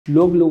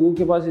लोग लोगों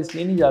के पास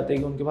इसलिए नहीं जाते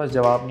कि उनके पास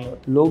जवाब नहीं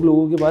होते, लोग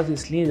लोगों के पास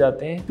इसलिए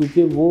जाते हैं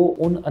क्योंकि वो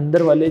उन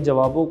अंदर वाले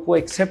जवाबों को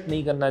एक्सेप्ट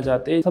नहीं करना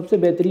चाहते। सबसे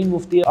बेहतरीन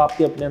मुफ्ती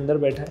आपके अपने अंदर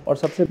बैठा है और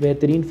सबसे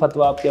बेहतरीन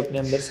फतवा आपके अपने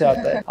अंदर से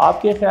आता है।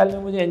 आपके ख्याल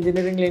में मुझे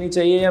इंजीनियरिंग लेनी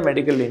चाहिए या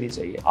मेडिकल लेनी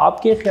चाहिए?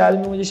 आपके ख्याल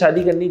में मुझे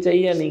शादी करनी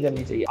चाहिए या नहीं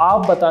करनी चाहिए?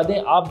 आप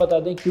बता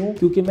दें क्यों?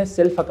 क्योंकि मैं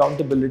सेल्फ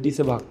अकाउंटेबिलिटी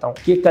से भागता हूँ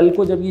कि कल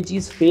को जब ये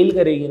चीज फेल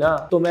करेगी ना,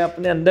 तो मैं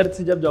अपने अंदर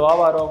से जब जवाब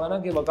आ रहा होगा ना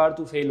कि वकार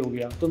तू फेल हो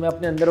गया, तो मैं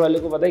अपने अंदर वाले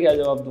को पता है क्या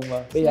जवाब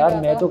दूंगा?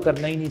 यार मैं तो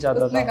करना ही नहीं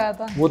चाहता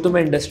था, वो तो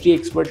मैं इंडस्ट्री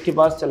एक्सपर्ट के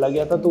पास चला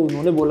गया था, तो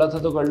उन्होंने बोला था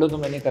तो कर लो, तो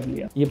मैंने कर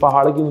लिया। ये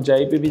पहाड़ की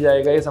ऊंचाई पे भी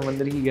जाएगा, ये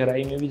समंदर की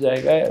गहराई में भी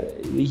जाएगा,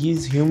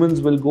 ह्यूमंस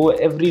विल गो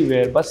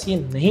एवरीवेयर, बस ये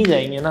नहीं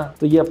जाएंगे ना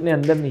तो ये अपने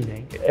अंदर नहीं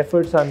जाएंगे।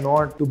 Efforts are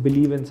not to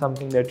believe in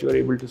something that you are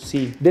able to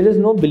C, there is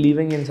no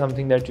believing in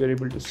something that you are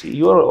able to C,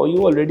 you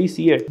already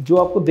see it. जो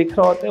आपको दिख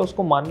रहा होता है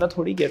उसको मानना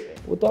थोड़ी कहते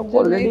हैं, वो तो आपको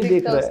ऑलरेडी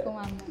दिख रहा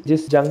है।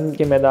 जिस जंग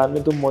के मैदान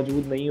में तुम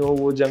मौजूद नहीं हो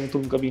वो जंग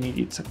तुम कभी नहीं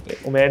जीत सकते।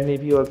 उमैर ने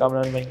भी और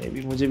कामरान भाई ने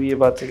भी मुझे भी ये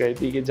बात सिखाई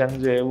थी कि जंग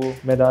जो है वो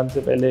मैदान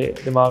से पहले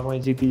दिमाग में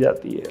जीती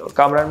जाती है, और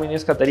कामरान भाई ने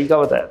इसका तरीका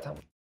बताया था।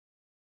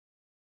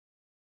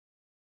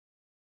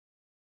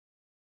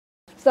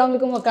 अस्सलाम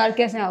वालेकुम वकार,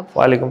 कैसे हैं आप?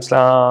 वालेकुम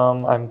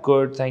सलाम, I am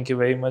good, thank you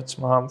very much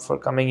Meham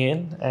for coming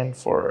in and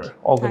for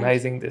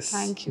organising this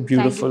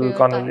beautiful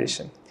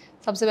conversation.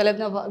 सबसे पहले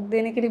अपना वक्त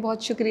देने के लिए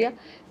बहुत शुक्रिया।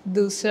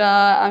 दूसरा,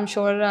 I am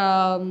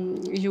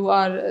sure you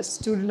are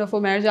student of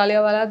Umair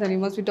Jallianwala, then you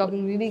must be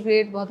talking really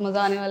great, बहुत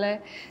मज़ा आने वाला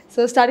है।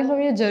 So starting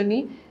from your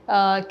journey,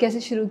 कैसे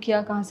शुरू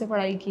किया, कहाँ से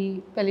पढ़ाई की,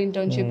 पहली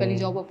इंटर्नशिप, पहली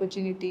जॉब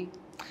अपॉर्चुनिटी?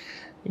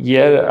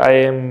 यार आई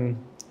एम,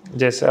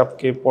 जैसे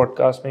आपके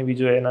पॉडकास्ट में भी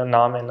जो है ना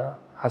नाम है ना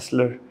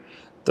हसलर,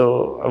 तो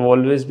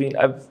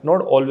I've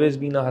not always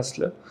been a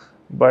hustler,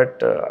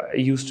 but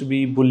I used to be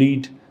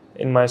bullied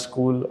in my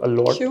school a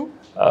lot. क्यों?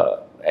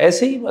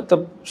 ऐसे ही,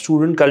 मतलब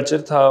स्टूडेंट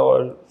कल्चर था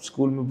और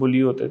स्कूल में बुली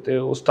होते थे।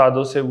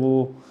 उस्तादों से वो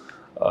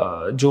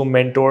जो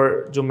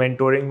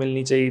मेंटोरिंग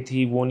मिलनी चाहिए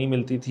थी वो नहीं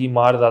मिलती थी,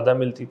 मार ज़्यादा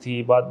मिलती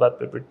थी, बात बात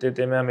पे पिटते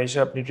थे। मैं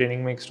हमेशा अपनी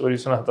ट्रेनिंग में एक स्टोरी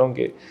सुनाता हूँ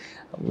कि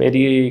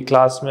मेरी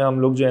क्लास में हम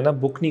लोग जो है ना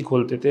बुक नहीं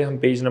खोलते थे, हम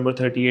पेज नंबर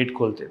 38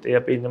 खोलते थे या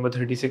पेज नंबर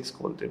 36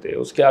 खोलते थे।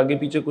 उसके आगे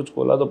पीछे कुछ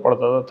खोला तो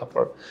पढ़ता था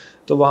थप्पड़।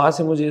 तो वहाँ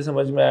से मुझे ये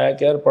समझ में आया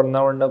कि यार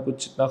पढ़ना वढ़ना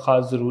कुछ इतना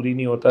ख़ास ज़रूरी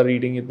नहीं होता,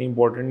 रीडिंग इतनी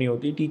इंपॉर्टेंट नहीं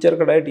होती। टीचर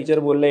खड़ा है, टीचर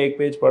बोल रहा है एक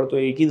पेज पढ़, तो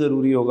एक ही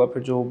ज़रूरी होगा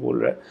फिर जो वो बोल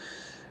रहा है।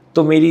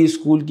 तो मेरी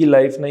स्कूल की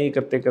लाइफ ना ये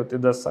करते करते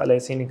 10 साल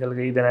ऐसे ही निकल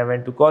गई। Then I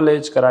went to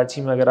college.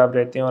 Karachi में अगर आप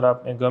रहते हैं और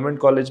आपने गवर्नमेंट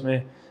कॉलेज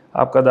में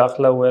आपका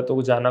दाखिला हुआ है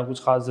तो जाना कुछ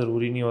खास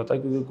ज़रूरी नहीं होता,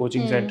 क्योंकि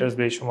कोचिंग सेंटर्स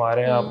बेशुमार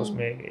हैं। आप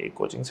उसमें एक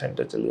कोचिंग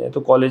सेंटर चले जाएँ।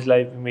 तो कॉलेज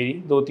लाइफ में मेरी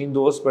 2-3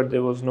 दोस्त, but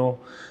there was know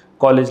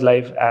college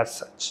life as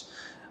such.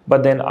 But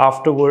then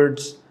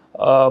afterwards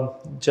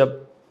जब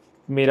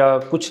मेरा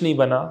कुछ नहीं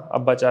बना,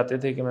 अब्बा चाहते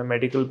थे कि मैं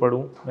मेडिकल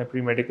पढूं, मैं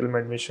प्री मेडिकल में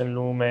एडमिशन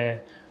लूँ,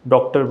 मैं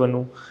डॉक्टर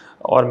बनूं,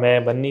 और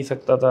मैं बन नहीं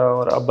सकता था।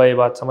 और अब्बा ये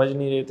बात समझ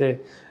नहीं रहे थे,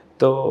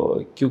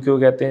 तो क्योंकि वो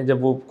कहते हैं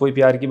जब वो कोई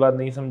प्यार की बात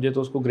नहीं समझे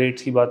तो उसको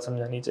ग्रेड्स की बात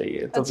समझानी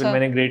चाहिए। तो फिर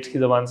मैंने ग्रेड्स की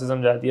ज़बान से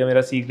समझा दिया।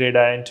 मेरा C ग्रेड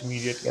आया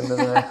इंटरमीडिएट के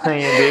अंदर।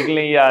 ये देख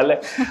लें, ये हाल है,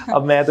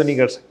 अब मैं तो नहीं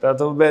कर सकता।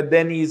 तो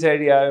देन ही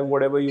सेड यार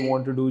whatever you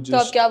want to do just. तो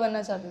आप क्या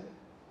बनना चाहते थे?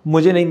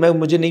 मुझे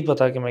नहीं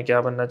पता कि मैं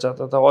क्या बनना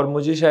चाहता था। और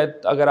मुझे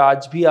शायद अगर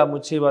आज भी आप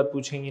मुझसे ये बात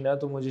पूछेंगी ना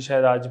तो मुझे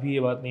शायद आज भी ये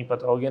बात नहीं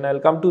पता होगी, and I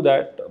will come to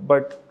that.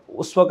 But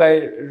उस वक्त I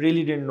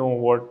really didn't know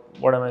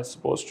what am I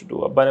supposed to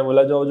do. अब्बा ने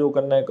बोला जाओ जो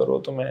करना है करो।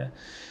 तो मैं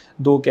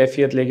 2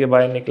 कैफियत लेके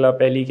बाहर निकला।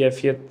 पहली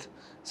कैफियत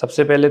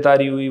सबसे पहले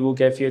तारी हुई, वो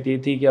कैफियत ये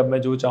थी कि अब मैं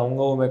जो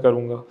चाहूँगा वो मैं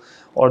करूँगा।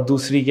 और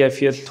दूसरी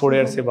कैफियत थोड़े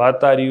अरसे बाद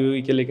तारी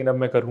हुई कि लेकिन अब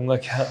मैं करूँगा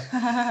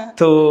क्या।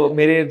 तो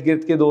मेरे इर्द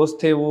गिर्द के दोस्त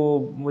थे,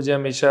 वो मुझे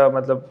हमेशा,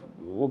 मतलब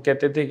वो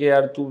कहते थे कि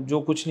यार तू जो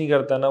कुछ नहीं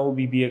करता ना वो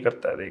BBA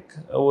करता है, देख।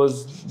 Was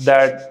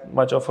that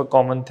much of a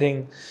common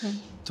thing.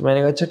 तो मैंने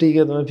कहा अच्छा ठीक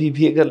है, तो मैं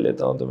BBA कर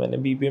लेता हूँ। तो मैंने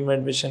BBA में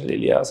एडमिशन ले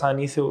लिया,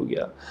 आसानी से हो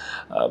गया।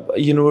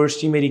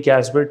 यूनिवर्सिटी मेरी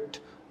कैसबट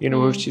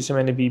यूनिवर्सिटी से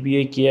मैंने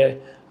BBA किया है।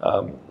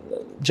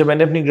 जब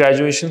मैंने अपनी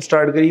ग्रेजुएशन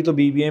स्टार्ट करी तो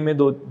BBA में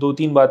दो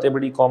तीन बातें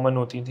बड़ी कॉमन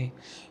होती थी।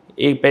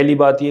 एक पहली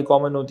बात ये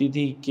कॉमन होती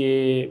थी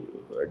कि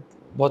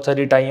बहुत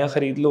सारी टाइयाँ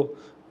ख़रीद लो,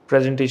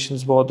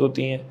 प्रेजेंटेशंस बहुत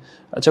होती हैं।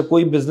 अच्छा,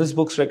 कोई बिजनेस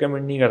बुक्स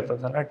रेकमेंड नहीं करता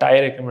था ना, टाई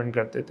रेकमेंड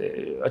करते थे।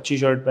 अच्छी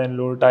शर्ट पहन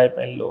लो, टाई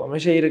पहन लो,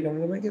 हमेशा ये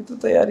रेकमेंड। मैं कहता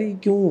था यार ये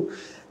क्यों,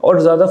 और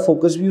ज़्यादा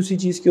फोकस भी उसी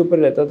चीज़ के ऊपर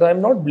रहता था। I am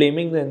not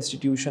blaming the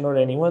institution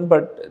और anyone,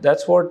 but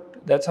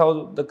that's how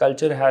the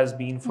culture has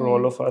been for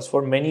all of us,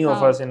 for many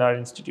of us in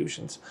our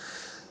institutions.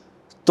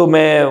 तो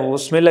मैं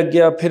उसमें लग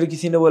गया। फिर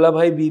किसी ने बोला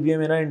भाई BBA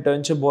में ना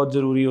इंटर्नशिप बहुत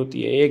ज़रूरी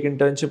होती है, एक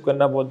इंटर्नशिप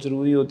करना बहुत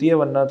ज़रूरी होती है,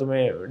 वरना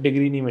तुम्हें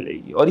डिग्री नहीं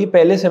मिलेगी। और ये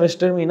पहले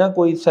सेमेस्टर में ना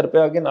कोई सर पे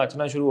आके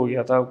नाचना शुरू हो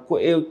गया था।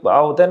 कोई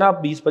होता है ना,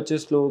 आप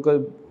 20-25 लोगों का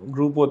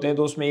ग्रुप होते हैं,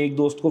 तो उसमें एक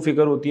दोस्त को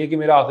फिक्र होती है कि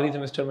मेरा आखिरी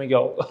सेमेस्टर में क्या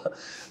होगा।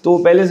 तो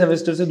वो पहले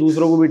सेमेस्टर से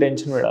दूसरों को भी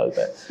टेंशन में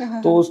डालता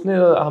है। तो उसने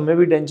हमें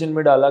भी टेंशन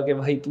में डाला कि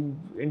भाई तू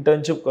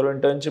इंटर्नशिप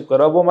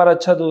करो। अब वो हमारा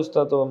अच्छा दोस्त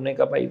था, तो हमने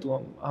कहा भाई तू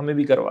हमें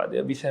भी करवा दे,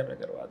 अभी से हमें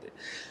करवा दे।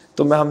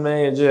 तो मैं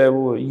हमने जो है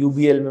वो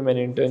UBL में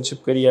मैंने इंटर्नशिप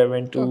करी. I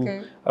went to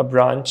a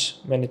branch.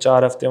 मैंने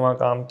 4 हफ्ते वहाँ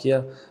काम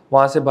किया.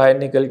 वहाँ से बाहर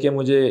निकल के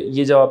मुझे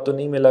ये जवाब तो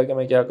नहीं मिला कि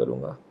मैं क्या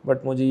करूँगा,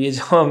 बट मुझे ये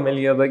जवाब मिल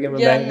गया था कि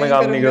मैं बैंक में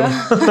काम नहीं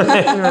करूँगा.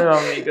 बैंक में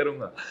काम नहीं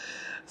करूँगा.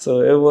 So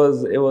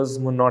it was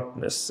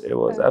monotonous. It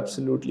was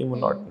absolutely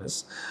monotonous.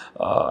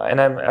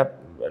 And I'm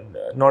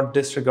not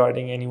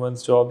disregarding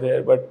anyone's job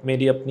here, but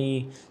मेरी अपनी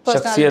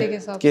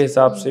शख्सियत के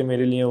हिसाब से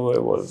मेरे लिए वो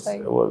it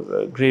was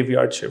a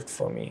graveyard shift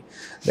for me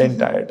the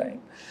entire time.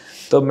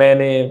 तो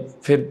मैंने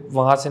फिर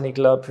वहाँ से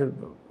निकला. फिर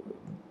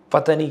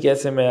पता नहीं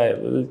कैसे मैं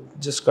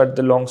just cut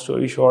the long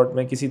story short,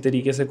 मैं किसी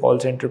तरीके से कॉल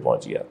सेंटर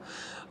पहुँच गया.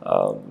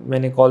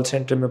 मैंने कॉल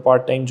सेंटर में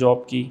पार्ट टाइम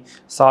जॉब की.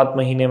 7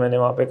 महीने मैंने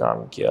वहाँ पे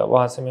काम किया.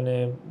 वहाँ से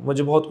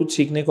मुझे बहुत कुछ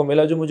सीखने को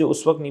मिला जो मुझे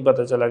उस वक्त नहीं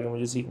पता चला कि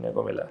मुझे सीखने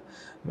को मिला.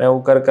 मैं वो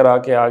कर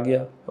आके आ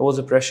गया. वो was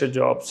a pressure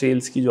job,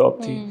 sales की जॉब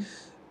थी.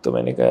 तो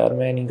मैंने कहा यार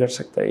मैं नहीं कर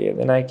सकता ये.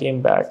 Then I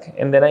came back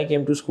and then I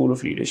came to school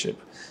of leadership.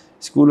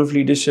 School of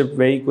leadership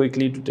very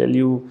quickly to tell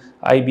you,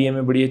 IBA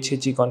में बड़ी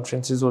अच्छी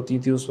कॉन्फ्रेंसेज होती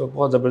थी उस वक्त.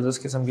 बहुत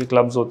ज़बरदस्त किस्म के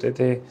क्लब्स होते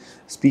थे.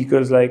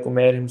 Speakers like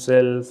Umair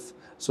himself,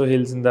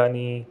 Sohail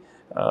जिंदानी,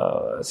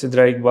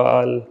 Sidra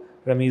Iqbal,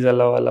 Ramiz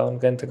अल्लाहवाला,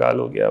 उनका इंतकाल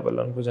हो गया,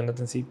 अल्लाह उनको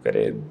जन्नत नसीब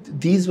करे.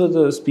 These were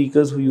the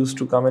speakers who used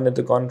to come in at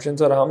the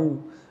conference. और हम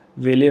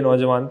वेले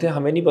नौजवान थे,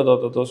 हमें नहीं पता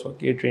होता था उस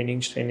वक्त ये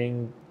ट्रेनिंग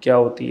क्या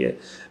होती है.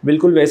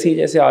 बिल्कुल वैसे ही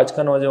जैसे आज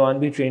का नौजवान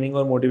भी ट्रेनिंग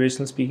और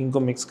मोटिवेशनल स्पीकिंग को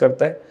मिक्स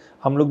करता है,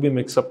 हम लोग भी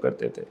मिक्सअप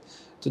करते थे.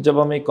 तो जब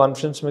हम एक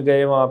कॉन्फ्रेंस में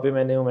गए, वहाँ पे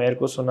मैंने उमैर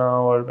को सुना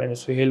और मैंने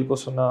सुहेल को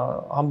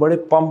सुना. हम बड़े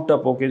पम्प्ड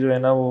अप होके जो है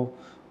ना वो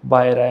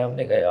बाहर आए.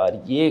 हमने कहा यार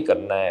ये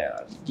करना है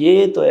यार,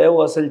 ये तो है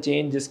वो असल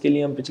चेंज जिसके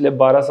लिए हम पिछले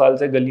 12 साल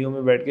से गलियों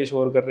में बैठ के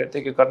शोर कर रहे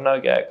थे कि करना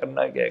क्या है,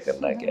 करना क्या है,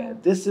 करना क्या है.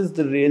 This is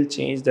the real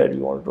change that we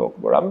want to talk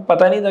about. हमें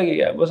पता नहीं था कि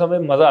क्या है, बस हमें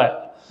मज़ा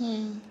आया.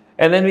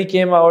 And then we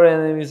came out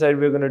and then we said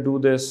we are gonna do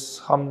this.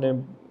 हमने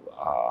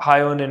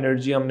हाई ऑन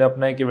एनर्जी हमने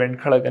अपना एक इवेंट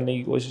खड़ा करने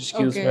की कोशिश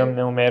की. उसमें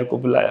हमने उमैर को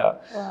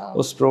बुलाया.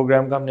 उस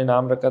प्रोग्राम का हमने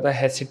नाम रखा था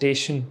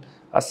hesitation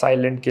a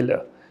silent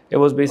killer. It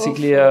was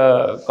basically a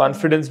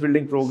confidence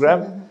building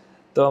programme.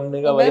 तो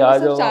हमने कहा भाई आ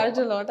जाओ.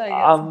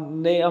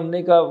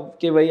 हमने कहा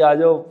कि भाई आ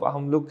जाओ,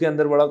 हम लोग के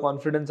अंदर बड़ा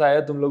कॉन्फिडेंस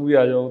आया, तुम लोग भी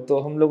आ जाओ. तो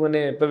हम लोगों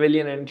ने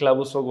पवेलियन एंड क्लब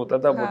उस वक्त होता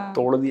था वो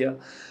तोड़ दिया.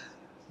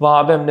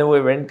 वहाँ पे हमने वो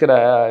इवेंट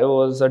कराया. It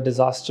was a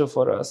disaster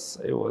for us.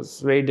 It was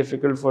very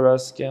difficult for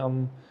us कि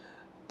हम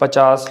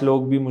 50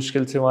 लोग भी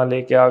मुश्किल से वहाँ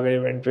लेके आ गए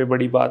इवेंट पे.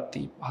 बड़ी बात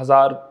थी.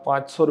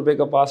 1500 रुपये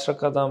का पास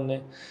रखा था हमने.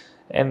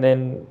 एंड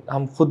देन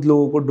हम खुद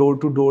लोगों को डोर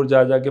टू डोर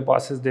जा के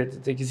पासेस देते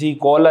थे. किसी की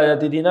कॉल आ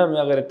जाती थी ना हमें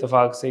अगर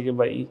इत्तेफाक से कि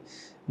भाई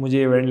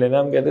मुझे इवेंट लेना,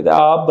 हम कहते थे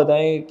आप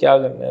बताएं क्या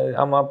करना है,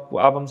 हम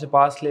आप हमसे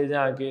पास ले जाएं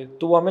आके.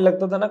 तो वो हमें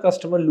लगता था ना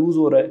कस्टमर लूज़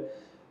हो रहा है,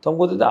 तो हम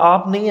कहते थे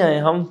आप नहीं आए,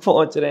 हम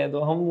पहुंच रहे हैं. तो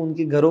हम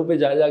उनके घरों पे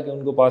जा के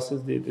उनको पासेस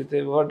देते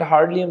थे. बट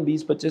हार्डली हम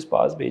 20-25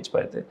 पास बेच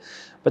पाए थे.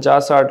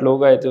 50-60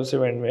 लोग आए थे उस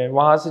इवेंट में.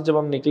 वहाँ से जब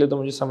हम निकले तो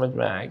मुझे समझ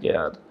में आया कि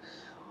यार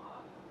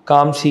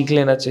काम सीख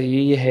लेना चाहिए.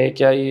 ये है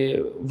क्या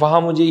ये.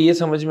 वहाँ मुझे ये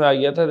समझ में आ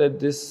गया था दैट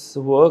दिस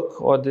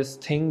वर्क और this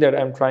thing that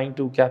I am trying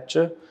to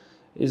capture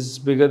is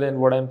bigger than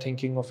what I'm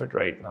thinking of it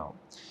right now.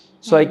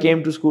 So I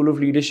came to School of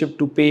Leadership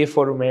to pay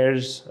for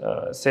Umair's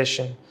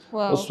session.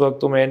 उस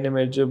वक्त उमैर ने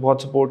मुझे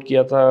बहुत support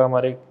किया था.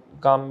 हमारे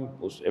काम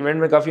उस इवेंट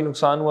में काफ़ी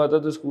नुकसान हुआ था.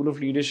 तो School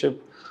of Leadership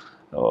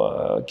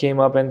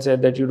came up and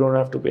said that you don't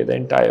have to pay the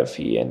entire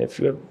fee, and if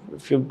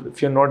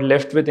you're not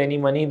left with any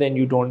money then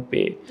you don't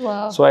pay.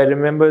 So I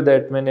remember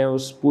that मैंने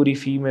उस पूरी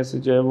फ़ी में से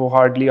जो है वो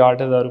hardly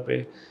 8,000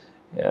 रुपये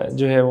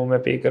जो है वो मैं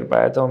पे कर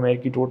पाया था उमैर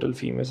की टोटल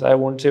फ़ी में से. I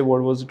won't say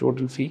what was the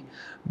total fee,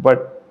 but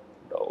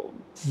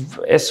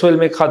SOL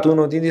में खातून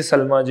होती थी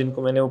सलमा,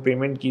 जिनको मैंने वो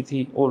पेमेंट की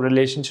थी, वो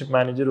रिलेशनशिप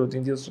मैनेजर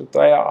होती थी उस वक्त. तो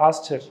आई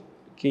आस्क्ड हर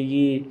कि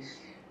ये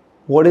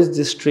what is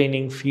this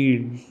training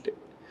field.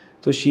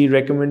 तो शी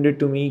रेकमेंडेड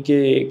टू मी कि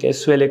एक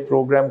SOL एक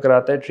प्रोग्राम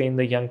कराता है, ट्रेन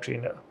द यंग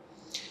ट्रेनर.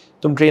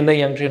 तुम ट्रेन द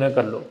यंग ट्रेनर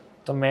कर लो.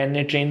 तो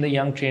मैंने ट्रेन द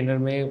यंग ट्रेनर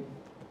में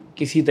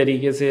किसी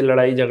तरीके से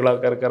लड़ाई झगड़ा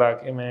कर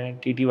आके मैं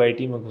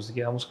TTYT में घुस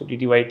गया. हम उसको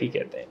TTYT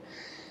कहते हैं.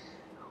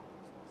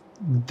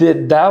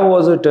 That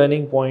was a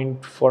turning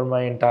point for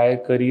my entire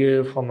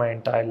career, for my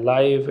entire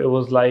life. It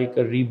was like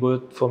a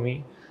rebirth for me.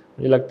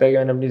 मुझे लगता है कि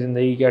मैंने अपनी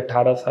ज़िंदगी के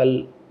 18 साल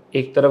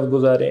एक तरफ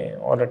गुजारे हैं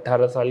और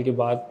 18 साल के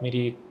बाद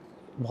मेरी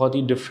बहुत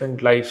ही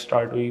डिफरेंट लाइफ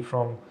स्टार्ट हुई.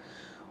 फ्रॉम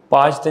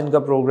 5 दिन का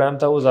प्रोग्राम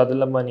था, वो ज़्यादा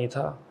लंबा नहीं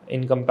था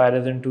in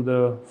comparison to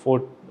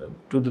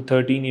the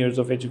 13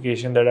 years of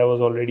education that I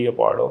was already a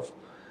part of.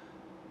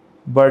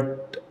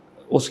 But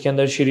उसके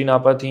अंदर शिरीन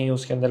आपा थी,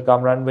 उसके अंदर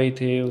कामरान भाई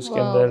थे, उसके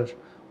अंदर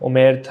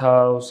उमैर था,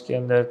 उसके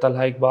अंदर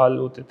तलहा इकबाल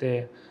होते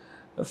थे.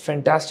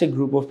 Fantastic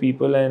group of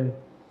people and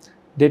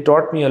they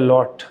taught me a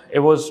lot.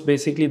 It was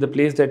basically the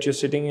place that you're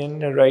sitting in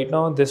right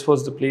now. This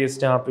was the place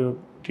जहाँ पे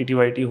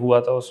TTYT हुआ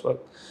था उस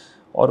वक्त.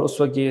 और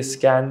उस वक्त ये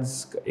स्कैन्स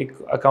एक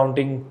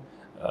अकाउंटिंग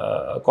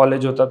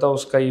कॉलेज होता था,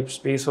 उसका ये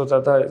स्पेस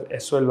होता था.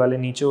 SOL वाले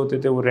नीचे होते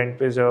थे, वो रेंट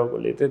पे जगह को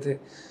लेते थे.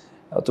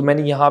 तो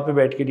मैंने यहाँ पे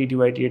बैठ के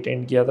TTYT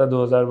अटेंड किया था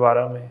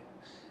 2012 में.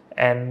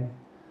 And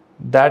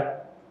that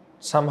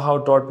somehow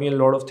taught me a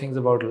lot of things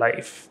about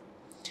life.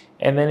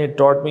 And then it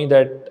taught me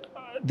that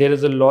there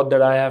is a lot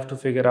that I have to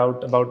figure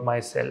out about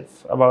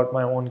myself, about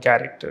my own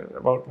character,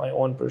 about my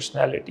own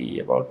personality,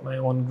 about my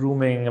own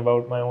grooming,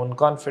 about my own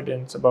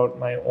confidence, about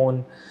my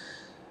own,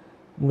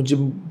 मुझे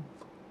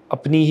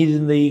अपनी ही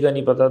ज़िंदगी का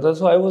नहीं पता था.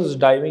 So I was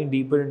diving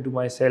deeper into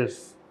myself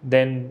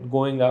than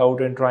going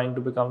out and trying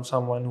to become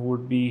someone who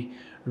would be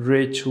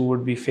rich, who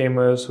would be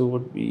famous, who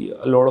would be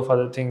a lot of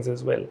other things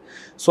as well.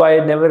 So I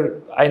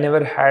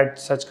never had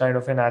such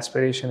kind of an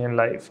aspiration in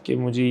life कि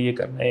मुझे ये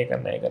करना है, ये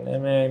करना है, ये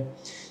करना है.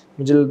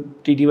 मुझे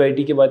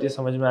TTYT के बाद ये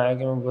समझ में आया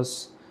कि मैं बस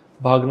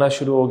भागना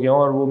शुरू हो गया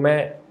हूँ, और वो मैं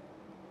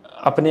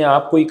अपने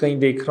आप को ही कहीं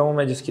देख रहा हूँ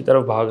मैं जिसकी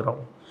तरफ भाग रहा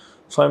हूँ.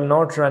 So I'm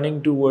not running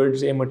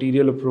towards a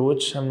material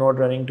approach. I'm not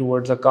running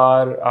towards a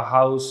car, a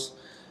house,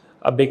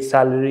 a big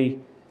salary,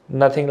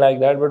 nothing like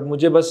that. But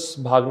मुझे बस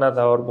भागना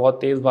था, और बहुत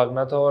तेज़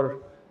भागना था,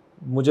 और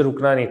मुझे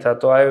रुकना नहीं था.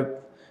 तो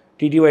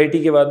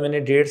TTYT के बाद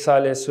मैंने 1.5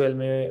 साल SOL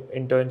में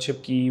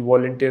इंटर्नशिप की,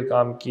 वॉलंटियर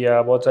काम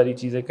किया, बहुत सारी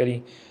चीज़ें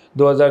करी.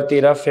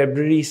 2013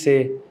 फरवरी से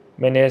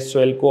मैंने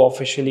SOL को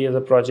officially as a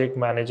project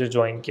manager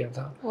join किया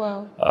था.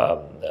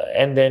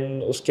 एंड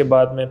देन उसके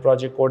बाद मैं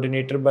प्रोजेक्ट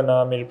कोऑर्डिनेटर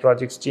बना. मेरे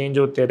प्रोजेक्ट्स चेंज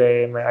होते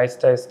रहे, मैं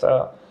आहिस्ता आहिस्ता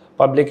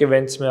पब्लिक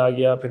इवेंट्स में आ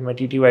गया, फिर मैं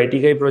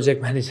TTYT का ही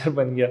प्रोजेक्ट मैनेजर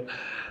बन गया.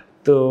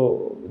 तो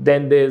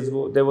then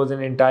there was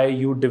an entire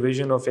youth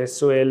division of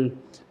SOL,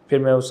 फिर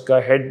मैं उसका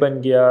हेड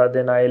बन गया.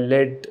 Then I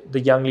lead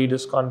the young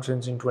leaders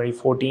conference in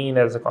 2014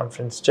 as a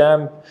conference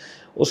champ.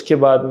 उसके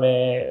बाद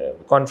मैं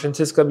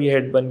कॉन्फ्रेंसेस का भी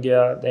हेड बन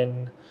गया.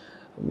 देन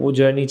वो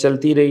जर्नी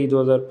चलती रही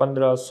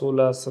 2015,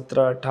 16,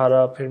 17,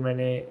 18. फिर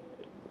मैंने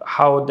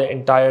how the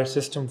entire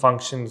system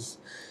functions,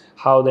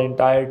 how the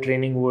entire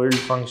training world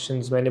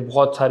functions, मैंने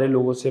बहुत सारे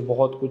लोगों से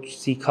बहुत कुछ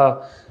सीखा.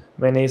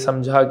 मैंने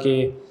समझा कि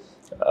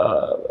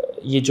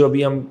ये जो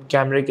अभी हम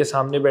कैमरे के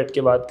सामने बैठ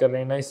के बात कर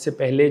रहे हैं ना, इससे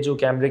पहले जो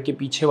कैमरे के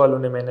पीछे वालों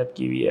ने मेहनत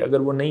की हुई है, अगर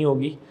वो नहीं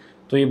होगी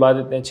तो ये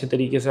बात इतने अच्छे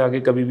तरीके से आगे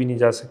कभी भी नहीं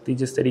जा सकती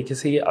जिस तरीके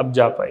से ये अब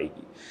जा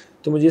पाएगी.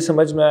 तो मुझे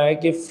समझ में आया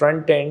कि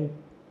फ्रंट एंड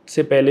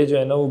से पहले जो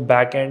है ना, वो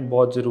बैक एंड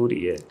बहुत ज़रूरी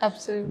है.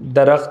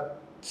 दरख्त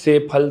से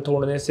फल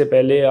तोड़ने से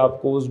पहले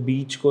आपको उस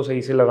बीज को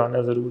सही से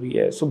लगाना ज़रूरी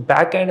है. So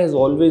back and has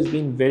always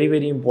been very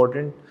very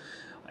important,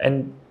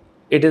 and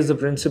it is the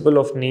principle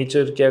of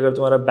nature कि अगर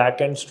तुम्हारा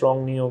बैक एंड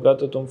स्ट्रॉन्ग नहीं होगा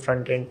तो तुम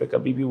फ्रंट एंड पे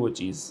कभी भी वो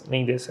चीज़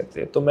नहीं दे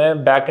सकते. तो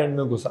मैं बैक एंड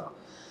में घुसा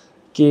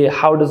कि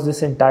how does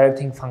this entire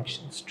thing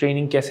functions,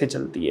 training कैसे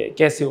चलती है,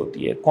 कैसे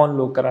होती है, कौन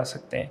लोग करा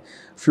सकते हैं,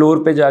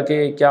 फ्लोर पे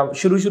जाके क्या.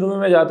 शुरू में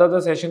मैं जाता था,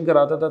 सेशन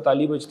कराता था,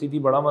 ताली बजती थी,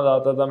 बड़ा मज़ा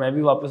आता था, मैं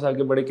भी वापस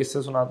आके बड़े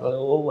किस्से सुनाता था.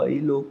 ओ भाई,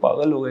 लोग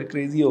पागल हो गए,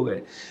 क्रेजी हो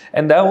गए.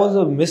 And that was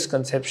a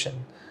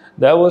misconception.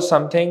 That was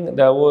something,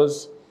 that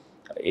was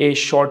a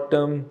short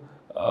term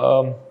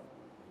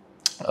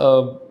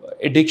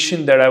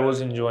addiction that I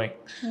was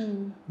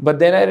enjoying. But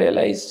then I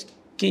realised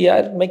कि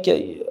यार मैं क्या,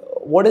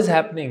 व्हाट इज़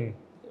हैपनिंग.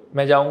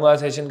 मैं जाऊंगा,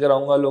 सेशन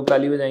कराऊंगा, लोग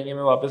ताली बजाएंगे,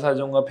 मैं वापस आ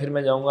जाऊंगा, फिर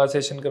मैं जाऊंगा,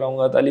 सेशन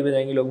कराऊंगा, ताली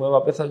बजाएंगे लोग, मैं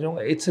वापस आ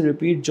जाऊंगा. It's a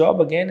repeat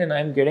job again, and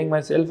I am getting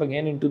my self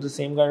again into the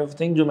same kind of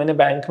thing जो मैंने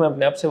बैंक में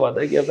अपने आप से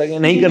वादा किया था कि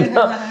नहीं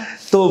करना.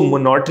 तो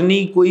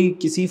मोनोटनी कोई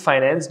किसी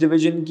फाइनेंस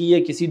डिवीजन की या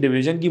किसी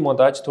डिवीजन की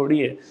मोहताज थोड़ी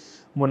है.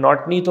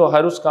 मोनोटनी तो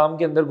हर उस काम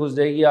के अंदर घुस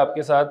जाएगी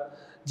आपके साथ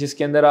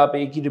जिसके अंदर आप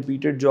एक ही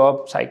रिपीटेड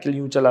जॉब साइकिल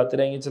यूँ चलाते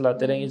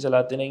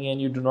रहेंगे,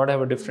 and you do not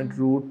have a different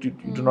root,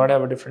 you do not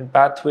have a different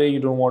pathway, you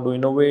don't want to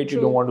innovate,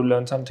 you don't want to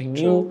learn something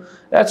new.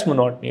 That's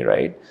monotony,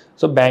 right?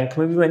 So bank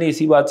में भी मैंने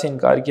इसी बात से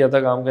इनकार किया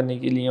था काम करने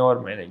के लिए, और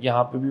मैंने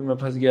यहाँ पे भी मैं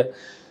फंस गया.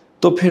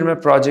 तो फिर मैं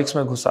प्रोजेक्ट्स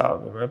में घुसा,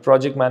 मैं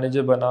प्रोजेक्ट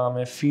मैनेजर बना,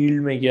 मैं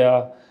फील्ड में गया,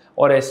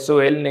 और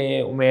SOL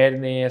ने, उमेर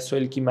ने,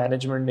 SOL की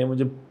मैनेजमेंट ने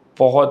मुझे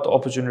बहुत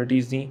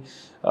अपॉर्चुनिटीज़ दी.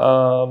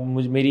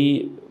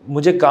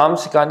 मुझे काम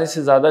सिखाने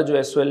से ज़्यादा जो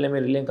SOL ने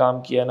मेरे लिए काम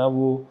किया ना,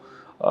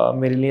 वो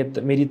मेरे लिए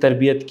मेरी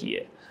तरबियत की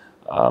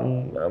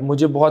है.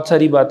 मुझे बहुत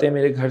सारी बातें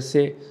मेरे घर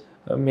से,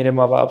 मेरे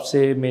माँ बाप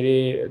से,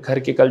 मेरे घर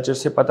के कल्चर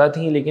से पता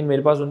थी, लेकिन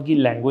मेरे पास उनकी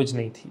लैंग्वेज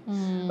नहीं थी.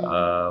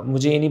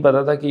 मुझे ये नहीं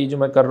पता था कि जो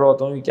मैं कर रहा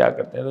होता हूँ ये क्या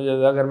करते हैं. तो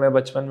जैसे अगर मैं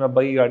बचपन में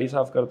अब्बा की गाड़ी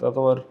साफ़ करता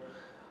था और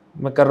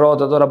मैं कर रहा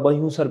होता था और अब्बा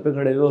यूँ सर पे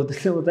खड़े हुए होते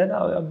थे, होता है ना,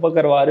 अब्बा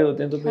करवा रहे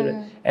होते हैं, तो फिर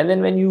and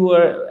then when you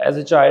are as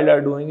a child are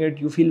doing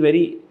it, you feel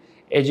very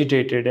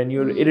agitated and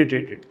you are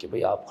irritated कि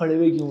भाई आप खड़े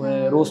हुए क्यों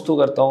हैं, रोज़ तो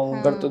करता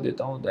हूँ, कर तो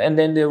देता हूँ. And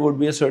then there would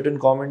be a certain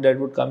comment that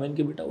would come इन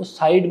कि बेटा वो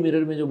साइड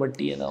मिरर में जो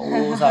मट्टी है ना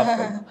वो साफ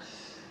करना.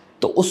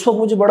 तो उस वक्त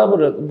मुझे बड़ा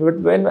बुरा. But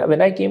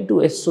when I came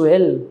to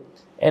SOL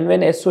and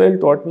when SOL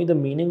taught me the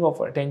meaning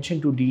of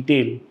attention to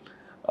detail,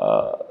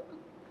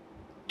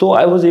 so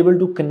I was able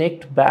to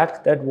connect back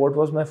that what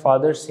was my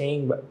father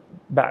saying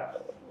back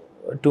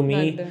to me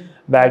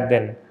back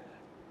then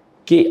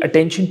कि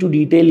attention to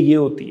detail ये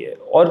होती है.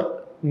 और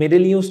मेरे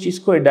लिए उस चीज़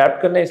को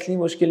adapt करना इसलिए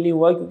मुश्किल नहीं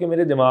हुआ क्योंकि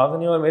मेरे दिमाग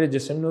ने और मेरे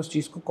जिस्म ने उस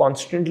चीज़ को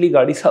कॉन्स्टेंटली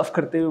गाड़ी साफ़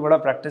करते हुए बड़ा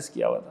प्रैक्टिस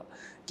किया हुआ था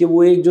कि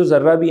वो एक जो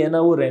ज़र्रा भी है ना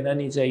वो रहना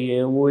नहीं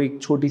चाहिए, वो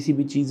एक छोटी सी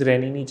भी चीज़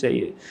रहनी नहीं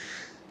चाहिए.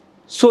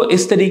 सो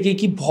इस तरीके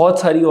की बहुत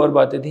सारी और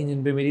बातें थी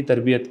जिन पे मेरी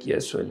तरबियत की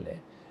SOL ने.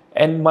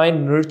 एंड माई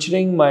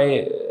नर्चरिंग,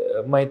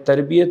 माई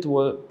तरबियत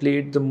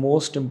played the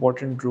most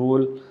important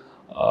role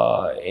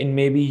in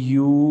maybe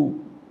you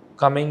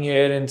coming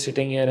here and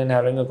sitting here and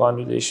having a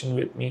conversation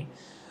with me.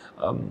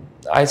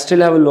 I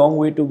still have a long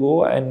way to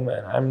go, and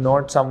I'm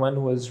not someone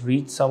who has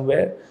reached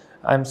somewhere.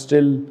 I'm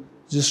still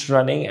just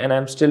running, and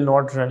I'm still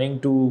not running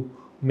to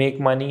make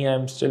money.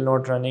 I'm still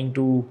not running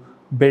to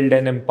build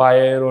an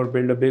empire or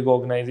build a big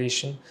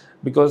organization,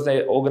 because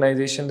the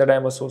organization that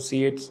I'm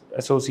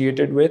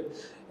associated with,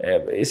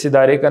 इस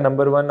इदारे का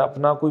number 1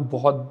 अपना कोई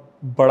बहुत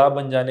बड़ा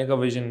बन जाने का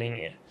विजन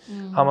नहीं है.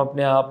 हम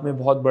अपने आप में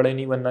बहुत बड़े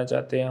नहीं बनना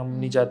चाहते. हम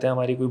नहीं चाहते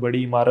हमारी कोई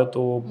बड़ी इमारत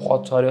हो,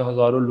 बहुत सारे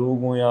हज़ारों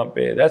लोग हों यहाँ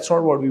पे. That's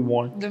not what we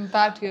want.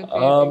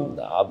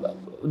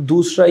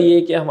 दूसरा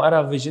ये कि हमारा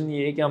विजन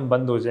ये है कि हम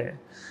बंद हो जाएं,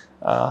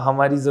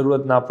 हमारी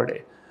ज़रूरत ना पड़े.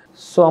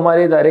 सो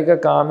हमारे इदारे का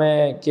काम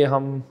है कि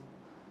हम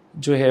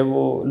जो है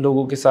वो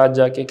लोगों के साथ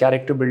जाके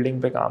कैरेक्टर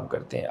बिल्डिंग पे काम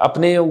करते हैं.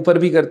 अपने ऊपर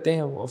भी करते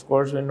हैं, of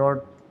course we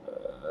not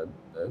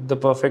the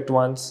perfect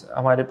once.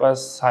 हमारे पास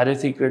सारे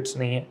सीक्रेट्स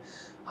नहीं हैं.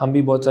 हम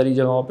भी बहुत सारी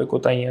जगहों पे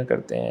कोताहियाँ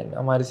करते हैं,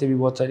 हमारे से भी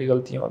बहुत सारी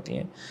गलतियाँ होती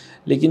हैं.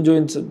 लेकिन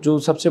जो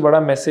सबसे बड़ा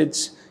मैसेज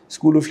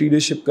स्कूल ऑफ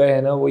लीडरशिप का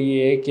है ना, वो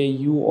ये है कि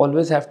you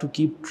always have to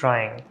keep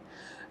trying.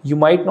 You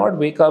might not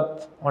wake up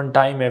on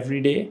time every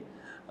day,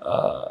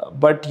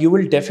 but you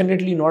will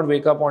definitely not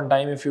wake up on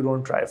time if you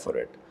don't try for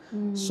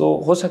it. सो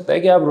हो सकता है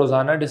कि आप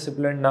रोज़ाना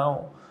डिसिप्लिन ना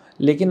हो,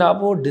 लेकिन आप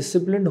वो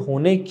डिसिप्लिन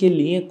होने के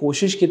लिए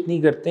कोशिश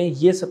कितनी करते हैं,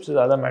 ये सबसे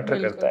ज़्यादा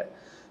मैटर करता है.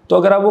 तो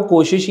अगर आप वो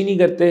कोशिश ही नहीं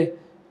करते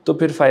तो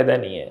फिर फ़ायदा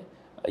नहीं है.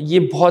 ये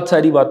बहुत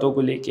सारी बातों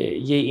को लेके,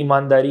 ये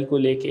ईमानदारी को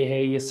लेके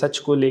है, ये सच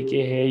को लेके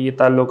है, ये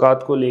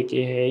ताल्लुकात को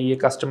लेके है, ये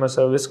कस्टमर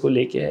सर्विस को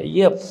लेके है,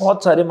 ये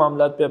बहुत सारे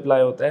मामलात पे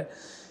अप्लाई होता है.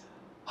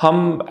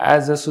 हम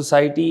एज अ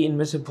सोसाइटी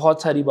इनमें से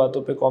बहुत सारी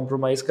बातों पे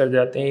कॉम्प्रोमाइज़ कर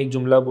जाते हैं एक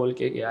जुमला बोल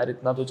के कि यार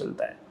इतना तो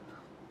चलता है,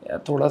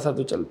 यार थोड़ा सा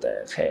तो चलता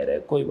है, खैर है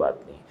कोई बात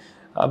नहीं,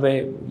 अबे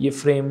ये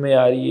फ्रेम में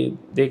यार ये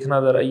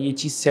देखना ज़रा, ये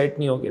चीज़ सेट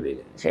नहीं होके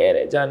देख, खैर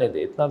है जाने दे,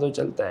 इतना तो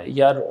चलता है.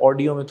 यार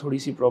ऑडियो में थोड़ी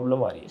सी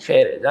प्रॉब्लम आ रही है,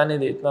 खैर है जाने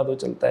दे, इतना तो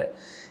चलता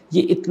है.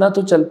 ये इतना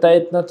तो चलता है,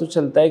 इतना तो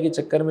चलता है के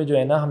चक्कर में जो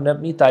है ना, हमने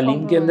अपनी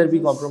तालीम के अंदर भी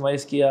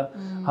कॉम्प्रोमाइज़ किया,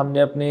 हमने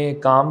अपने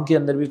काम के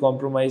अंदर भी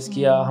कॉम्प्रोमाइज़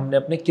किया, हमने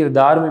अपने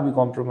किरदार में भी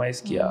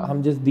कॉम्प्रोमाइज़ किया.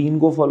 हम जिस दीन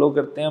को फॉलो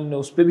करते हैं हमने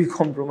उस पर भी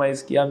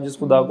कॉम्प्रोमाइज़ किया, हम जिस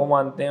खुदा को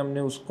मानते हैं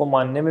हमने उसको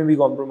मानने में भी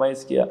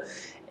कॉम्प्रोमाइज़ किया.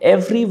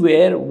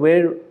 Everywhere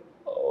where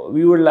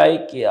we were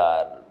like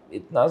यार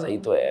इतना सही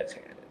तो है,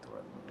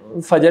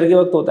 खैर फजर के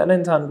वक्त होता है ना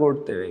इंसान को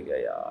उठते हुए, क्या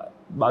यार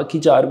बाकी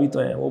 4 भी तो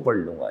हैं वो पढ़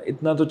लूँगा,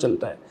 इतना तो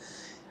चलता है.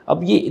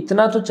 अब ये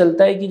इतना तो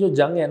चलता है कि जो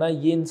जंग है ना,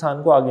 ये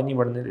इंसान को आगे नहीं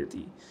बढ़ने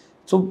देती.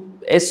 सो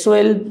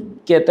SOL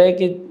कहता है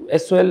कि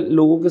SOL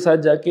लोगों के साथ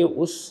जाके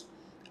उस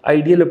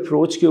आइडियल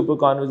अप्रोच के ऊपर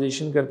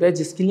कॉन्वर्जेशन करता है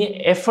जिसके लिए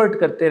एफ़र्ट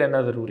करते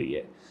रहना ज़रूरी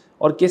है,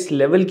 और किस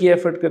लेवल की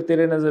एफ़र्ट करते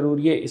रहना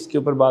ज़रूरी है इसके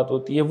ऊपर बात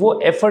होती है. वो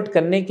एफ़र्ट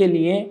करने के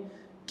लिए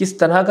किस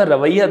तरह का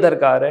रवैया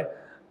दरकार है,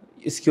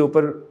 इसके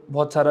ऊपर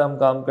बहुत सारा हम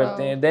काम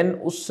करते हैं. देन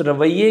उस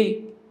रवैये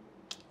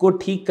को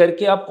ठीक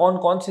करके आप कौन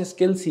कौन से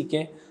स्किल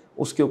सीखें,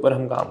 उसके ऊपर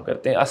हम काम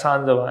करते हैं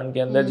आसान ज़बान के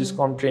अंदर,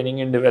 जिसको हम ट्रेनिंग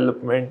एंड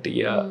डेवलपमेंट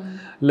या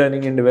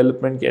लर्निंग एंड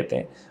डेवलपमेंट कहते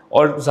हैं.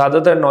 और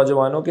ज़्यादातर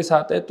नौजवानों के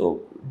साथ है तो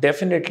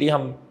डेफिनेटली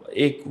हम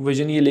एक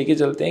विजन ये लेके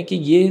चलते हैं कि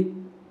ये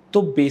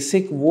तो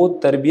बेसिक वो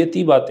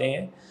तरबियती बातें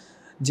हैं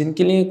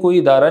जिनके लिए कोई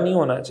इदारा नहीं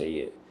होना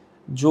चाहिए.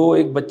 जो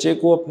एक बच्चे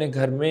को अपने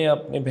घर में,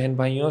 अपने बहन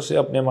भाइयों से,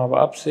 अपने माँ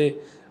बाप से,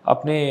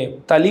 अपने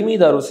तालीमी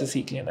इदारों से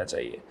सीख लेना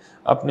चाहिए,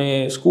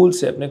 अपने स्कूल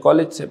से, अपने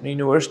कॉलेज से, अपनी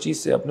यूनिवर्सिटी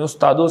से, अपने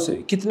उस्तादों से.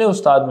 कितने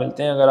उस्ताद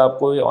मिलते हैं, अगर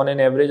आपको ऑन एन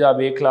एवरेज आप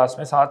एक क्लास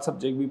में 7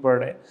 सब्जेक्ट भी पढ़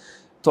रहे हैं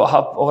तो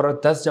आप,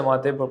 और 10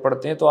 जमातें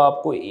पढ़ते हैं तो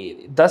आपको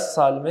 10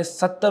 साल में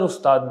 70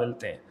 उस्ताद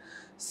मिलते हैं.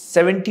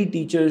 70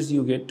 teachers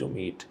you get to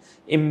meet.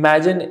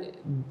 Imagine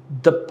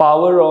the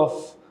power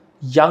of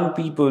young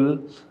people,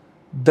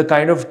 the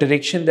kind of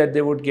direction that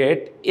they would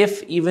get if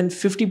even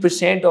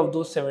 50% of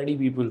those 70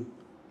 people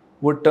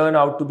would turn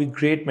out to be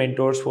great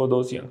mentors for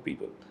those young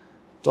people.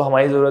 तो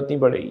हमारी ज़रूरत नहीं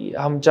पड़ेगी.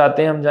 हम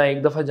चाहते हैं हम जहाँ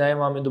एक दफ़ा जाएं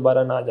वहाँ हमें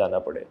दोबारा ना जाना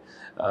पड़े,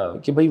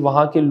 कि भाई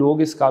वहाँ के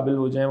लोग इस काबिल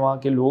हो जाएं, वहाँ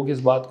के लोग इस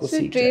बात को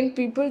सीख जाएं. train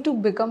people to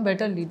become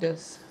better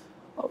leaders.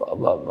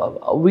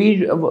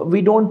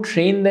 We don't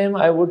train them,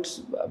 I would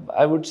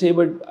say,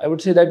 but I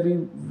would say that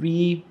we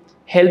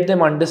help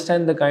them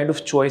understand the kind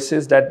of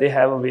choices that they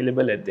have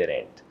available at their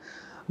end.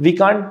 We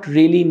can't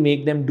really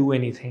make them do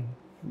anything.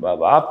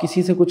 आप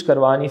किसी से कुछ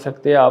करवा नहीं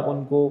सकते, आप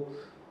उनको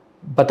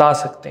बता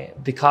सकते हैं,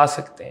 दिखा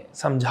सकते हैं,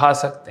 समझा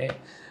सकते हैं,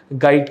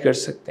 गाइड कर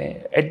सकते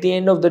हैं. At the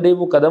end of the day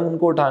वो कदम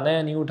उनको उठाना है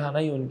या नहीं उठाना,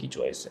 ही उनकी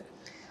चॉइस है.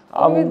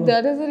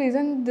 That is the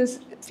reason this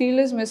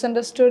field is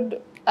misunderstood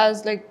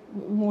as like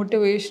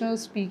motivational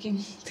speaking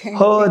thing.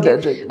 Oh,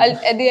 that's it.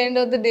 At the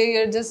end of the day,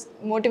 you're just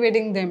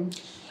motivating them.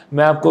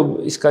 मैं आपको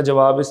इसका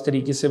जवाब इस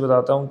तरीके से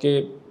बताता हूँ कि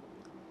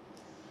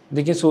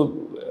देखिए,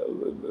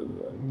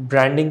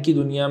 ब्रांडिंग की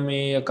दुनिया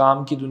में या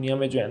काम की दुनिया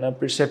में जो है ना,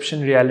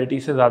 परसेप्शन रियलिटी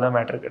से ज़्यादा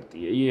मैटर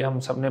करती है. ये हम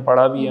सब ने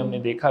पढ़ा भी है, हमने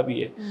देखा भी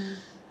है.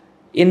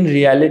 In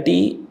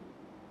reality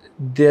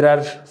there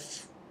are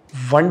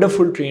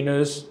wonderful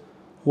trainers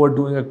who are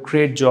doing a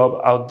great job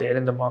out there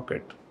in the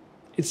market.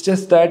 It's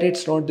just that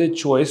it's not their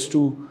choice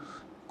to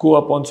go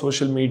up on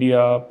social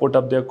media, put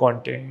up their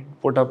content,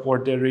 put up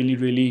what they're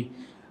really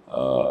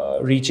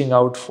reaching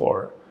out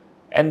for.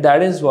 And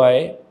that is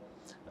why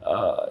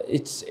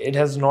it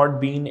has not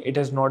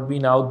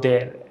been out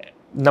there.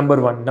 Number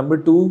one. Number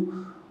two,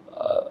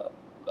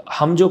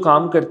 हम जो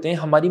काम करते हैं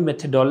हमारी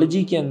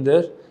methodology के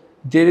अंदर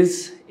there is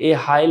a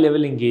high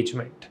level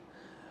engagement.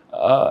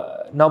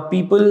 Now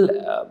people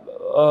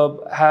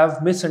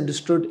have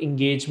misunderstood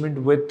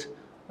engagement with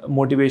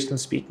motivational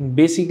speaking.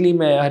 Basically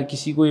मैं हर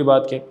किसी को ये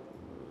बात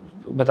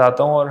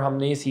बताता हूँ और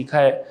हमने ये सीखा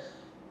है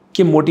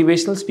कि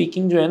मोटिवेशनल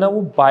स्पीकिंग जो है ना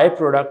वो बाय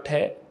प्रोडक्ट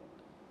है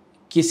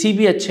किसी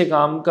भी अच्छे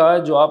काम का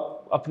जो आप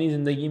अपनी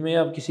ज़िंदगी में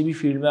या किसी भी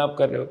फील्ड में आप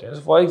कर रहे होते हैं.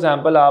 फॉर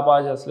एग्जांपल आप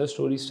आज हसलर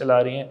स्टोरीज चला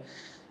रही हैं,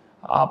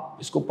 आप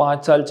इसको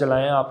 5 साल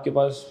चलाएं, आपके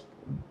पास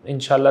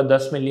इंशाल्लाह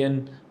 10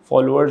 मिलियन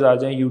फॉलोअर्स आ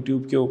जाएं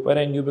यूट्यूब के ऊपर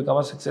and you become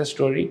a success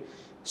story.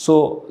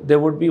 So there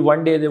would be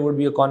one day there would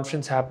be a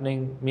conference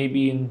happening may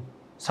be in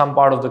some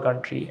part of the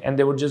country and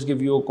they would just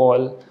give you a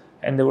call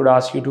and they would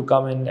ask you to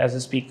come in as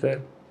a speaker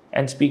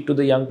and speak to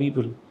the young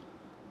people.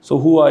 So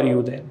who are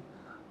you then?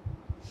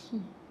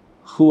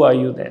 Who are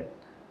you then?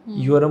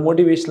 You are a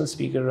motivational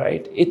speaker,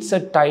 right? It's a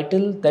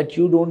title that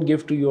you don't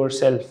give to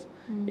yourself.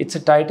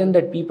 It's a title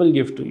that people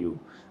give to you.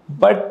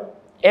 But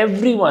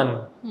everyone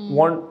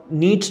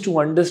needs to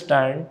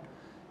understand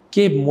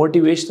that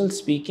motivational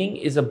speaking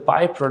is a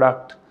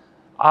byproduct.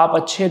 आप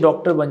अच्छे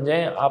doctor बन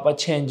जाएं, आप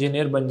अच्छे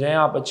engineer बन जाएं,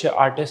 आप अच्छे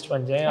आर्टिस्ट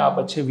बन जाएं, आप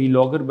अच्छे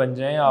व्लॉगर बन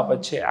जाएं, आप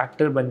अच्छे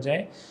एक्टर बन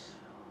जाएं,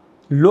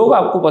 लोग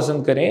आपको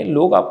पसंद करें,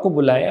 लोग आपको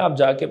बुलाएं, आप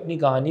जाके अपनी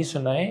कहानी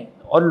सुनाएं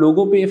और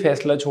लोगों पे ये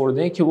फैसला छोड़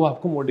दें कि वो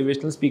आपको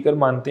मोटिवेशनल स्पीकर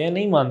मानते हैं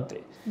नहीं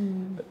मानते.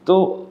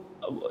 तो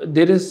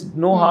there is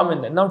no harm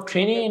in that. Now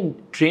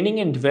training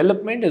and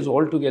development is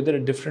all together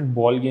a different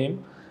ball game.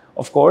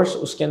 Of course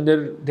उसके अंदर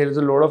there is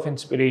a lot of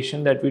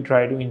inspiration that we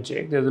try to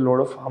inject. There is a lot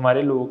of,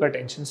 हमारे लोगों का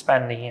attention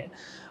span नहीं है.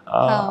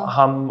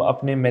 हम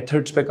अपने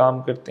methods पे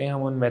काम करते हैं,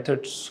 हम उन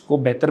मेथड्स को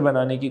बेहतर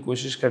बनाने की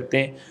कोशिश करते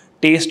हैं,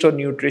 टेस्ट और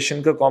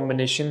न्यूट्रिशन का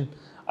कॉम्बिनेशन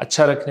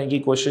अच्छा रखने की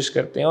कोशिश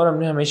करते हैं. और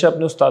हमने हमेशा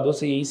अपने उस्तादों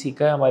से यही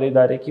सीखा है, हमारे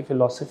इदारे की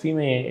फ़िलासफ़ी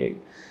में ये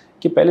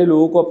कि पहले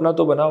लोगों को अपना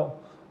तो बनाओ.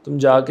 तुम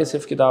जाके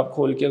सिर्फ किताब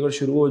खोल के अगर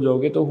शुरू हो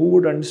जाओगे तो हु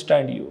वुड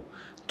अंडरस्टैंड यू.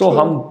 तो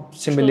हम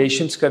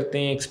सिमुलेशंस करते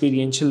हैं,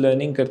 एक्सपीरियंशियल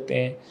लर्निंग करते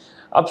हैं.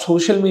 अब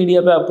सोशल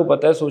मीडिया पे आपको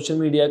पता है सोशल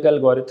मीडिया का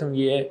एल्गोरिथम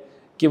ये है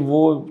कि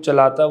वो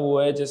चलाता वो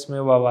है जिसमें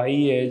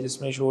वाहवाही है,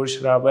 जिसमें शोर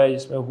शराबा है,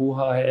 जिसमें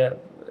हुआ है.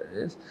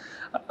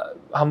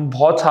 हम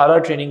बहुत सारा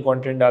ट्रेनिंग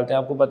कंटेंट डालते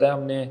हैं. आपको पता है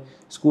हमने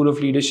स्कूल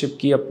ऑफ लीडरशिप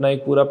की अपना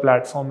एक पूरा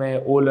प्लेटफॉर्म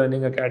है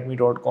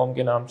olearningacademy.com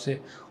के नाम से.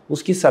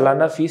 उसकी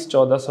सालाना फ़ीस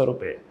 1400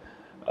 रुपये,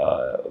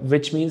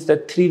 which means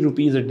that 3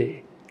 rupees a day.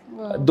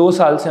 2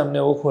 साल से हमने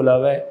वो खोला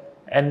हुआ है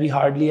and we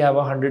hardly have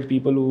 100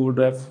 people who would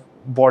have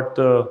bought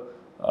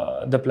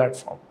the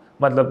platform.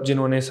 मतलब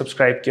जिन्होंने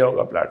सब्सक्राइब किया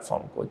होगा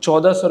प्लेटफॉर्म को.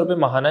 1400 रुपये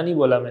महाना नहीं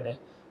बोला मैंने,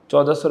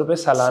 1400 रुपये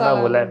सालाना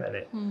बोला है मैंने.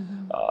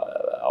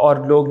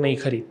 और लोग नहीं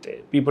खरीदते,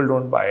 people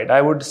don't buy it.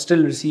 I would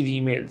still receive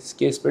emails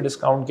कि इस पे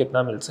डिस्काउंट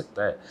कितना मिल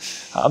सकता है.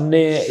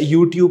 हमने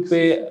यूट्यूब पे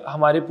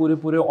हमारे पूरे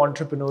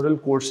एंटरप्रेन्योरल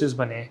कोर्सेज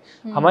बने.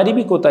 हमारी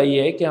भी कोताही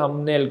है कि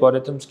हमने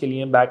एल्गोरिथम्स के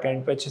लिए बैक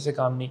एंड पे अच्छे से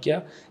काम नहीं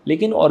किया,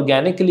 लेकिन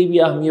ऑर्गेनिकली भी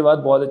हम ये बात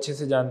बहुत अच्छे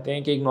से जानते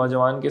हैं कि एक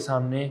नौजवान के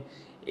सामने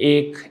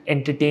एक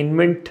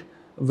एंटरटेनमेंट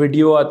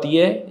वीडियो आती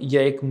है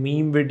या एक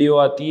मीम वीडियो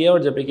आती है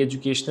और जब एक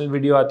एजुकेशनल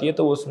वीडियो आती है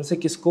तो वो उसमें से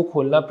किसको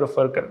खोलना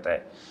प्रेफर करता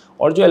है.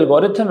 और जो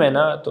एल्गोरिथम है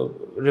ना,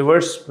 तो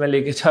रिवर्स में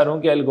लेके जा रहा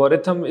हूँ कि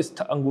एल्गोरिथम इस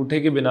अंगूठे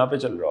के बिना पे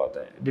चल रहा होता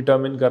है,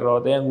 डिटर्मिन कर रहा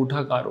होता है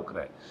अंगूठा कहाँ रुक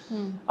रहा है.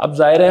 अब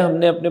जाहिर है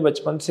हमने अपने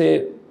बचपन से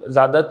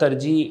ज़्यादा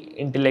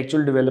तरजीह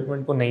इंटेलेक्चुअल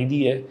डेवलपमेंट को नहीं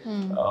दी है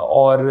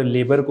और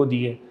लेबर को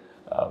दी है.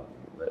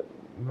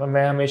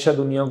 मैं हमेशा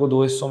दुनिया को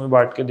 2 हिस्सों में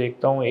बांट के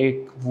देखता हूँ.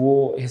 एक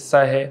वो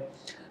हिस्सा है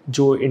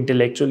जो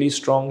इंटेलेक्चुअली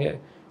स्ट्रॉन्ग है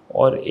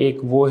और एक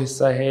वो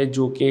हिस्सा है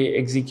जो कि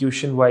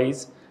execution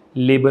wise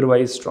labour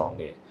wise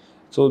strong है.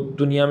 सो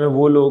दुनिया में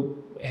वो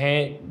लोग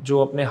हैं जो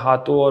अपने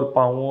हाथों और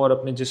पाँवों और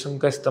अपने जिस्म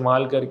का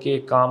इस्तेमाल करके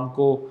काम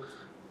को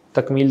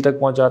तकमील तक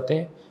पहुंचाते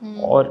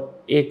हैं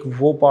और एक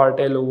वो पार्ट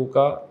है लोगों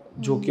का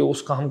जो कि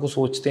उस काम को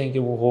सोचते हैं कि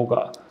वो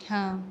होगा.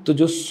 तो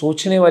जो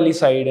सोचने वाली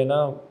साइड है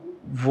ना,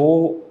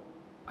 वो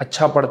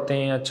अच्छा पढ़ते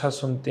हैं, अच्छा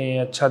सुनते हैं,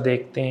 अच्छा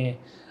देखते हैं,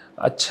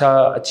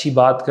 अच्छी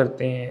बात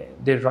करते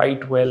हैं, दे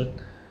राइट वेल.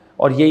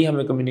 और यही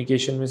हमें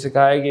कम्युनिकेशन में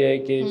सिखाया गया है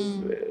कि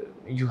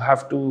you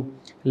have to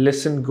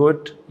listen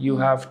good, you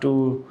have to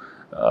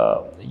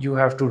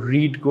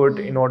read good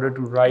in order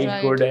to write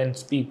good and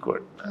speak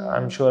good.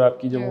 I'm sure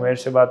आपकी जब उमैर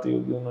से बात हुई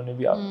होगी उन्होंने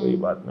भी आपको ये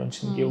बात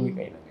मेंशन की होगी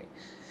कहीं ना कहीं.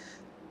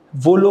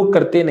 वो लोग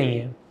करते नहीं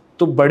हैं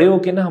तो बड़े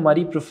होके ना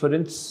हमारी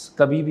प्रेफरेंस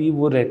कभी भी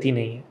वो रहती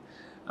नहीं है.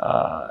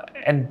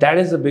 And that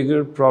is a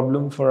bigger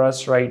problem for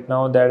us right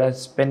now that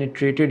has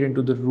penetrated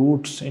into the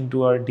roots,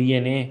 into our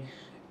DNA,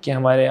 कि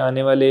हमारे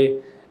आने वाले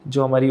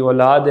जो हमारी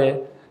औलाद है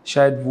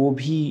शायद वो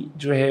भी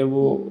जो है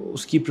वो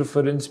उसकी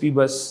प्रेफरेंस भी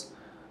बस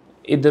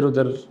इधर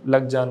उधर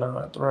लग जाना,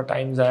 थोड़ा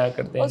टाइम ज़ाया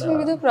कर देना. Also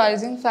maybe the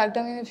pricing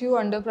factor. I mean, if you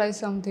underprice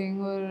something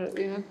or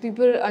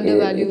people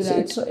undervalue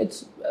that.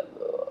 It's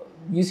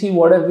you see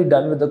what have we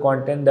done with the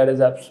content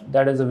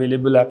that is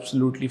available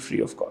absolutely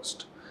free of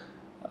cost.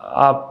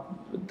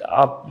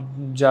 आप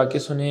जाके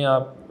सुने.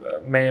 आप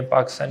मैं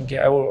पाकिस्तान के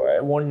I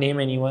won't name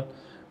anyone,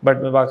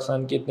 but मैं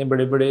पाकिस्तान के इतने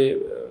बड़े बड़े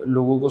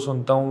लोगों को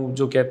सुनता हूँ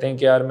जो कहते हैं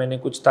कि यार मैंने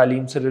कुछ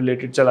तालीम से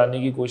रिलेटेड चलाने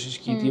की कोशिश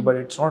की थी but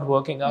it's not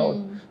working out,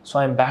 so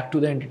I am back to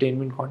the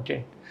entertainment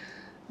content.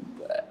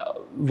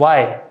 Why?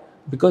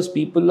 Because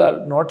people are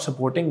not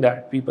supporting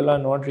that. People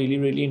are not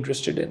really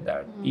interested in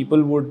that.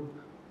 People would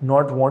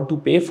not want to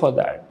pay for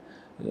that.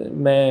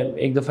 मैं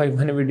एक दफ़ा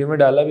मैंने video में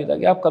डाला भी था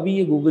कि आप कभी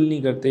ये गूगल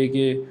नहीं करते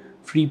कि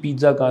फ्री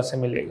पिज़्ज़ा कहाँ से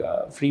मिलेगा,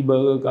 फ्री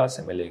बर्गर कहाँ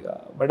से मिलेगा,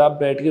 बट आप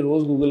बैठ के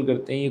रोज़ गूगल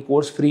करते हैं ये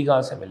कोर्स फ्री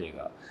कहाँ से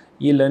मिलेगा,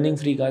 ये लर्निंग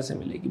फ्री कहाँ से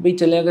मिलेगी. भाई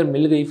चले अगर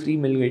मिल गई, फ्री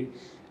मिल गई,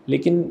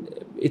 लेकिन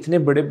इतने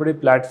बड़े बड़े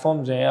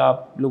प्लेटफॉर्म्स हैं.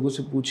 आप लोगों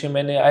से पूछें,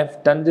 मैंने I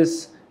have done this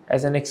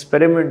as an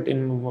experiment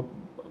in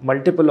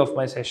multiple of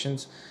my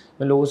sessions.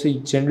 मैं लोगों से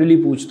जनरली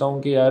पूछता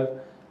हूँ कि यार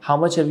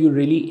how much have you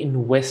really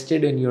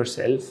invested in your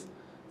self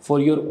for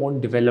your own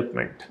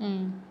development.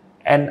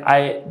 And I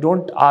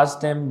don't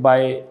ask them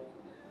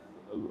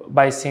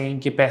by saying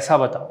कि पैसा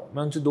बताओ.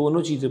 मैं उनसे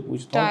दोनों चीज़ें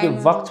पूछता हूँ कि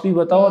वक्त भी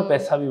बताओ और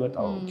पैसा भी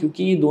बताओ,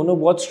 क्योंकि ये दोनों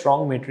बहुत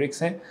स्ट्रॉन्ग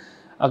मैट्रिक्स हैं.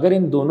 अगर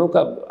इन दोनों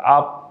का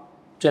आप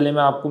चले,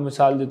 मैं आपको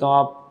मिसाल देता हूँ,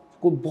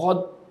 आपको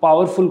बहुत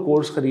पावरफुल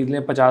कोर्स खरीद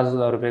लें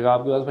 50,000 रुपये का,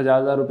 आपके पास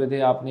 50,000 रुपये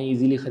थे, आपने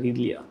ईजीली ख़रीद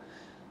लिया.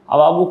 अब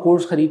आप वो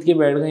कोर्स ख़रीद के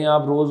बैठ गए,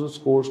 आप रोज़ उस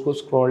कोर्स को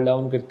स्क्रॉल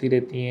डाउन करती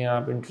रहती हैं,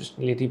 आप इंटरेस्ट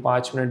नहीं लेती.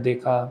 5 मिनट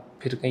देखा,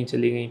 फिर कहीं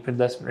चली गई, फिर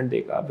 10 मिनट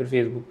देखा, फिर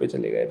फेसबुक पे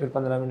चले गए, फिर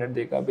 15 मिनट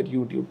देखा, फिर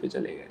यूट्यूब पे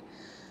चले गए.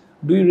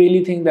 Do you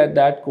really think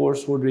that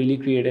course would really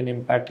create an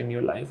impact in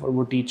your life और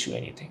would teach you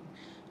anything?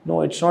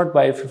 No, it's not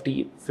bye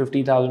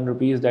 50,000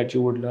 rupees that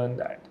you would learn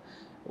that.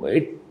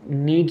 It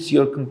needs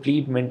your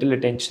complete mental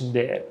attention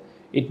there.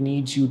 It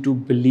needs you to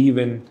believe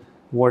in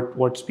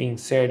what's being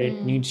said.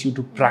 It needs you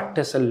to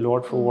practice a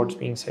lot for what's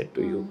being said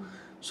to you.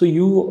 So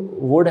you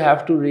would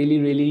have to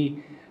really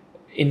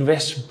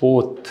invest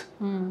both.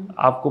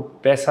 आपको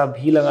पैसा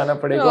भी लगाना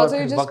पड़ेगा और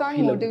फिर वक्त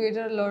भी.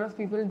 Motivate a lot of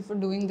people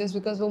for doing this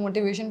because वो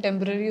motivation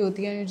temporary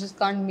होती है and you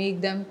just can't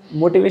make them.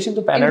 Motivation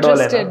तो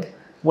पैनाडोल है ना.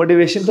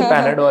 मोटिवेशन तो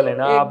पैनाडोल है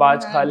ना. आप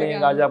आज खा लें,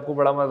 आज आपको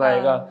बड़ा मज़ा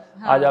आएगा.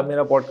 आज आप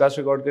मेरा पॉडकास्ट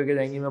रिकॉर्ड करके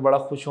जाएंगी, मैं बड़ा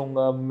खुश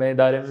होऊंगा, मैं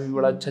इदारे में भी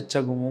बड़ा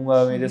अच्छा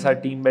घूमूंगा, मेरे साथ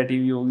टीम बैठी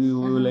हुई होगी,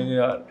 वो बोलेंगे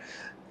यार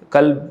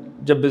कल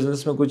जब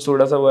बिजनेस में कुछ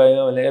थोड़ा सा हुआ है,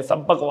 बोलेंगे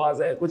सब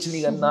बकवास है, कुछ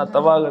नहीं करना,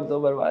 तबाह कर दो,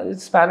 बर्बाद.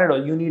 It's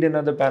Panadol. You need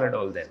another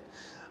Panadol then.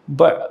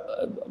 But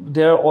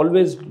there are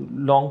always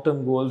long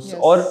term goals.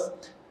 और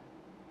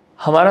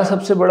हमारा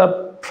सबसे बड़ा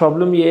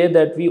प्रॉब्लम ये है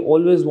that we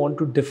always want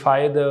to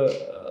DeFi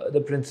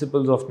the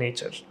principles of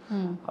nature.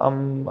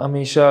 हम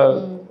हमेशा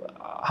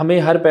हमें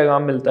हर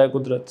पैगाम मिलता है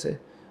कुदरत से.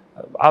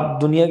 आप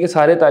दुनिया के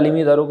सारे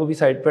तालीमी इदारों को भी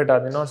साइड पे हटा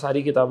देना और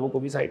सारी किताबों को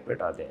भी साइड पे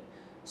हटा दें.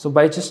 सो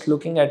by just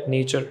looking at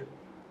nature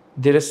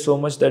there is so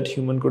much that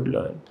human could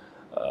learn.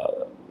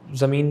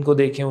 ज़मीन को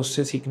देखें,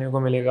 उससे सीखने को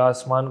मिलेगा.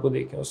 आसमान को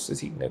देखें, उससे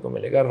सीखने को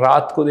मिलेगा.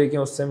 रात को देखें,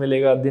 उससे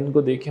मिलेगा. दिन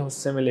को देखें,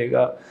 उससे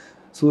मिलेगा.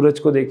 सूरज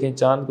को देखें,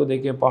 चाँद को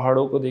देखें,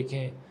 पहाड़ों को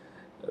देखें,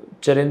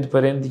 चरिंद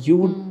परिंद. You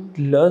would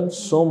learn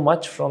so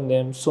much from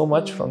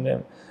them.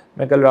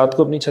 मैं कल रात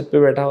को अपनी छत पे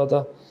बैठा हुआ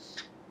था,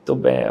 तो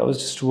मैं वाज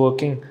जस्ट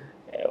वर्किंग,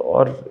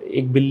 और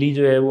एक बिल्ली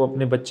जो है वो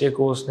अपने बच्चे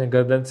को उसने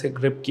गर्दन से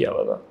ग्रिप किया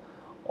हुआ था,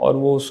 और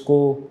वो उसको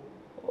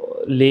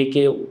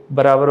लेके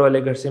बराबर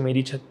वाले घर से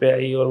मेरी छत पे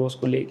आई और वो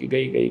उसको लेके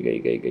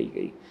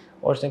गई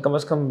और उसने कम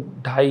से कम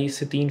 2.5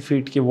 से 3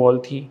 फीट की वॉल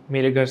थी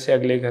मेरे घर से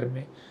अगले घर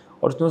में,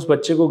 और उसने उस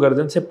बच्चे को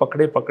गर्दन से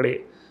पकड़े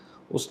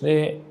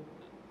उसने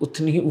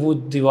उतनी वो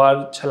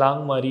दीवार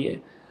छलांग मारी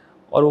है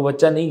और वो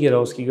बच्चा नहीं गिरा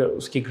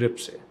उसकी ग्रिप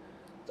से.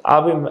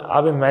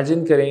 आप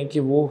इमेजिन करें कि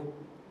वो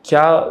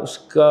क्या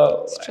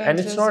उसका. And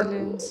it's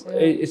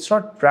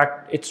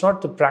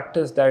not the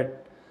practice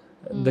that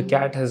the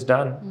cat has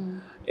done.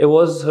 It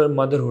was her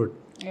motherhood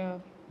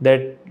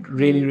that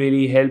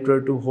really helped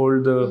her to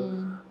hold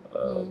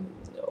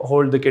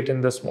the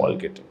kitten, the small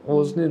kitten. वो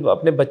उसने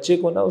अपने बच्चे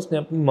को ना उसने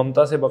अपनी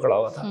ममता से पकड़ा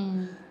हुआ था.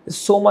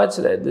 So much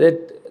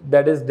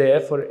that is there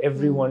for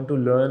everyone to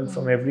learn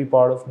from every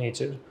part of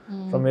nature,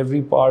 from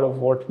every part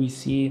of what we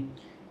see.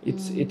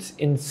 It's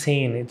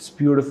insane. It's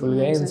beautiful.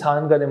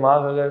 इंसान का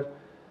दिमाग अगर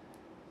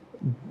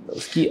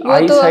उसकी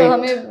आई तो साइट,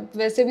 हमें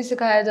वैसे भी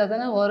सिखाया जाता है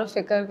ना, गौर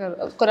फिक्र कर,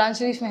 कुरान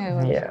शरीफ में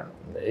है.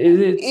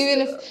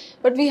 Even if,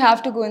 but we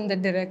have to go in that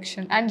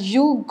direction, and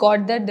you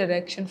got that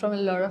direction from a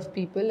lot of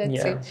people,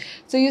 let's say.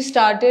 So you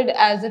started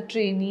as a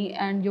trainee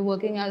and you're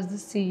working as the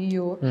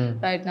CEO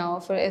right now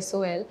for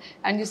SOL,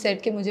 and you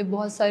said कि मुझे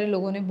बहुत सारे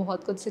लोगों ने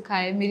बहुत कुछ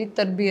सिखाया, मेरी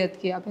तरबियत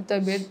की, आपने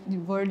तरबियत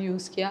वर्ड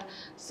यूज़ किया.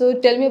 So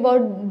tell me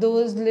about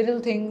those little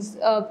things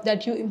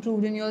that you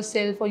improved in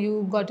yourself, or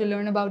you got to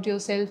learn about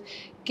yourself,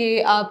 कि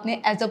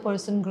आपने as a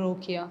person grow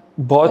किया.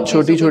 बहुत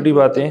छोटी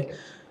बातें.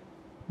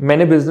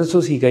 मैंने बिजनेस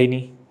तो सीखा ही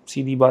नहीं,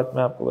 सीधी बात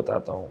मैं आपको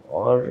बताता हूँ,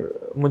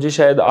 और मुझे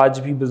शायद आज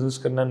भी बिज़नेस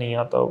करना नहीं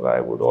आता होगा.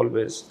 आई वुड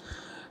ऑलवेज,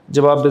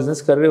 जब आप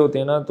बिज़नेस कर रहे होते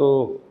हैं ना,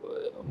 तो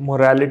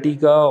मोरालिटी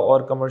का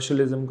और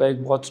कमर्शलिज्म का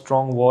एक बहुत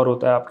स्ट्रॉन्ग वॉर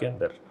होता है आपके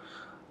अंदर,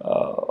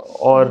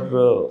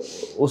 और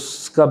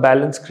उसका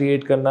बैलेंस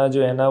क्रिएट करना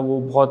जो है ना, वो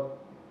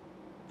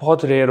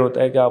बहुत रेयर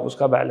होता है कि आप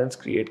उसका बैलेंस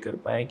क्रिएट कर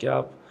पाएँ, कि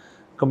आप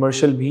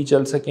कमर्शियल भी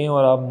चल सकें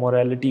और आप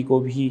मोरालिटी को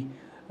भी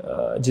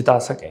जिता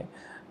सकें.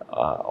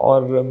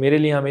 और मेरे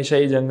लिए हमेशा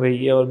ये जंग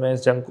रही है और मैं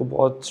इस जंग को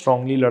बहुत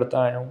स्ट्रांगली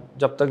लड़ता आया हूँ।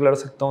 जब तक लड़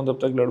सकता हूँ तब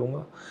तक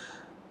लड़ूंगा।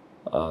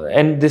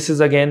 And this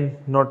is again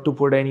not to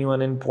put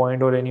anyone in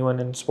point और एनीवन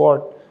इन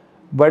स्पॉट,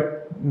 बट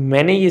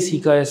मैंने ये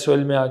सीखा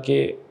एसएल में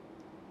आके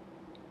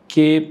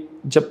कि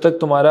जब तक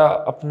तुम्हारा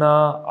अपना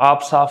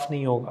आप साफ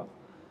नहीं होगा,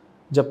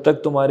 जब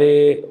तक तुम्हारे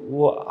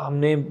वो,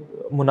 हमने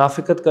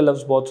मुनाफिकत का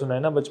लफ्ज़ बहुत सुना है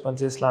ना बचपन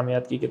से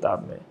इस्लामियात की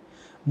किताब में,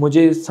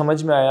 मुझे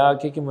समझ में आया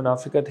कि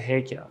मुनाफिकत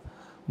है क्या।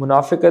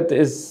 मुनाफिकत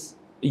is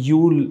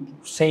you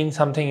saying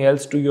something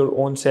else to your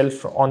own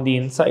self on the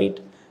inside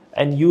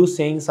and you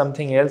saying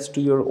something else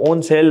to your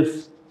own self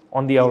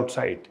on the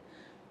outside।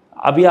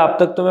 अभी आप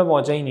तक तो मैं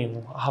पहुंचा ही नहीं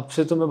हूँ,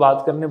 आपसे तो मैं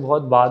बात करने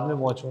बहुत बाद में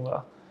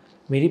पहुंचूंगा।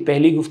 मेरी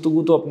पहली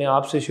गुफ्तगू तो अपने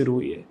आप से शुरू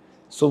हुई है।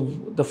 So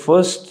the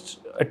first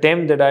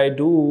attempt that I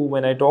do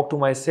when I talk to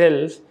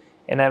myself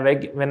and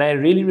when I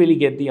really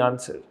get the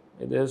answer,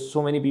 there's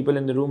so many people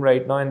in the room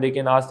right now and they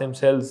can ask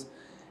themselves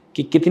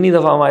कि कितनी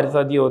दफ़ा हमारे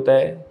साथ ये होता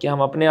है कि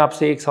हम अपने आप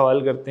से एक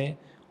सवाल करते हैं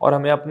और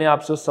हमें अपने आप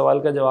से उस सवाल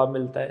का जवाब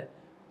मिलता है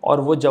और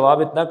वो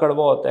जवाब इतना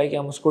कड़वा होता है कि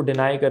हम उसको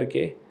डिनाई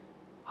करके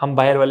हम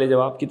बाहर वाले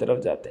जवाब की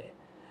तरफ जाते हैं।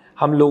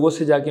 हम लोगों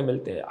से जाके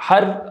मिलते हैं,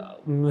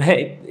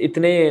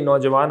 इतने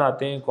नौजवान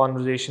आते हैं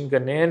कॉन्वर्जेशन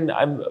करने and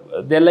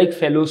they are like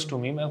fellows to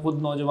me. मैं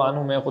खुद नौजवान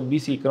हूँ, मैं खुद भी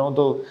सीख रहा हूँ,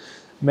 तो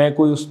मैं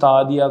कोई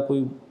उस्ताद या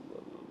कोई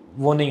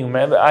वो नहीं हूँ।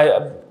 मैं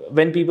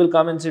when people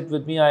come and sit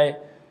with me, I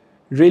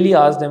really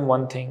ask them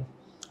one thing,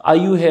 are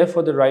you here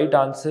for the right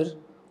answer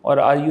और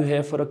are you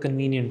here for a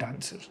convenient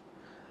answer?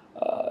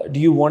 Do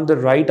you want the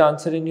right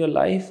answer in your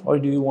life और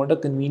do you want a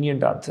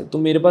convenient answer?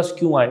 तुम मेरे पास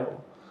क्यों आए हो?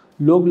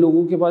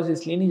 लोगों के पास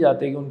इसलिए नहीं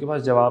जाते कि उनके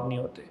पास जवाब नहीं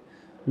होते।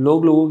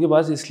 लोगों के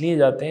पास इसलिए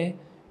जाते हैं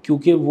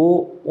क्योंकि वो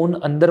उन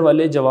अंदर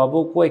वाले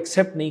जवाबों को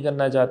एक्सेप्ट नहीं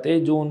करना चाहते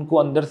जो उनको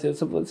अंदर से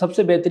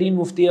सबसे बेहतरीन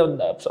मुफ्ती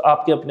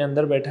आपके अपने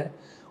अंदर बैठा है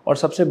और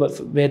सबसे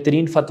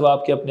बेहतरीन फतवा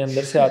आपके अपने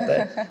अंदर से आता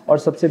है और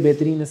सबसे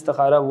बेहतरीन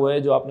इस्तिखारा वो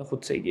है जो आपने खुद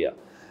से किया।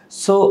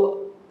 सो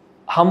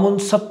हम उन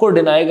सबको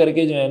डिनाई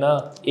करके जो है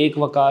ना, एक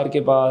वकार के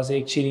पास,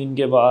 एक शिरीन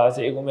के पास,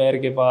 एक उमैर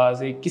के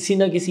पास, एक किसी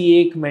ना किसी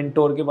एक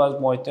मेंटोर के पास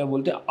पहुंचते हैं और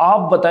बोलते हैं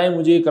आप बताएं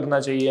मुझे ये करना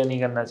चाहिए या नहीं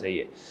करना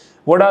चाहिए।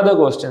 What are the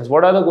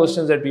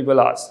questions that people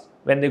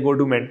ask when they go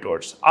to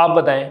mentors? आप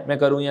बताएं मैं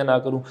करूं या ना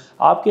करूं?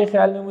 आपके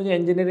ख्याल में मुझे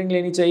इंजीनियरिंग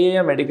लेनी चाहिए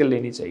या मेडिकल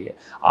लेनी चाहिए?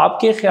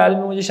 आपके ख्याल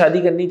में मुझे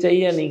शादी करनी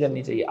चाहिए या नहीं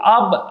करनी चाहिए?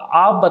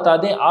 आप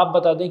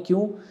बता दें।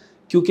 क्यों?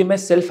 क्योंकि मैं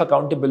सेल्फ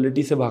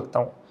अकाउंटेबिलिटी से भागता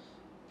हूँ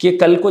कि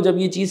कल को जब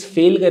ये चीज़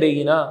फेल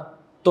करेगी ना,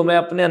 तो मैं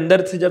अपने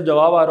अंदर से जब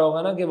जवाब आ रहा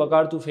होगा ना कि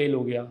वकार तू फेल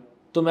हो गया,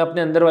 तो मैं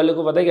अपने अंदर वाले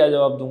को पता है क्या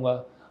जवाब दूंगा?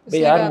 भाई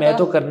यार मैं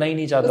तो करना ही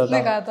नहीं चाहता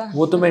था,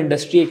 वो तो मैं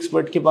इंडस्ट्री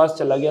एक्सपर्ट के पास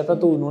चला गया था,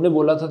 तो उन्होंने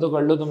बोला था तो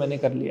कर लो, तो मैंने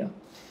कर लिया।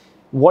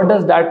 What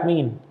does that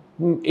mean?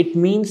 It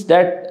means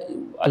that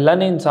अल्लाह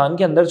ने इंसान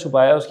के अंदर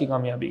छुपाया उसकी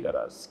कामयाबी का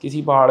राज,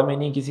 किसी पहाड़ में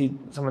नहीं, किसी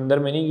समंदर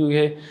में नहीं,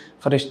 क्योंकि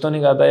फरिश्तों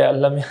ने कहा था या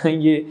अल्लाह में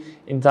ये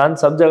इंसान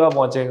सब जगह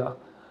पहुँचेगा,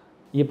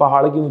 ये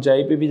पहाड़ की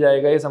ऊंचाई पे भी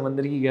जाएगा, ये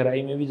समंदर की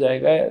गहराई में भी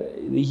जाएगा,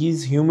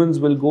 his humans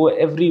will go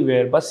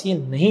everywhere. बस ये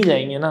नहीं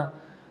जाएंगे ना,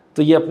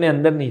 तो ये अपने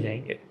अंदर नहीं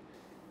जाएंगे।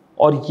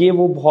 और ये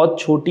वो बहुत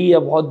छोटी या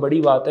बहुत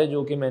बड़ी बात है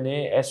जो कि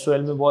मैंने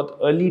एसओएल में बहुत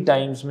अर्ली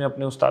टाइम्स में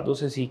अपने उस्तादों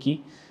से सीखी,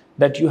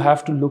 that you have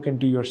to look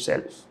into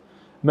yourself.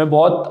 मैं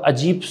बहुत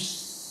अजीब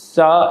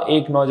सा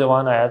एक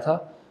नौजवान आया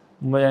था,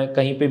 मैं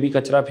कहीं पे भी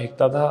कचरा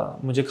फेंकता था,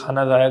 मुझे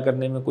खाना ज़ाया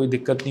करने में कोई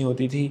दिक्कत नहीं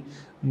होती थी,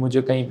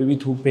 मुझे कहीं पे भी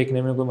थूक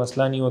फेंकने में कोई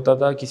मसला नहीं होता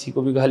था, किसी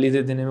को भी गाली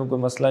दे देने में कोई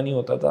मसला नहीं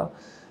होता था।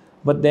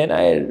 बट देन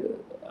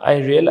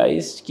आई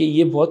रियलाइज़ कि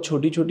ये बहुत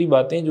छोटी छोटी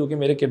बातें जो कि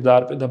मेरे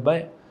किरदार पे धब्बा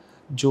है,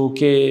 जो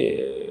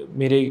कि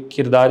मेरे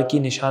किरदार की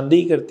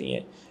निशानदेही करती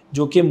हैं,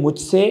 जो कि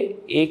मुझसे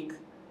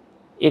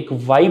एक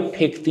वाइब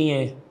फेंकती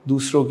हैं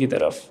दूसरों की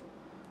तरफ,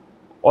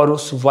 और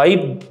उस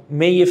वाइब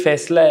में ये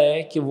फ़ैसला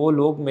है कि वो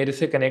लोग मेरे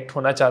से कनेक्ट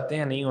होना चाहते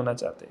हैं या नहीं होना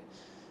चाहते।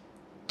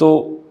 तो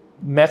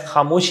मैं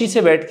खामोशी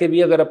से बैठ के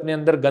भी अगर अपने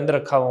अंदर गंद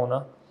रखा हो ना,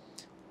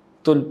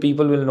 तो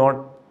people will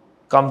not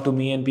come to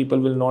me and people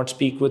will not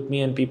speak with me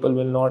and people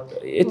will not,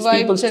 it's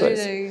people's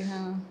choice.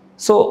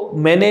 सो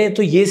मैंने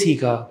तो ये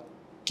सीखा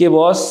कि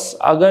बॉस,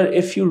 अगर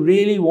if you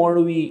really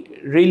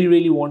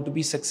want to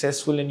be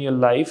successful in your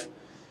life,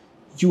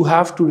 you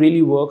have to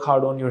really work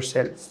hard on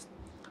yourself.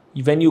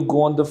 When you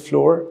go on the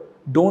floor,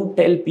 don't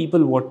tell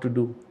people what to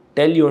do.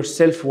 Tell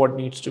yourself what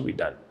needs to be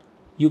done.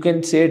 You can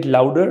say it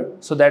louder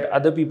so that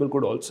other people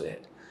could also hear.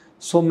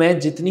 So मैं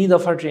जितनी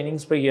दफ़ा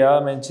trainings पे गया,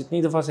 मैं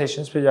जितनी दफ़ा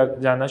sessions पे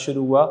जाना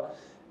शुरू हुआ,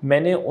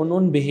 मैंने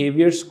उन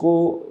बिहेवियर्स को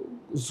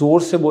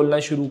ज़ोर से बोलना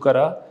शुरू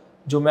करा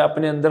जो मैं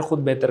अपने अंदर ख़ुद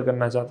बेहतर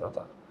करना चाहता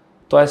था।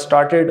 तो I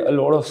started a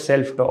lot of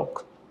self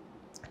talk.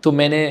 तो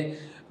मैंने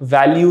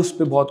वैल्यूज़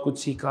पे बहुत कुछ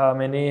सीखा।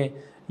 मैंने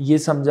ये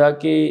समझा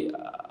कि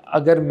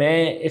अगर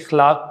मैं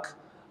इखलाक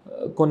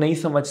को नहीं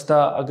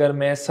समझता, अगर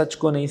मैं सच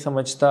को नहीं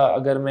समझता,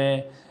 अगर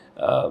मैं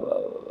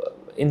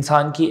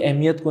इंसान की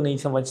अहमियत को नहीं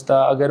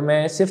समझता, अगर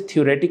मैं सिर्फ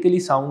थ्योरेटिकली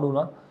साउंड हूँ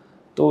ना,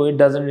 तो इट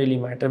डज़न्ट रियली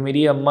मैटर।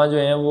 मेरी अम्मा जो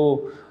हैं वो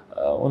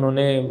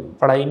उन्होंने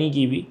पढ़ाई नहीं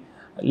की भी,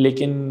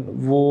 लेकिन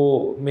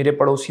वो मेरे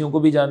पड़ोसियों को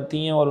भी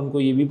जानती हैं और उनको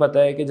ये भी पता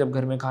है कि जब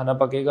घर में खाना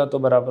पकेगा तो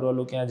बराबर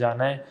वालों के यहाँ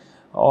जाना है,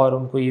 और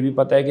उनको ये भी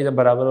पता है कि जब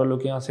बराबर वालों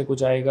के यहाँ से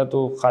कुछ आएगा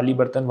तो खाली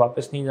बर्तन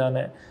वापस नहीं जाना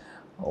है।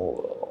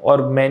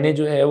 और मैंने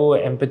जो है वो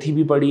एम्पैथी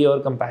भी पढ़ी है और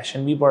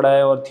कंपैशन भी पढ़ा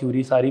है और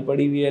थ्योरी सारी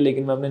पढ़ी हुई है,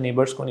 लेकिन मैं अपने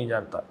नेबर्स को नहीं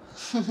जानता।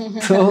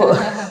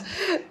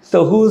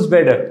 तो who is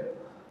better,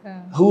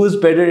 who is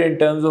better in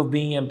terms of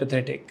being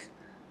empathetic?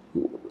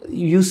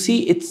 You see,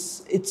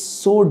 it's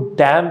so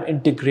damn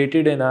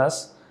integrated in us,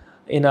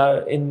 in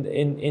our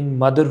in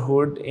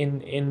motherhood,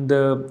 in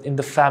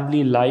the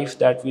family life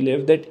that we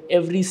live, that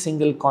every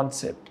single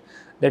concept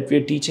that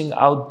we're teaching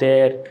out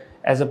there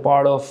as a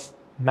part of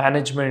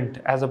management,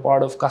 as a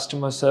part of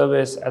customer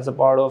service, as a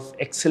part of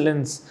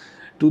excellence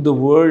to the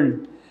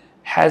world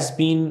has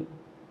been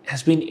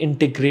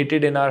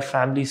integrated in our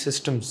family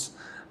systems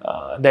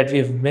that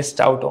we have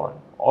missed out on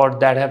or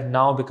that have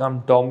now become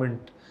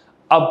dormant.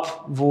 अब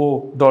वो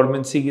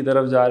dormancy की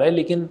तरफ जा रहा है।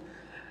 लेकिन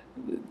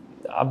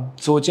अब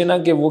सोचे ना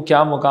कि वो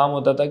क्या मुकाम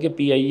होता था कि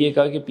पीआईए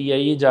का, कि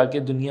पीआईए जाके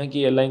दुनिया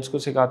की एयरलाइंस को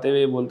सिखाते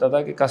हुए बोलता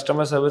था कि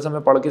कस्टमर सर्विस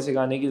हमें पढ़ के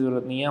सिखाने की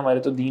ज़रूरत नहीं है, हमारे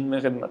तो दीन में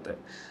खिदमत है।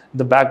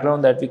 The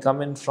background that we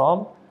come in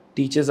from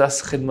teaches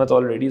us खिदमत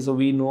already, so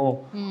we know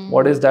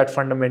what is that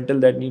fundamental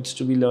that needs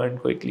to be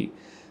learned quickly.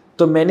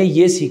 तो मैंने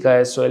ये सीखा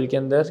है सोहेल के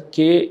अंदर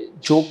कि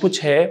जो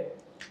कुछ है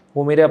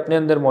वो मेरे अपने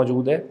अंदर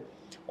मौजूद है,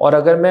 और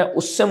अगर मैं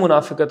उससे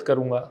मुनाफिकत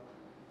करूँगा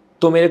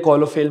तो मेरे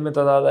कॉल फेल में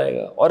तदाद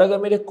आएगा, और अगर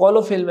मेरे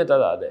कॉल फेल में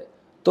तदाद है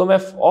तो मैं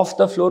ऑफ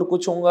द फ्लोर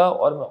कुछ होऊंगा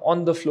और मैं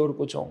ऑन द फ्लोर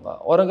कुछ होऊंगा,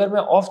 और अगर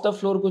मैं ऑफ द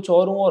फ्लोर कुछ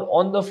और हूँ और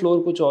ऑन द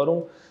फ्लोर कुछ और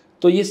हूँ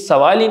तो ये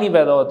सवाल ही नहीं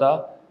पैदा होता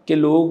कि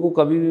लोगों को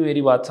कभी भी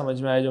मेरी बात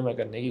समझ में आए जो मैं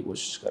करने की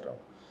कोशिश कर रहा हूँ।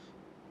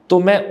 तो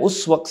मैं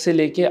उस वक्त से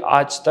लेके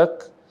आज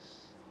तक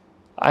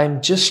I am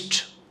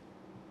just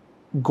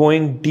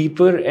going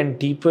deeper and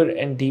deeper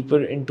and deeper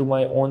into my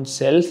own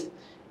self,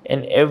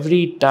 and every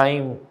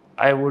time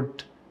I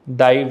would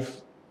dive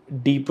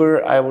deeper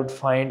I would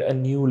find a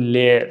new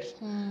layer.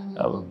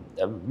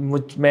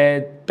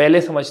 मैं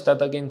पहले समझता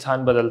था कि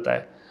इंसान बदलता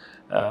है,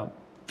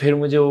 फिर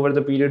मुझे over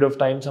the period of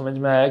time समझ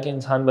में आया कि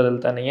इंसान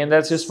बदलता नहीं है, and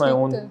that's just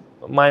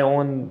my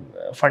own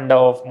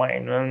funda of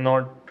mine. I'm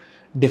not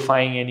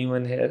defying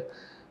anyone here.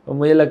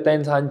 मुझे लगता है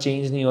इंसान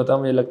चेंज नहीं होता,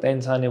 मुझे लगता है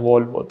इंसान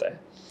इवॉल्व होता है।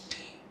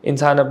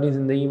 इंसान अपनी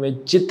ज़िंदगी में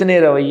जितने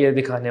रवैये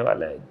दिखाने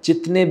वाला है,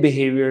 जितने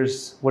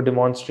बिहेवियर्स वो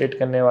डिमॉन्स्ट्रेट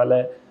करने वाला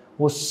है,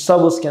 वो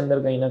सब उसके अंदर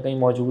कहीं ना कहीं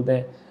मौजूद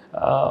हैं।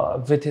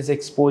 विथ हिज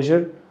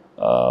एक्सपोजर,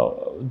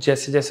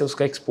 जैसे जैसे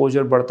उसका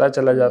एक्सपोजर बढ़ता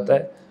चला जाता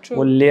है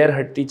वो लेयर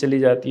हटती चली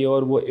जाती है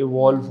और वो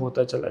इवॉल्व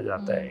होता चला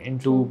जाता है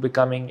इनटू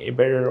बिकमिंग ए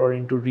बेटर और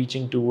into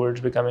reaching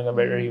towards becoming a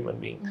better human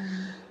being.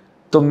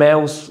 तो मैं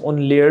उन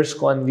लेयर्स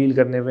को अनवील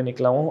करने पे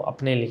निकला हूँ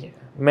अपने लिए।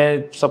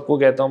 मैं सबको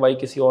कहता हूँ भाई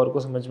किसी और को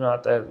समझ में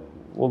आता है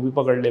वो भी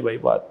पकड़ ले भाई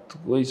बात,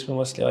 कोई इसमें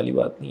मसले वाली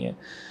बात नहीं है।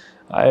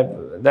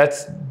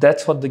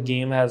 That's what the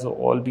game has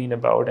all been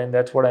about, and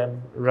that's what I'm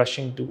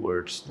rushing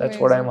towards. That's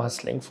what I'm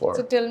hustling for.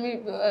 So tell me,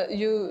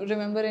 you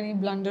remember any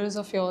blunders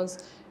of yours,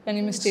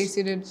 any mistakes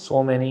you did?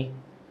 So many.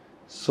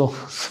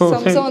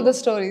 Some of the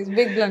stories,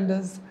 big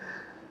blunders,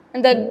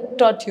 and that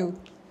taught you.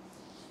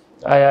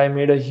 I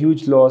made a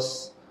huge loss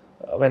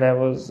when I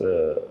was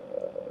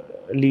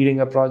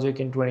leading a project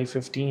in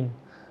 2015,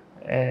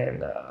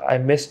 and I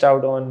missed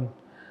out on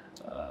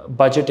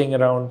budgeting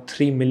around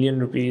 3 million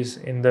rupees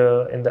in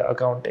the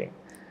accounting,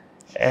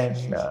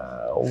 and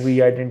we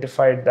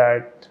identified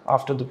that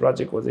after the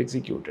project was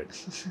executed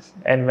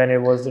and when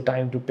it was the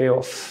time to pay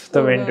off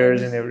the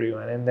vendors and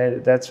everyone,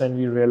 and that's when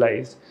we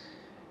realized,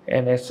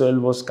 and SOL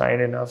was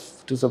kind enough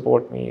to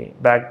support me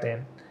back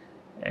then,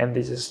 and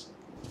they just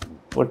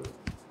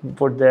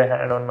put their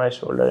hand on my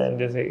shoulder and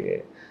they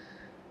say,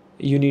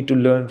 you need to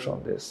learn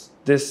from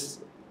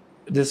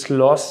this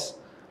loss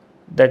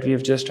that we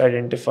have just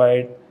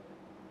identified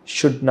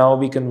should now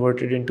be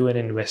converted into an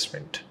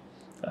investment,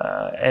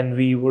 and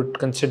we would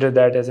consider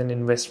that as an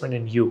investment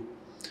in you.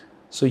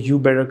 So you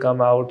better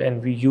come out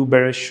and you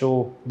better show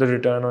the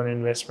return on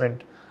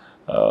investment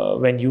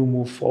when you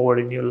move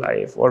forward in your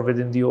life or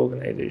within the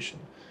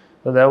organization.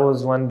 So that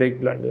was one big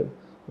blunder.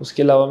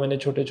 उसके अलावा मैंने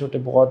छोटे छोटे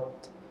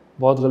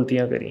बहुत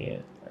गलतियाँ करी हैं,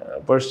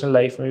 personal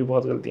life में भी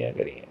बहुत गलतियाँ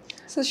करी हैं।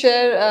 So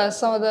share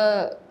some of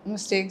the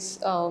mistakes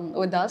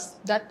with us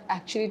that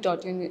actually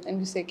taught you, and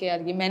you say कि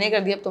यार ये मैंने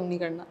कर दिया अब तुम नहीं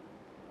करना।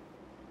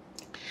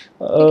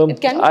 It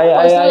can be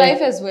personal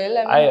life as well.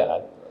 I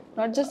mean,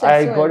 not just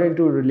I got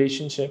into a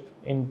relationship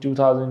in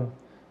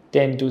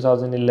 2010,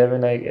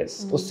 2011, I guess.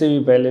 उससे भी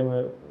पहले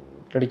मैं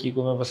लड़की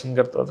को मैं पसंद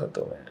करता था,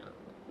 तो मैं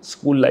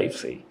स्कूल लाइफ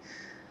से ही,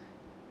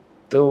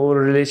 तो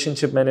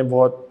रिलेशनशिप मैंने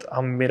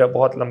मेरा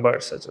बहुत लंबा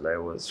अरसा चला।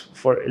 It was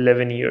for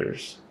 11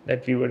 years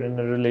that we were in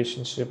a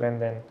relationship,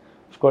 and then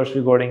of course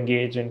we got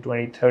engaged in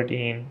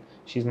 2013.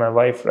 She's my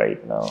wife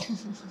right now,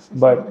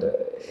 but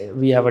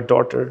we have a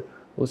daughter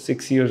who's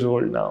 6 years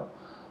old now.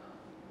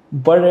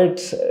 But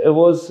it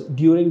was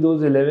during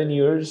those 11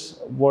 years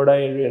what I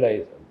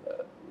realized,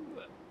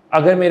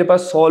 अगर मेरे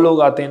पास 100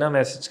 लोग आते हैं ना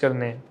message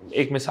करने,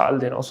 एक मिसाल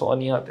दे रहा हूँ, 100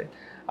 नहीं आते,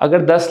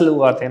 अगर 10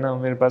 लोग आते हैं ना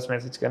मेरे पास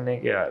मैसेज करने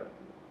के यार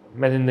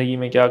मैं ज़िंदगी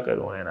में क्या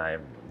करूँ and I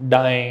am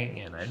dying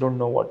and I don't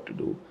know what to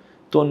do,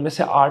 तो उनमें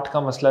से 8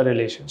 का मसला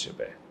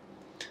रिलेशनशिप है।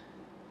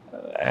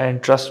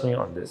 and trust me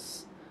on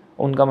this.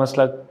 उनका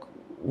मसला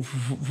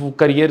वो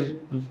करियर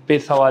पे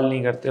सवाल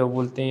नहीं करते, वो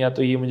बोलते हैं या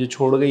तो ये मुझे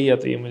छोड़ गई या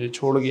तो ये मुझे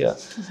छोड़ गया,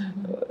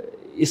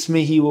 इसमें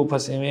ही वो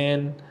फंसे हुए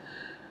हैं।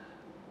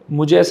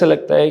 मुझे ऐसा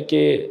लगता है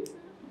कि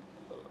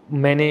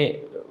मैंने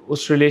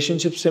उस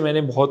रिलेशनशिप से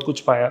मैंने बहुत कुछ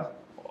पाया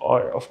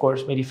और ऑफ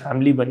कोर्स मेरी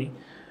फैमिली बनी,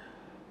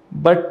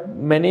 बट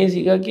मैंने ये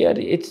सीखा कि यार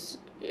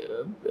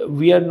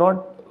we are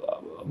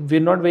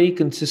not very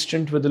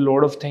consistent with a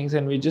lot of things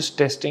and we just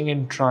testing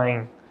and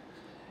trying,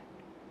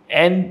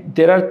 and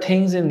there are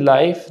things in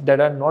life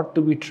that are not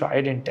to be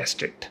tried and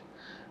tested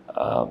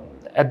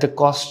at the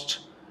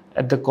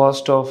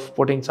cost of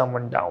putting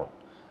someone down.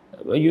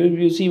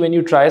 You see, when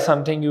you try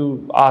something, you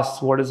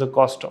ask what is the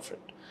cost of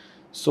it.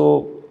 So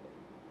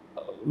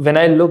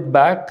when I look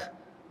back,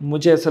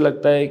 मुझे ऐसा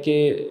लगता है कि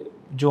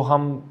जो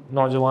हम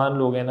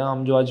नौजवान लोग हैं ना,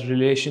 हम जो आज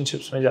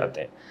रिलेशनशिप्स में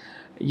जाते हैं,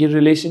 ये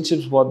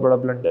रिलेशनशिप्स बहुत बड़ा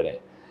ब्लंडर है।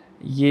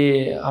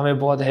 ये हमें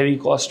बहुत हैवी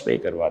कॉस्ट पे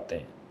करवाते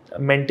हैं,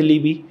 मेंटली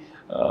भी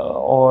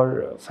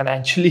और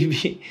फाइनेंशियली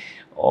भी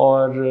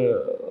और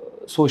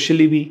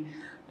सोशली भी,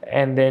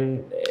 and then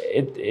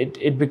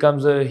it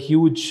becomes a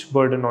huge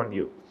burden on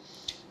you.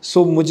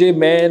 सो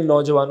मैं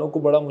नौजवानों को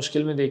बड़ा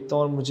मुश्किल में देखता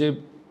हूँ और मुझे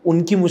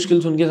उनकी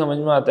मुश्किल सुन के समझ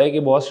में आता है कि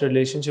बॉस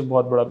रिलेशनशिप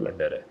बहुत बड़ा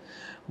ब्लंडर है।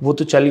 वो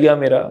तो चल गया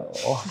मेरा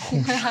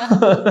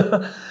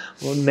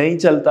वो नहीं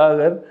चलता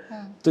अगर,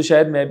 तो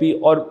शायद मैं भी,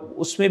 और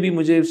उसमें भी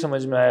मुझे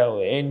समझ में आया,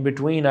 in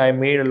between I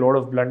made a lot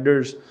of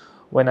blunders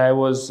when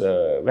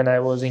I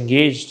was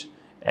engaged,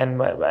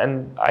 and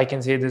I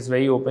can say this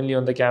very openly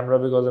on the camera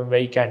because I'm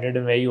very candid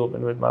and very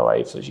open with my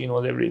wife, so she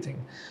knows everything.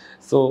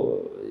 So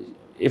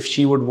if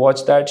she would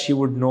watch that, she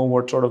would know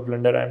what sort of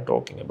blunder I'm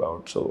talking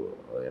about. So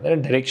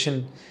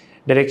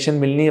direction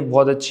मिलनी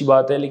बहुत अच्छी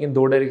बात है, लेकिन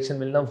 2 direction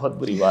मिलना बहुत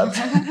बुरी बात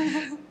है।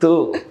 तो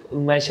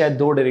मैं शायद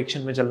 2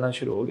 डायरेक्शन में चलना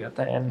शुरू हो गया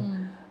था, and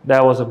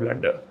that was a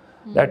blunder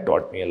that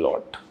taught me a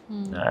lot,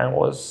 and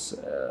was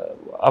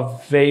a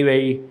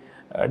very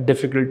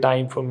difficult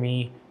time for me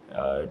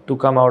to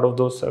come out of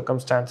those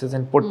circumstances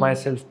and put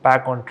myself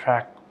back on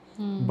track.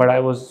 But I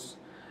was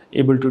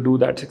able to do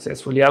that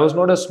successfully. I was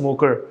not a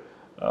smoker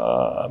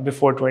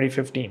before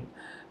 2015.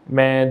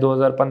 मैं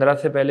 2015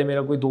 से पहले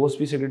मेरा कोई दोस्त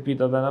भी cigarette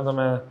पीता था ना, तो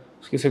मैं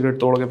उसकी सिगरेट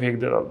तोड़ के फेंक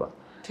देता था।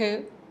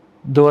 फिर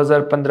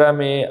 2015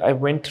 में I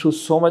went through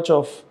so much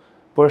of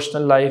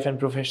personal life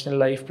and professional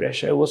life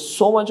pressure. It was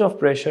so much of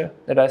pressure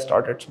that I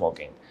started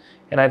smoking,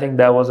 and I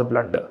think that was a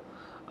blunder.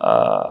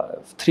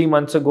 3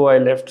 months ago I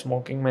left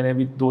smoking. मैंने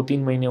भी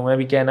 2-3 महीने हुए,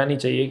 अभी कहना नहीं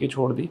चाहिए कि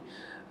छोड़ दी।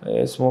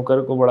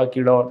 स्मोकर को बड़ा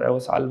कीड़ा होता है, वो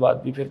साल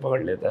बाद भी फिर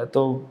पकड़ लेता है।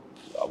 तो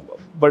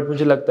बट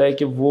मुझे लगता है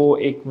कि वो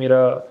एक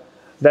मेरा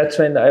दैट्स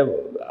व्हेन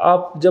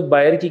आप जब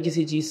बाहर की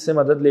किसी चीज़ से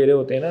मदद ले रहे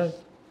होते हैं ना,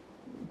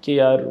 कि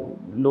यार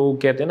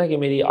लोग कहते हैं ना कि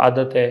मेरी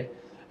आदत है,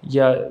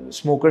 या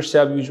स्मोकर्स से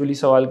आप यूजुअली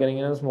सवाल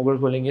करेंगे ना, स्मोकर्स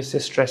बोलेंगे इससे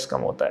स्ट्रेस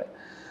कम होता है।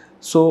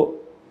 सो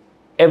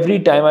every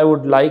time I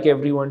would like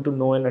everyone to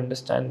know and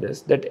understand this,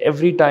 that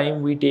every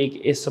time we take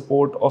a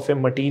support of a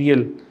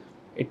material,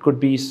 it could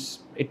be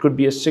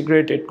a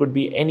cigarette, it could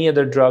be any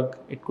other drug,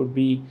 it could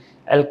be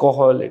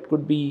alcohol, it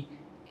could be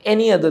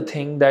any other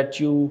thing that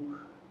you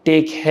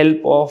take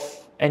help of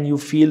and you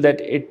feel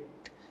that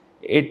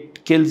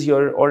it kills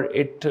your, or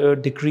it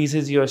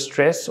decreases your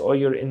stress or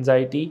your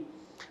anxiety,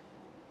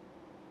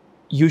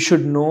 you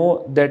should know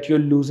that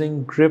you're losing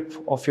grip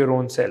of your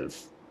own self.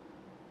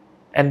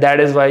 And that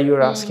is why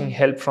you're asking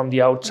help from the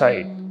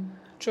outside.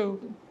 True.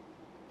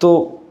 तो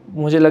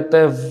मुझे लगता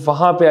है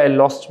वहाँ पे I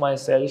lost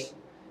myself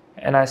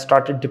and I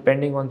started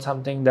depending on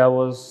something that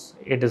was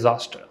a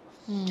disaster.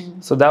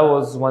 So that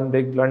was one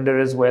big blunder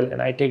as well,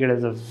 and I take it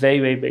as a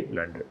very big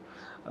blunder,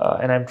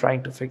 and I'm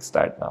trying to fix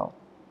that now.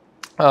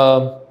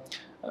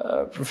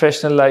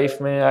 Professional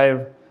life में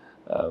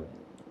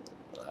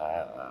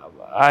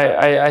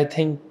I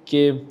think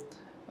कि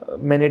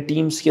मैंने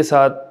teams के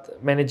साथ,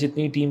 मैंने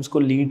जितनी teams को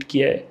lead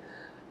किया है,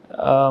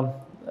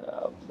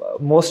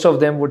 most of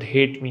them would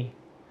hate me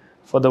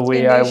for the way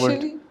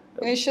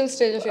initial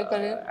stage of your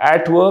career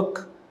at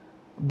work,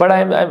 but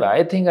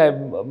I think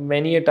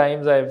many a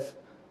times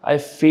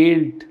I've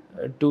failed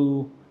to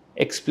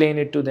explain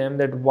it to them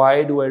that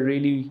why do I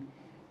really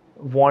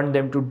want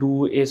them to do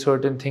a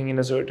certain thing in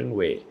a certain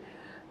way.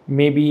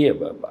 Maybe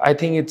I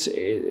think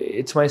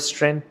it's my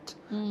strength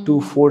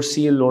to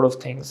foresee a lot of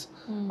things,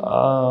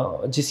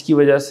 जिसकी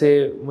वजह से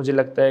मुझे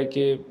लगता है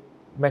कि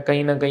मैं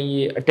कहीं ना कहीं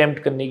ये अटेम्प्ट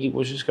करने की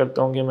कोशिश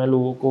करता हूँ कि मैं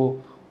लोगों को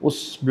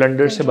उस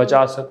ब्लंडर से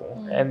बचा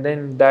सकूँ, and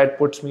then that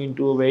puts me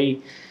into a very,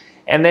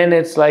 and then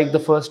it's like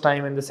the first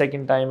time and the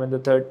second time and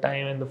the third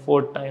time and the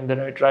fourth time that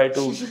I try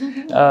to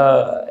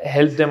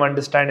help them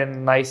understand in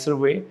a nicer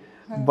way,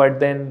 but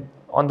then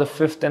on the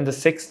 5th and the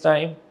 6th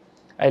time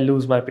I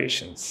lose my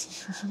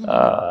patience,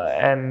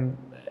 and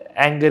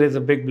anger is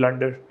a big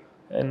blunder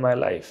in my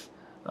life.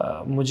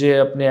 मुझे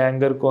अपने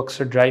anger को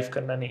अक्सर drive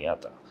करना नहीं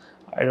आता.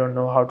 I don't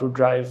know how to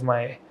drive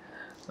my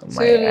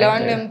So you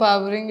learned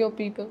empowering your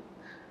people?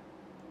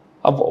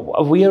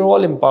 We are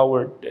all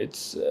empowered.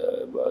 It's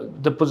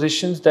the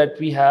positions that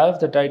we have,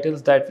 the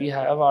titles that we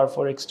have are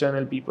for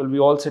external people. We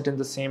all sit in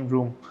the same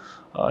room.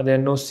 There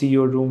are no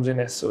CEO rooms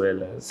in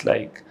SOL. It's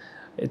like,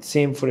 it's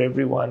same for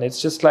everyone.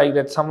 It's just like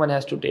that someone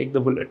has to take the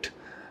bullet.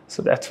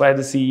 So that's why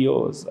the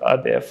CEOs are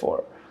there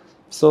for.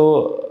 So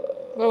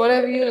But what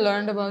have you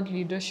learned about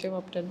leadership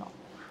up till now?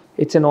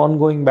 it's an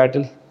ongoing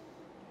battle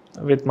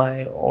with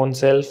my own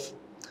self.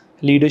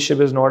 Leadership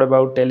is not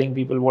about telling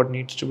people what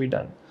needs to be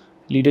done.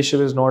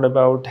 Leadership is not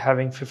about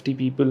having 50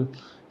 people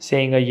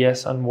saying a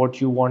yes on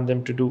what you want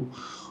them to do.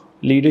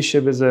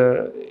 Leadership is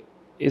a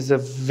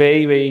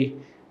very, very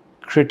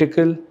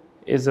critical,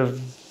 is a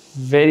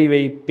very,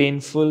 very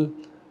painful.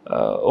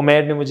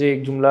 Umair ने मुझे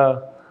एक जुमला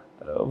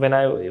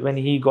when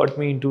he got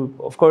me into,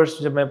 of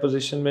course जब मैं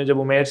position में, जब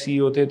Umair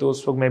CEO थे तो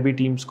उस वक्त मैं भी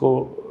टीम्स को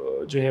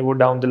जो है वो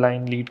डाउन द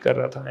लाइन लीड कर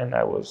रहा था, and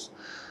I was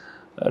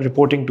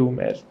reporting to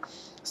Umair.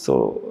 So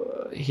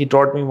he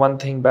taught me one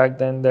thing back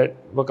then, that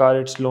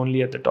Waqar, it's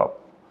lonely at the top.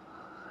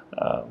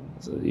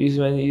 So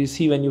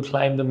when you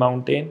climb the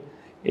mountain,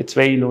 it's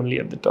very lonely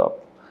at the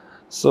top.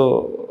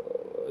 So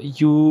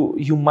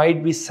you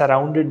might be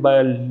surrounded by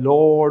a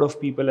lot of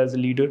people as a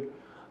leader,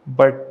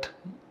 but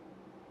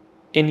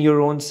in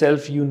your own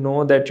self, you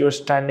know that you're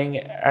standing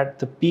at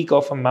the peak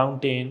of a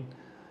mountain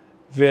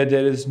where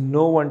there is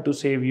no one to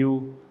save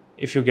you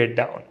if you get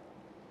down.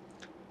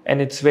 And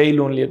it's very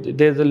lonely.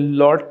 There's a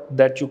lot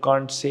that you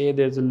can't say,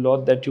 there's a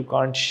lot that you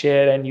can't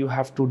share, and you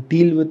have to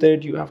deal with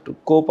it, you have to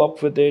cope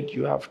up with it,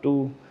 you have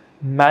to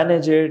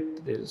manage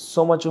it. There's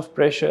so much of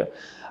pressure.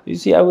 You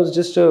see, I was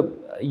just a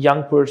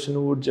young person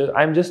who would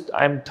I'm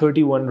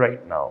 31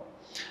 right now.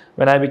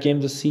 When I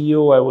became the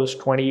CEO, I was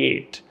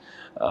 28.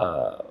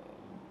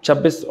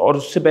 26, और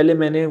उससे पहले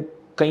मैंने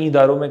कई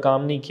इदारों में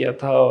काम नहीं किया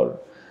था. और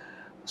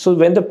so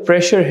when the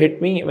pressure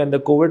hit me, when the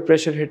COVID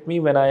pressure hit me,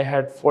 when I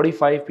had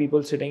 45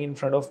 people sitting in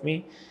front of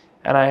me,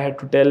 and I had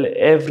to tell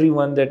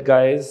everyone that,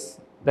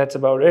 guys, that's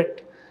about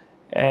it,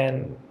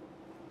 and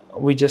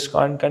we just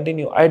can't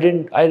continue. I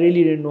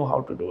really didn't know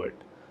how to do it.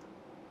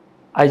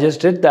 I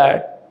just did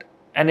that,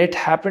 and it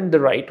happened the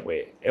right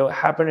way. It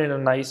happened in a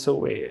nicer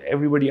way.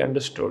 Everybody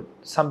understood.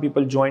 Some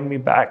people joined me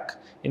back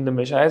in the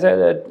mission. I said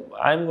that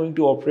I'm going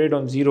to operate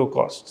on zero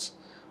costs.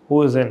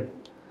 Who is in?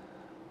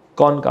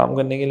 कौन काम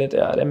करने के लिए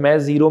तैयार है? मैं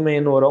zero में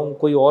इन हो रहा हूँ,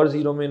 कोई और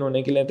ज़ीरो में इन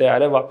होने के लिए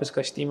तैयार है, वापस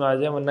कश्ती में आ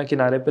जाए, वरना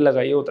किनारे पे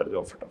लगाइए, उतर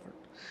जाओ फटाफट.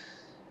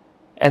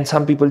 And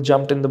some people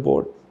jumped in the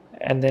boat,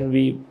 and then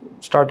we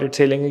started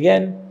sailing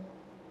again.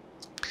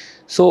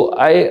 So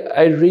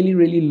I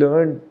really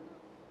learned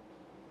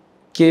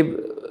कि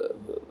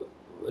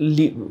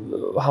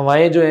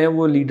हवाएं जो हैं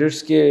वो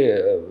लीडर्स के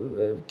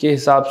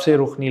हिसाब से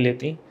रुख नहीं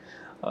लेती.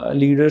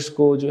 लीडर्स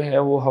को जो है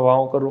वो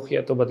हवाओं का रुख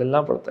या तो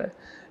बदलना पड़ता है,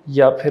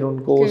 या फिर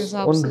उनको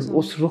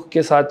उस रुख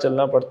के साथ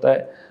चलना पड़ता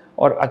है.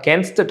 और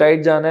अगेंस्ट द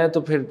टाइड जाना है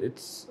तो फिर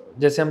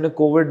जैसे हमने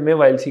कोविड में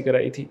वाइल्सी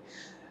कराई थी.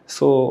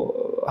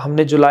 सो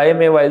हमने जुलाई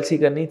में वाइल्सी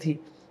करनी थी,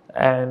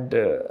 एंड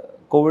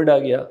कोविड आ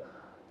गया.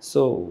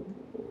 सो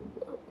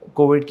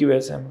कोविड की वजह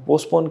से हमें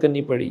पोस्टपोन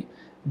करनी पड़ी.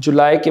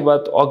 जुलाई के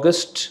बाद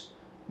अगस्त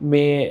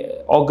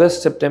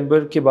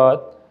सितंबर के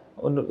बाद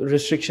उन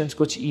रिस्ट्रिक्शंस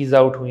कुछ ईज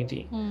आउट हुई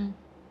थी.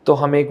 तो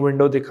हमें एक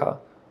विंडो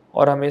दिखा,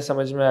 और हमें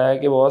समझ में आया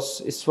कि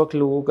बॉस, इस वक्त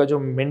लोगों का जो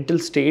मेंटल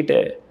स्टेट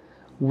है,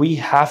 we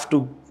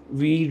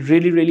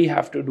really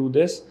have to do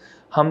this.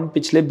 हम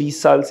पिछले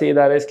 20 साल से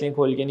इदारा इसलिए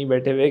खोल के नहीं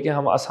बैठे हुए कि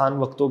हम आसान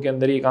वक्तों के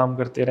अंदर ये काम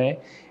करते रहें.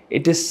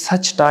 It is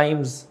such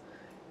times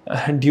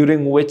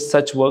during which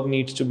such work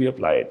needs to be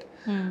applied.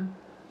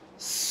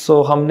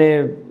 सो हमने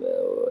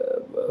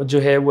जो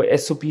है वो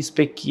SOPs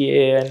पे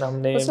किए, एंड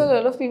हमने also a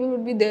lot of people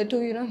would be there to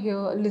hear,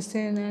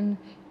 listen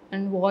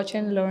and watch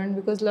and learn,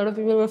 because a lot of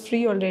people were free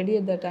already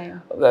at that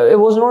time. It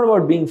was not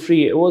about being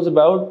free, it was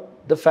about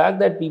the fact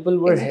that people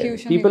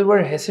were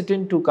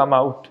hesitant to come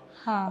out.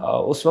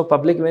 उस वक्त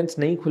public events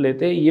नहीं खुले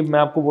थे. ये मैं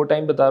आपको वो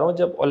time बता रहा हूँ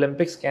जब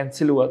ओलंपिक्स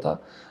कैंसिल हुआ था,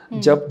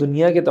 जब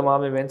दुनिया के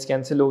तमाम इवेंट्स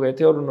कैंसिल हो गए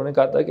थे, और उन्होंने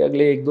कहा था कि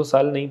अगले 1-2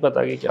 साल नहीं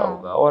पता कि क्या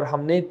होगा. और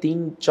हमने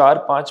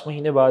 3-4-5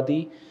 महीने बाद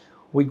ही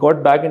we got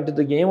back into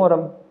the game, और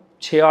हम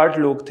 6-8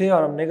 लोग थे,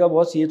 और हमने कहा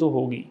बॉस ये तो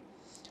होगी,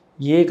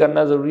 ये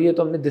करना ज़रूरी है.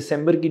 तो हमने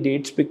दिसंबर की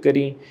डेट्स पिक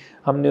करी,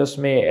 हमने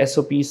उसमें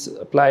SOPs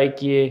अप्लाई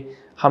किए,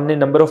 हमने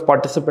नंबर ऑफ़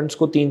पार्टिसिपेंट्स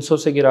को 300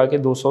 से गिरा के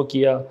 200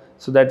 किया,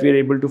 so that we are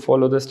able to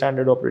follow the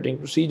standard operating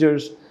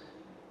procedures.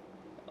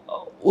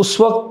 उस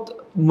वक्त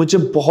मुझे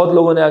बहुत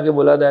लोगों ने आके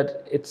बोला that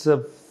it's a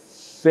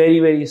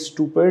very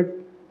stupid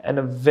and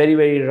a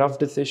very rough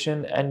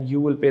decision, and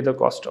you will pay the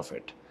cost of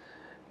it.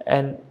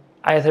 And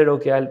I said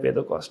okay, I will pay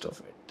the cost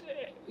of it.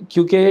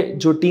 क्योंकि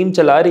जो टीम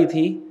चला रही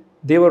थी,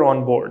 दे were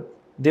on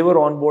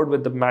board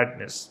with the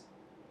madness,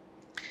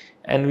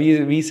 and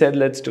we said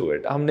let's do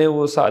it. हमने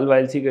वो साल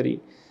वाइल्सी करी,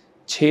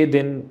 6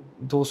 दिन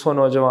 200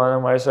 नौजवान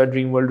हमारे साथ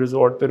ड्रीम वर्ल्ड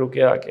रिजॉर्ट पे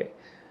रुके आके,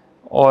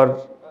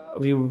 और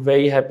we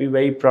very happy,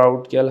 very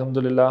proud कि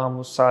अल्हम्दुलिल्लाह हम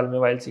उस साल में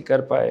वाइल्सी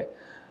कर पाए.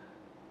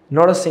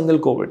 Not a single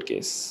Covid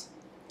case.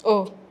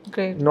 Oh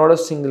great. Not a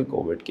single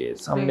Covid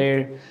case.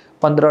 हमने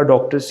 15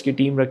 डॉक्टर्स की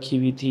टीम रखी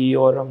हुई थी,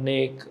 और हमने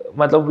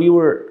वी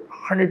वर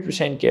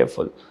 100%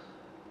 केयरफुल.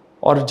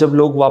 और जब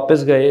लोग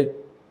वापस गए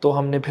तो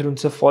हमने फिर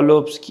उनसे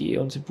फॉलोअप्स किए,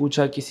 उनसे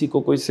पूछा किसी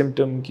को कोई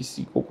सिम्टम,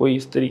 किसी को कोई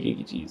इस तरीके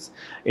की चीज़।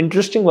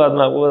 इंटरेस्टिंग बात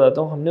मैं आपको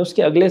बताता हूँ, हमने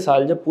उसके अगले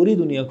साल जब पूरी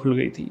दुनिया खुल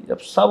गई थी, जब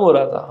सब हो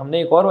रहा था,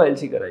 हमने एक और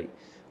वायलसी कराई।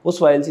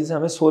 उस वायलसी से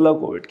हमें 16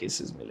 कोविड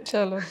केसेस मिले।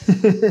 चलो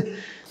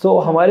तो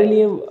हमारे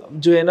लिए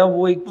जो है ना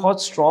वो एक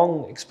बहुत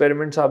स्ट्रॉन्ग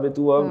एक्सपेरिमेंट साबित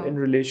हुआ in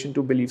relation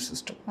to belief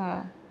system.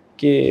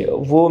 कि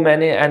वो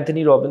मैंने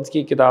एंथनी रॉबिन्स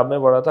की किताब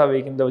में पढ़ा था,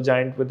 अवेकिंग द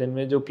जायंट विदिन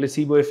में, जो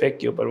प्लेसिबो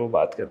इफेक्ट के ऊपर वो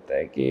बात करता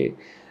है कि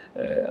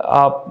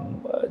आप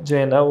जो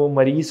है ना वो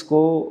मरीज़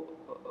को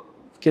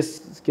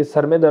के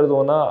सर में दर्द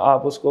होना,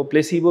 आप उसको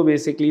placebo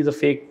basically is a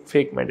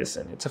fake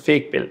medicine, it's a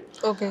fake pill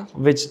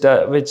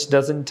which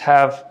doesn't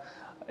have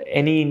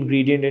any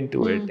ingredient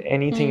into it,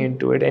 anything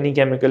into it, any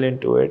chemical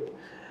into it,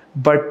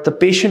 but the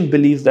patient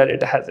believes that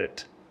it has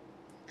it.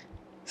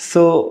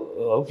 So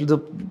the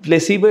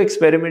placebo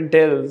experiment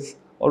tells,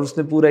 और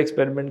उसने पूरा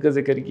experiment का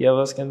जिक्र किया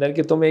हुआ उसके अंदर,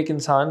 कि तुम एक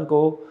इंसान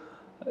को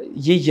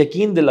ये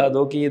यकीन दिला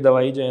दो कि ये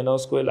दवाई जो है ना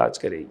उसको इलाज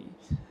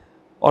करेगी,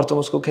 और तुम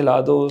उसको खिला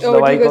दो, उस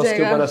दवाई का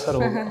उसके ऊपर असर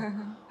होगा,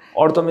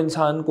 और तुम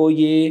इंसान को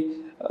ये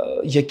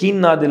यकीन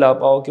ना दिला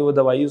पाओ कि वो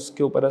दवाई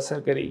उसके ऊपर असर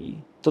करेगी,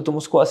 तो तुम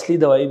उसको असली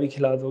दवाई भी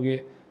खिला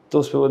दोगे तो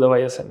उस पर वो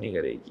दवाई असर नहीं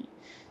करेगी।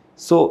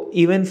 So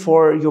even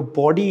for your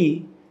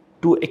body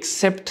to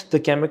accept the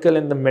chemical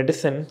and the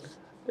medicine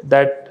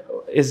that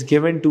is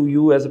given to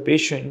you as a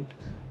patient,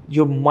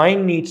 your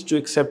mind needs to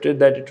accept it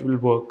that it will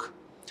work.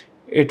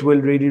 It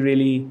will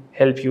really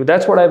help you.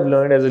 That's what I've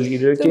learned as a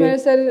leader. So मेरे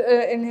sir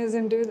in his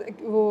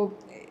interview वो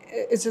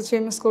it's his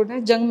famous quote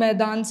है, जंग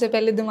मैदान से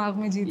पहले दिमाग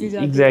में जीती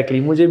जाती है।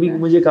 Exactly.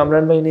 मुझे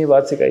कामरान भाई ने ये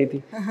बात सिखाई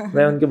थी।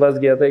 मैं उनके पास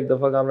गया था एक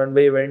दफ़ा, कामरान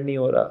भाई इवेंट नहीं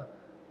हो रहा,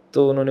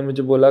 तो उन्होंने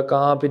मुझे बोला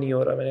कहाँ पे नहीं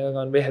हो रहा। मैंने कहा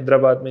कामरान भाई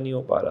हैदराबाद में नहीं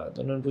हो पा रहा।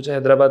 तो उन्होंने पूछा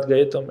हैदराबाद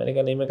गए? तो मैंने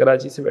कहा नहीं, मैं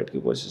कराची से बैठ के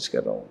कोशिश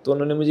कर रहा हूँ। तो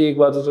उन्होंने मुझे एक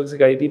बात उस वक्त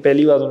सिखाई थी,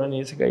 पहली बात उन्होंने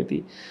ये सिखाई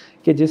थी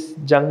कि जिस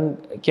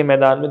जंग के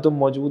मैदान में तुम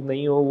मौजूद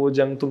नहीं हो, वो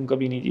जंग तुम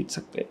कभी नहीं जीत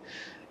सकते।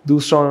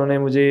 दूसरा उन्होंने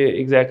मुझे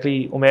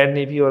एग्जैक्टली उमैर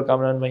ने भी और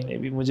कामरान भाई ने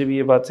भी मुझे भी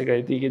ये बात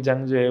सिखाई थी कि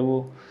जंग जो है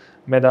वो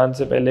मैदान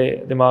से पहले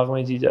दिमाग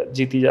में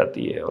जीती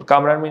जाती है। और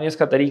कामरान भाई ने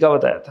इसका तरीका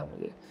बताया था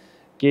मुझे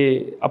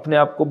कि अपने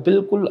आप को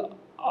बिल्कुल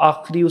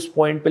आखिरी उस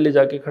पॉइंट पे ले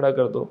जाके खड़ा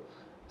कर दो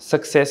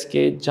सक्सेस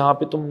के, जहाँ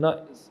पे तुम ना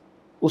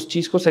उस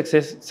चीज़ को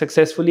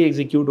सक्सेसफुली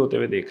एग्जीक्यूट होते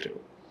हुए देख रहे हो,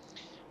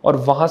 और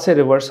वहाँ से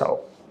रिवर्स आओ।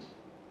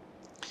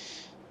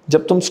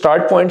 जब तुम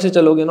स्टार्ट पॉइंट से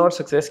चलोगे ना और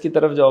सक्सेस की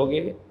तरफ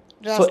जाओगे,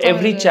 so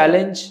every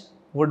challenge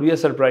would be a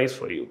surprise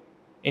for you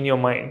in your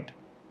mind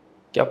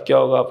कि अब क्या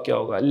होगा, अब क्या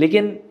होगा।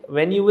 लेकिन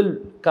when you will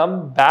come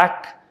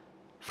back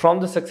from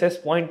the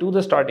success point two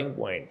the starting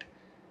point,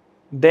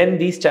 then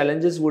these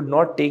challenges would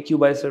not take you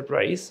by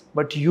surprise,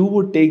 but you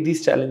would take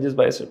these challenges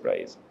by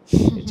surprise.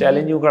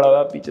 Challenge यूँ खड़ा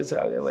हुआ, पीछे से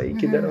आ गया भाई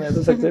किधर, मैं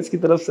तो सक्सेस की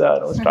तरफ से आ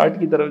रहा हूँ, स्टार्ट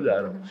की तरफ जा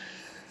रहा हूँ।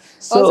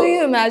 Also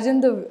you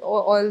imagine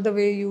all the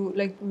way you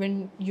like when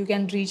you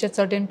can reach a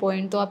certain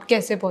point, तो आप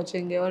कैसे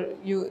पहुँचेंगे, और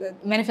you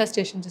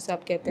manifestation जिसे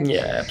आप कहते हैं।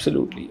 Yeah,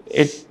 absolutely.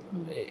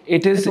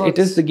 It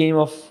is the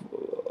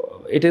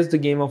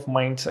game of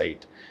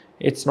mindset.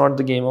 It's not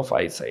the game of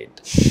eyesight.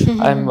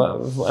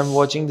 I'm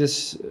watching this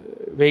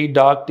very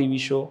dark TV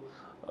show,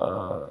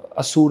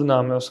 Asur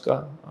नाम है उसका,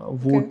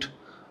 वूट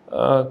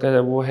का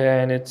वो है,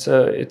 and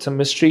it's a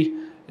mystery,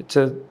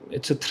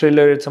 it's a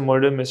thriller, it's a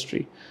murder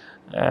mystery,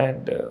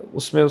 and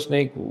उसमें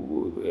उसने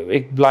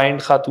एक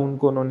ब्लाइंड खातून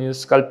को उन्होंने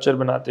स्कल्पचर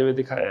बनाते हुए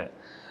दिखाया है।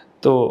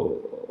 तो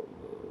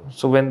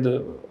so when the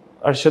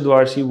Arshad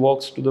Warsi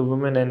walks to the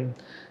woman and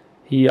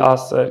he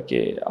asks her कि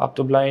आप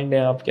तो ब्लाइंड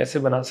हैं, आप कैसे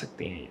बना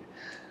सकती हैं ये?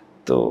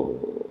 तो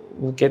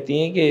वो कहती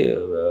हैं कि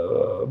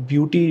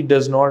beauty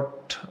does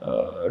not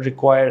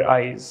require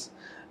eyes,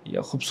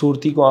 या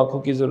खूबसूरती को आँखों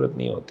की ज़रूरत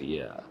नहीं होती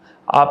है।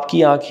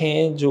 आपकी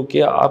आँखें जो कि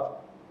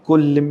आपको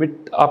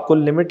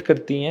लिमिट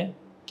करती हैं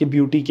कि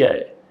ब्यूटी क्या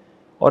है,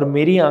 और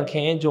मेरी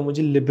आँखें जो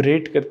मुझे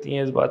लिबरेट करती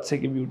हैं इस बात से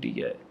कि ब्यूटी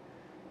क्या है।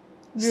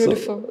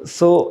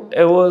 So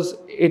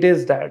it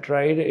is that,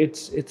 right?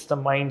 It's the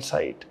mind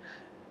side.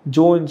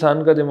 जो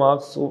इंसान का दिमाग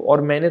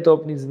और मैंने तो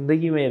अपनी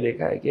ज़िंदगी में ये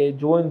देखा है कि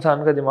जो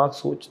इंसान का दिमाग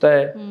सोचता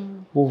है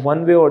वो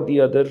वन वे और दी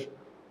अदर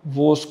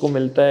वो उसको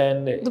मिलता है।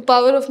 And the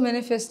power of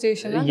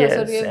manifestation, yes,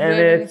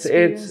 and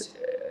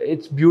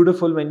it's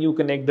beautiful when you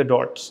connect the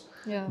dots.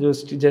 जो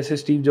जैसे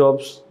स्टीव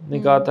जॉब्स ने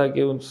कहा था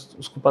कि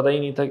उसको पता ही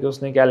नहीं था कि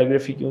उसने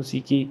कैलीग्राफी क्यों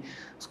सीखी,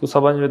 उसको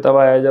समझ में तब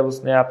आया जब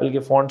उसने एप्पल के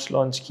फॉन्ट्स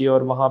लॉन्च किए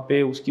और वहाँ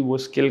पे उसकी वो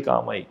स्किल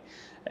काम आई,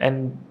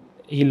 and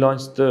he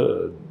launched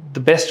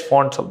the best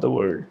fonts of the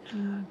world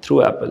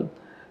through Apple.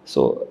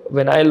 So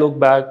when I look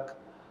back,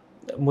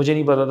 मुझे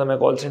नहीं पता था मैं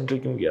कॉल सेंटर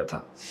क्यों गया था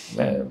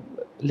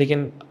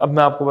लेकिन अब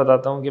मैं आपको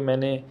बताता हूँ कि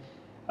मैंने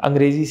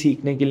अंग्रेज़ी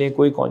सीखने के लिए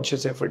कोई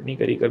कॉन्शियस एफर्ट नहीं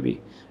करी कभी।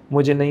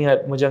 मुझे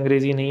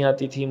अंग्रेज़ी नहीं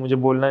आती थी, मुझे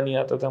बोलना नहीं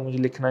आता था, मुझे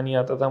लिखना नहीं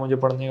आता था, मुझे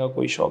पढ़ने का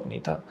कोई शौक़ नहीं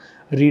था।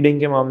 रीडिंग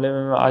के मामले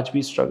में मैं आज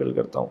भी स्ट्रगल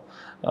करता हूँ।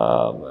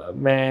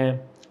 मैं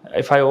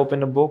if I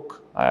open a book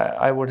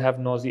I would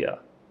have nausea,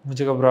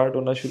 मुझे घबराहट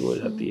होना शुरू हो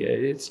जाती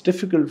है। It's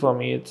difficult for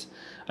me,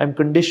 I'm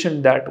conditioned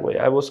that way.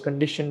 I was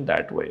conditioned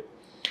that way.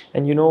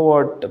 And you know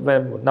what?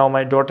 Now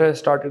my daughter has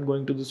started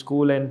going to the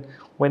school, and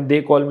when they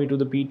call me to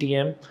the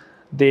PTM,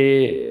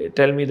 they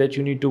tell me that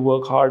you need to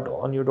work hard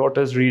on your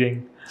daughter's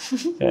reading.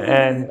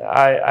 And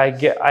I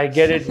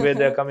get it where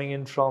they're coming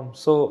in from.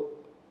 So,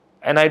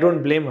 and I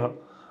don't blame her.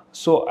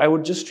 So I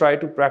would just try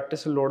to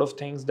practice a lot of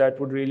things that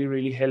would really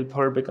really help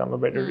her become a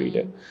better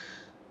reader.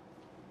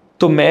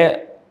 तो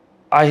मैं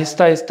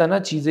आहिस्ता आहिस्ता ना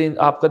चीज़ें,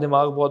 आपका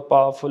दिमाग बहुत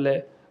powerful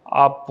है,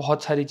 आप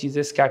बहुत सारी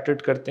चीज़ें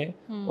स्कैटर्ड करते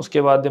हैं,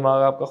 उसके बाद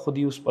दिमाग आपका खुद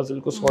ही उस पजल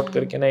को सॉर्ट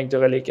करके ना एक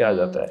जगह लेके आ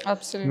जाता है.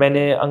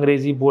 मैंने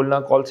अंग्रेज़ी बोलना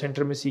कॉल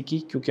सेंटर में सीखी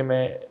क्योंकि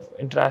मैं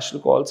इंटरनेशनल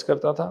कॉल्स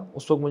करता था.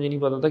 उस वक्त मुझे नहीं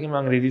पता था कि मैं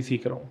अंग्रेज़ी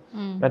सीख रहा हूँ,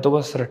 मैं तो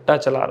बस रट्टा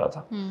चला रहा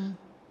था.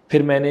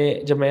 फिर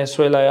मैंने जब मैं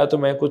SOL आया तो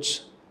मैं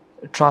कुछ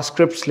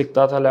ट्रांसक्रिप्ट्स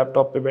लिखता था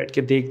लैपटॉप पे बैठ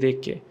के देख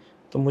देख के.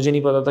 तो मुझे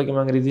नहीं पता था कि मैं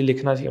अंग्रेज़ी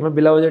लिखना सीखा. मैं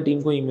बिला वजह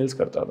टीम को ईमेल्स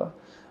करता था.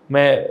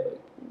 मैं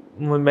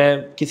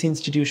किसी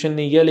इंस्टीट्यूशन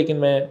नहीं गया, लेकिन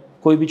मैं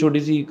कोई भी छोटी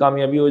सी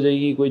कामयाबी हो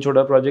जाएगी, कोई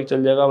छोटा प्रोजेक्ट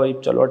चल जाएगा, भाई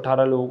चलो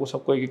 18 लोगों को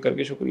सबको एक एक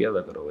करके शुक्रिया अदा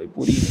करो, भाई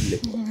पूरी ईमेल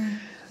लिखो.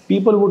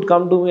 People would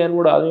come to me and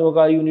would ask me,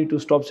 Waqar, you need to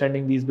stop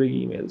sending these big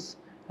emails.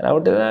 And I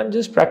would tell them, I'm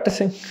just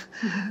practicing.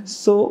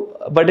 So,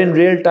 but in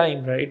real time,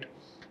 right?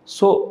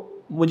 So,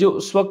 मुझे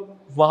उस वक्त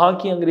वहाँ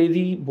की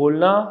अंग्रेज़ी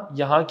बोलना,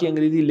 यहाँ की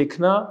अंग्रेज़ी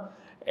लिखना,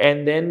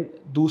 and then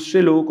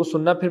दूसरे लोगों को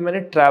सुनना. फिर मैंने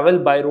ट्रैवल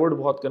बाय रोड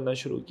बहुत करना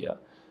शुरू किया.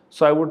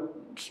 So I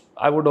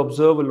would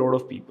observe a lot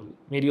of people.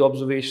 मेरी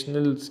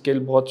observational skill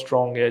बहुत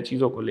strong है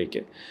चीज़ों को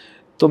लेके.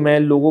 तो मैं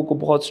लोगों को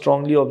बहुत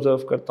strongly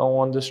observe करता हूँ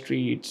on the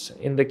streets,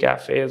 in the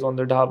cafes, on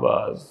the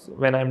dhabas,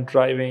 when I'm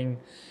driving,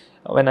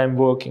 when I'm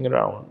working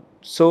around.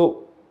 So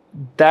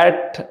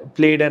that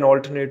played an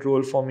alternate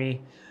role for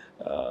me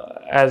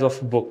as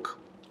of book.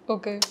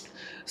 Okay.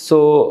 So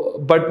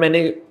but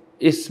मैंने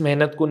इस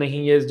मेहनत को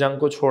नहीं या इस जंग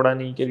को छोड़ा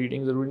नहीं कि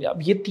रीडिंग ज़रूरी नहीं. अब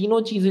ये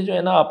तीनों चीज़ें जो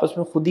है ना आपस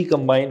में खुद ही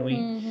कंबाइन हुई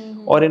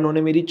और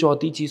इन्होंने मेरी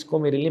चौथी चीज़ को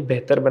मेरे लिए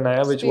बेहतर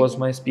बनाया, विच वॉज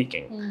माई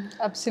स्पीकिंग.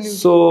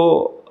 सो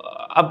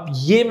अब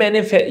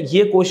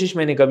ये कोशिश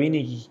मैंने कभी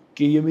नहीं की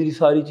कि ये मेरी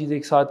सारी चीज़ें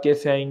एक साथ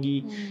कैसे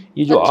आएंगी,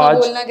 ये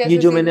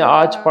जो मैंने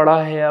आज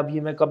पढ़ा है अब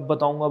ये मैं कब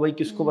बताऊंगा, भाई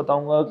किसको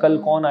बताऊंगा, कल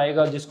कौन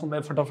आएगा जिसको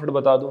मैं फटाफट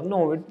बता दूँ.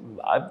 No,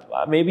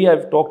 may B I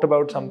have talked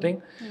about something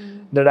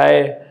that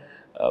I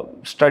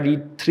studied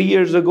 3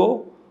 years ago,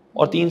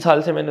 और 3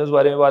 साल से मैंने उस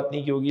बारे में बात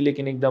नहीं की होगी,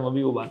 लेकिन एकदम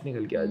अभी वो बात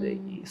निकल के आ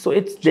जाएगी. सो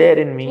इट्स देयर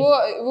इन मी.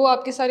 वो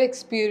आपके सारे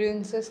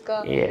एक्सपीरियंसेस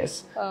का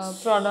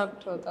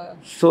प्रोडक्ट होता है.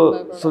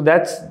 So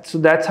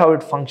that's how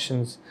it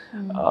functions.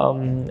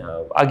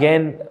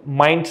 Again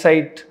mind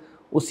site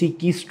उसी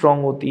की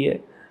स्ट्रांग होती है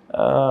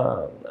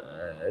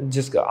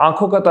जिसका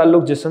आंखों का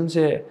ताल्लुक जिस्म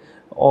से है,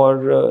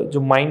 और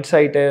जो माइंड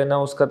साइट है ना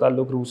उसका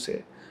ताल्लुक रूह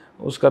से,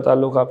 उसका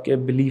ताल्लुक आपके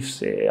बिलीफ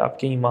से,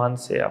 आपके ईमान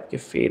से, आपके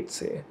फेथ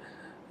से.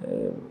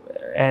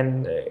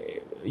 And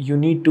you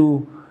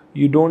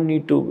don't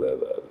need to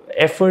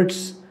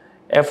efforts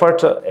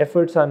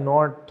are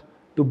not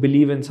to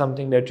believe in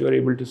something that you are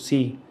able to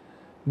see.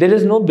 There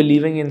is no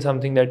believing in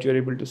something that you are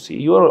able to see.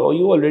 You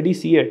already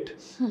see it.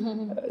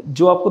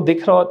 जो आपको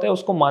दिख रहा होता है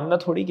उसको मानना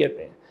थोड़ी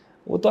कहते हैं,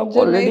 वो तो आपको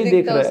ऑलरेडी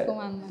दिख रहा है.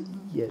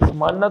 Yes,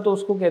 मानना तो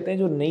उसको कहते हैं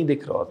जो नहीं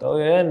दिख रहा होता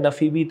है.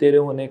 नफ़ी भी तेरे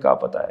होने का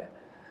पता है.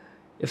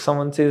 If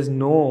someone says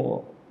no,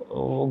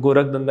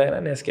 Gorakh धंधा है ना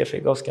नेस्कैफे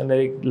का, उसके अंदर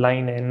एक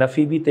लाइन है,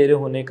 नफ़ी भी तेरे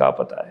होने का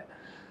पता है.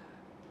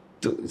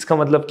 तो इसका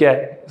मतलब क्या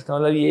है? इसका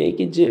मतलब ये है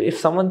कि if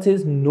someone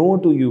says no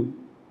to you,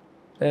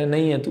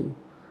 नहीं है तू,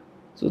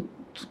 तो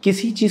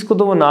किसी चीज़ को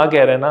तो वो ना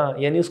कह रहा है ना,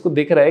 यानी उसको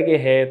दिख रहा है कि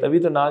है तभी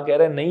तो ना कह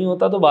रहा है, नहीं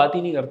होता तो बात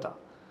ही नहीं करता.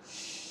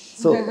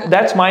 So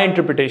that's my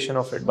interpretation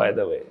of it by the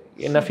way.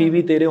 ये नफ़ी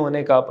भी तेरे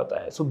होने का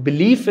पता है. So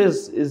belief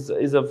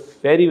is a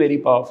very very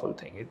powerful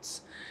thing.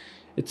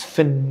 It's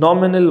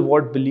phenomenal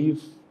what belief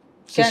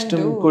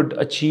system could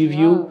achieve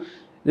you.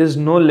 There's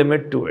no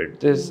limit to it.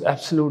 There's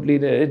absolutely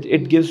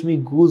it gives me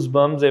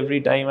goosebumps every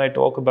time I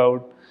talk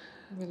about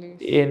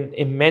in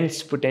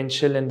immense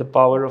potential and the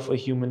power of a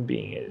human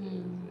being.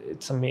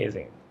 It's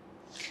amazing.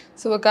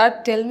 So Waqar,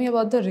 tell me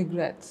about the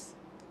regrets.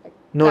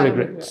 No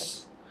regrets.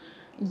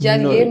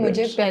 यार ये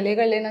मुझे पहले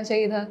कर लेना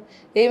चाहिए था,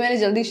 ये मैंने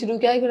जल्दी शुरू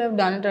किया. I could have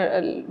done it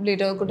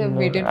later. Could have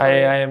waited for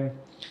it. I am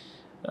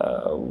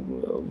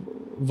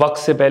वक्त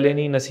से पहले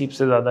नहीं, नसीब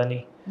से ज़्यादा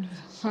नहीं.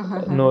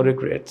 No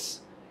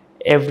regrets.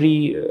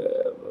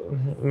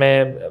 मैं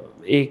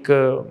एक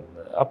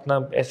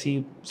अपना ऐसी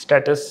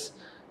स्टेटस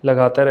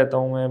लगाता रहता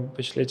हूँ, मैं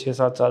पिछले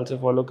 6-7 साल से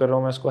फॉलो कर रहा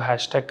हूँ. मैं इसको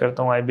हैशटैग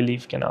करता हूँ आई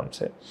बिलीव के नाम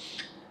से.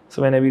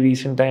 सो मैंने अभी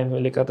रिसेंट टाइम में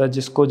लिखा था,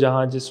 जिसको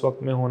जहाँ जिस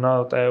वक्त में होना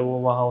होता है वो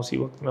वहाँ उसी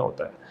वक्त में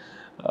होता है.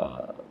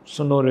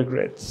 So no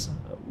regrets.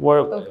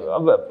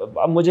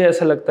 अब मुझे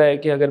ऐसा लगता है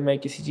कि अगर मैं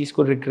किसी चीज़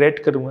को रिग्रेट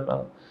करूँगा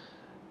ना,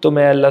 तो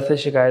मैं अल्लाह से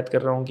शिकायत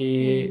कर रहा हूँ कि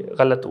ये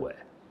गलत हुआ है.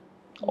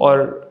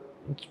 और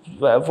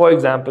for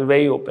example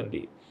very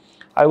openly,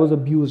 I was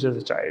abused as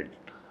a child,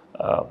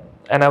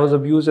 and I was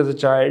abused as a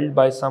child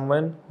by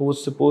someone who was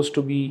supposed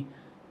to be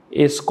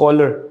a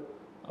scholar,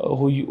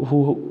 who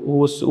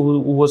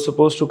was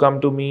supposed to come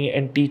to me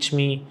and teach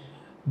me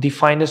the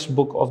finest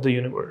book of the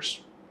universe.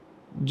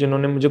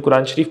 जिन्होंने मुझे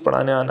कुरान शरीफ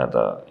पढ़ाने आना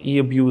था, he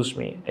abused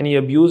me, and he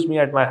abused me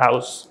at my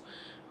house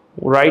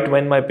right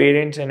when my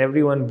parents and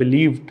everyone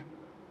believed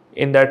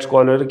in that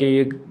scholar कि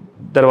ये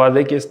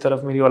दरवाजे के इस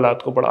तरफ मेरी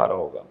औलाद को पढ़ा रहा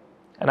होगा.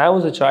 and I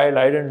was a child,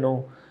 I didn't know.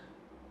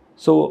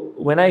 So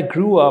when I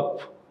grew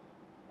up,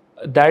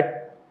 that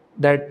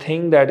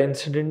thing, that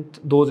incident,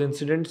 those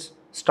incidents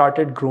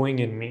started growing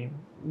in me.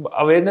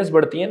 Awareness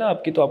बढ़ती है ना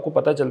आपकी, तो आपको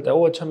पता चलता है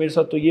ओ अच्छा मेरे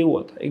साथ तो ये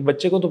हुआ था. एक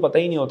बच्चे को तो पता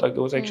ही नहीं होता कि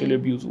वो सेक्सुअली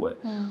अब्यूज हुआ है.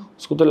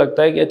 उसको तो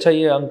लगता है कि अच्छा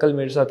ये अंकल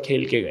मेरे साथ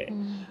खेल के गए.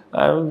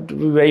 I am to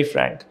be very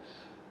Frank.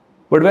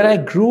 But when I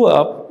grew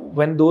up,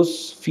 when those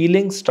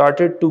feelings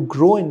started to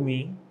grow in me,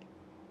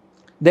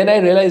 then I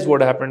realized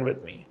what happened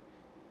with me.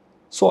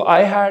 So I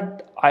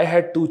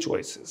had two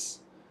choices.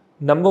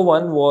 Number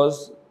one was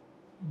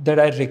that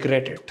I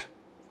regret it.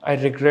 I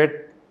regret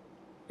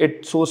it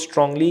so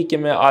strongly कि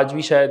मैं आज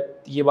भी शायद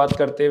ये बात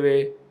करते हुए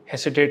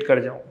hesitate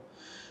कर जाऊँ.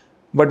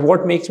 But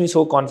what makes me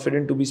so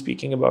confident to be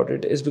speaking about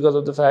it is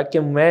because of the fact कि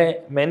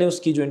मैंने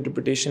उसकी जो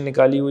interpretation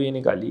निकाली वो ये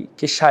निकाली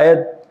कि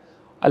शायद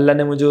अल्लाह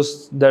ने मुझे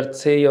उस दर्द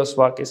से या उस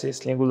वाक़े से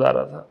इसलिए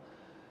गुजारा था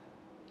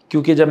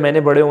क्योंकि जब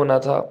मैंने बड़े होना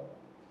था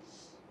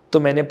तो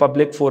मैंने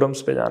पब्लिक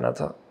फोरम्स पे जाना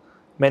था,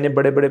 मैंने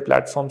बड़े बड़े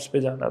प्लेटफॉर्म्स पे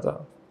जाना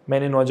था,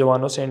 मैंने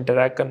नौजवानों से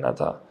इंटरैक्ट करना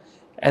था.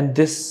 And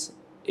this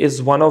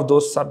is one of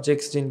those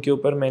subjects जिनके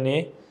ऊपर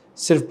मैंने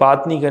सिर्फ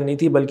बात नहीं करनी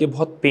थी बल्कि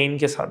बहुत पेन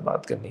के साथ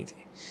बात करनी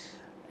थी.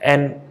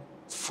 And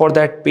for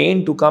that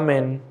pain to come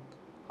in,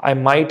 I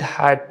might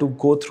had to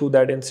go through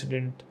that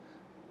incident,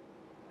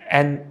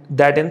 and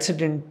that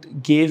incident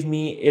gave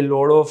me a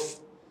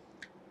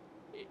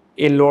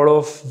lot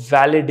of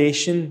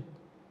validation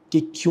कि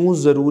क्यों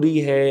ज़रूरी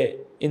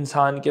है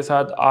इंसान के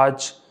साथ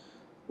आज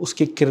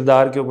उसके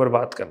किरदार के ऊपर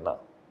बात करना,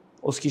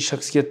 उसकी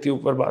शख्सियत के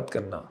ऊपर बात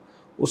करना,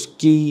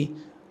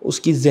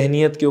 उसकी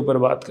जहनियत के ऊपर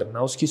बात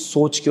करना, उसकी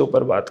सोच के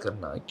ऊपर बात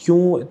करना.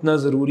 क्यों इतना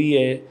ज़रूरी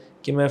है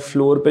कि मैं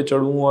फ्लोर पे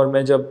चढ़ूँ और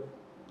मैं जब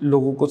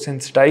लोगों को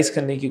सेंसिटाइज़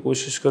करने की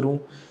कोशिश करूँ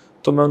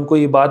तो मैं उनको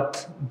ये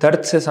बात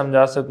दर्द से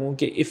समझा सकूँ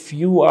कि if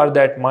you are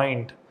that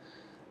mind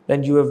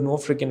then you have no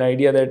freaking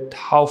idea that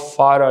how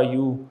far are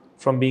you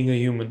from being a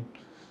human.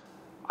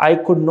 I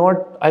could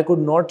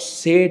not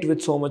say it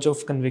with so much of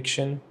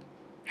conviction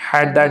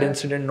had that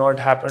incident not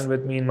happened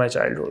with me in my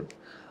childhood.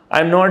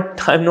 I'm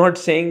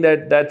not saying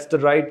that that's the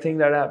right thing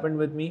that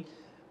happened with me,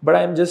 but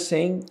I'm just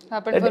saying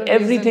that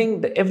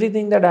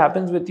everything that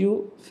happens with you,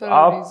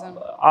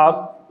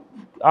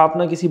 आप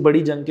ना किसी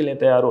बड़ी जंग के लिए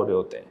तैयार हो रहे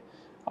होते हैं.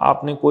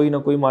 आपने कोई ना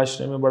कोई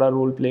माशरे में बड़ा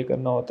रोल प्ले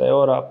करना होता है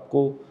और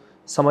आपको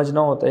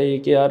समझना होता है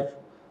कि यार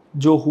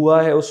जो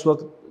हुआ है उस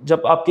वक्त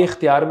जब आपके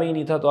इख्तियार में ही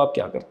नहीं था तो आप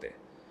क्या करते.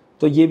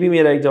 तो ये भी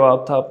मेरा एक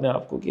जवाब था अपने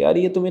आप को कि यार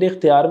ये तो मेरे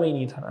इख्तियार में ही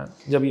नहीं था ना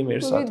जब ये मेरे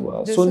साथ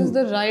हुआ. This is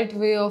the right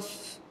way of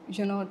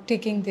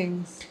taking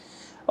things.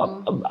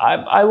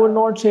 I would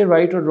not say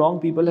right or wrong.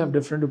 People have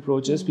different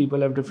approaches.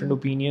 People have different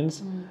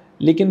opinions.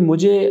 लेकिन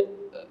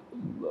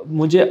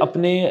मुझे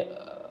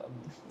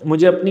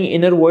अपनी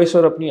inner voice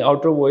और अपनी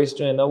outer voice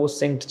जो है ना वो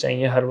synced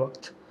चाहिए हर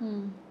वक्त.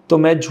 तो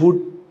मैं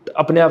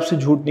अपने आप से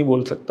झूठ नहीं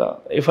बोल सकता.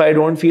 If I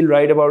don't feel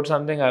right about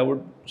something, I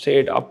would say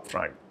it up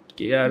front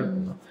कि यार.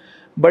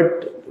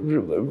 But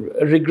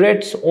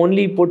regrets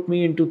only put me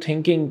into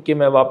thinking कि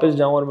मैं वापस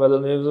जाऊँ और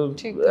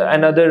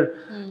another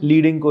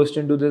leading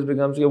question to this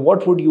becomes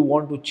what would you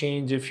want to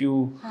change if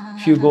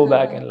you go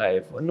back in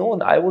life? No,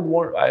 I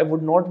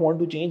would not want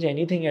to change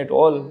anything at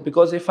all,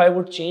 because if I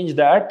would change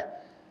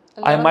that,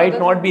 I might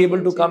not be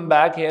able to come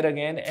back here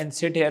again and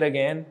sit here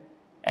again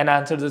and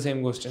answer the same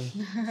question.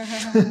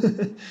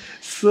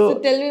 So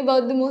tell me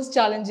about the most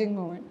challenging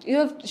moment. You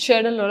have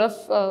shared a lot of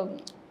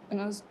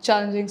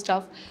challenging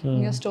stuff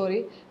in your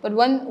story, but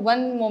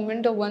one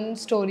moment or one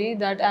story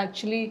that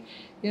actually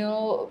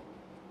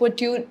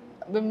put you,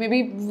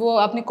 maybe वो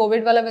आपने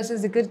Covid वाला वैसे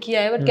जिक्र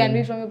किया है, but can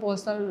be from your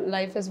personal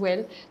life as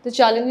well, the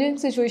challenging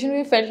situation where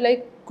you felt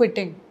like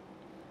quitting.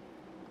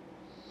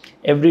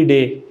 Every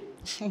day.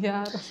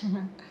 यार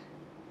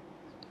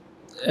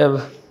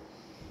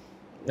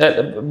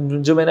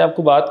जो मैंने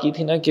आपको बात की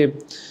थी ना कि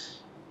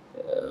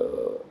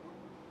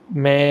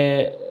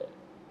मैं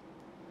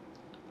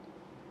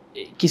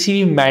किसी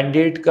भी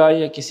मैंडेट का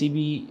या किसी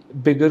भी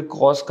बिगर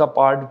कॉज का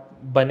पार्ट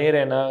बने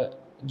रहना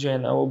जो है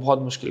ना वो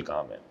बहुत मुश्किल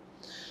काम है.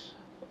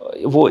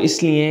 वो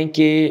इसलिए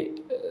कि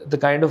the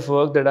kind of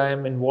work that I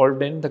am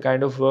involved in, the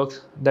kind of work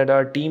that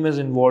our team is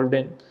involved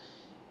in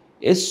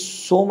is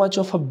so much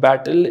of a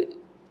battle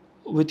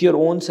with your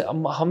own.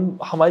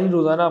 हमारी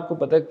रोज़ाना आपको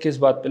पता है किस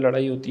बात पे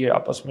लड़ाई होती है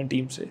आपस में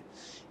टीम से.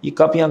 ये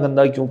कप यहाँ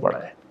गंदा क्यों पड़ा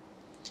है,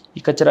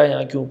 ये कचरा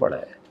यहाँ क्यों पड़ा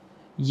है,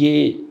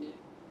 ये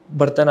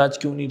बर्तन आज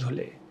क्यों नहीं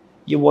धुले,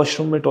 ये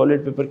वॉशरूम में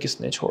टॉयलेट पेपर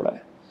किसने छोड़ा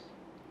है.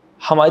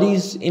 हमारी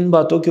इन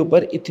बातों के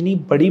ऊपर इतनी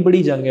बड़ी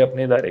बड़ी जंग है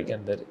अपने इदारे के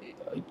अंदर.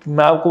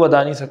 मैं आपको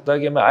बता नहीं सकता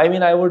कि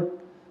I would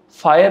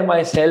fire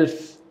myself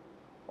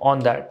on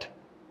that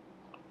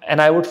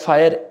and I would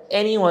fire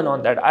anyone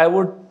on that. I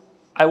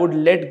would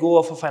let go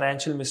of a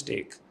financial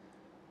mistake,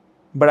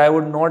 but I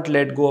would not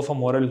let go of a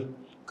moral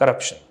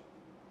corruption.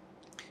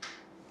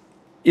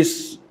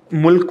 इस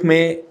मुल्क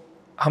में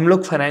हम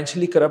लोग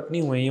financially corrupt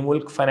नहीं हुए, ये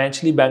मुल्क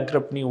financially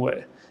bankrupt नहीं हुआ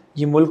है,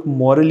 ये मुल्क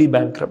मॉरली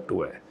बैंकरप्ट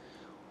हुआ है.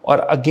 और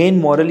अगेन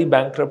मॉरली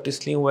बैंकरप्ट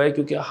इसलिए हुआ है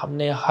क्योंकि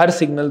हमने हर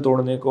सिग्नल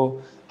तोड़ने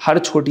को, हर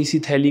छोटी सी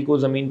थैली को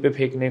ज़मीन पे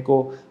फेंकने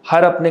को,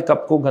 हर अपने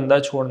कप को गंदा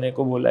छोड़ने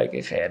को बोला है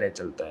कि खैर है,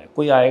 चलता है,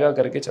 कोई आएगा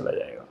करके चला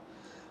जाएगा।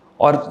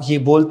 और ये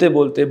बोलते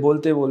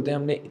बोलते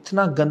हमने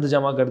इतना गंद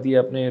जमा कर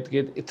दिया अपने इर्द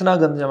गिर्द, इतना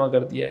गंद जमा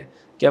कर दिया है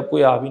कि अब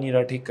कोई आ भी नहीं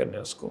रहा ठीक करने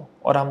उसको।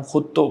 और हम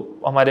खुद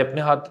तो, हमारे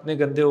अपने हाथ इतने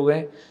गंदे हो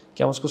गए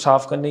कि हम उसको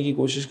साफ़ करने की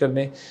कोशिश कर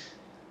दें।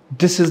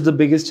 This is the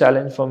biggest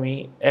challenge for me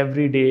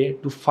every day,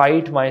 to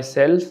fight my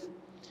self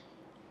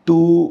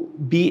to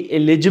be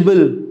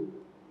eligible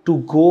to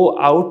go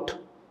out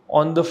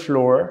on the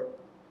floor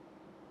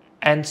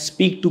and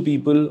speak to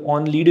people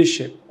on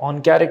leadership,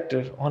 on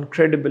character, on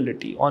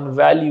credibility, on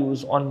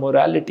values, on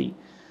morality.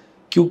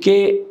 क्योंकि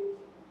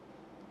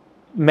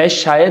मैं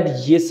शायद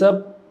ये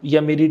सब,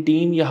 या मेरी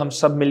team, या हम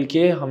सब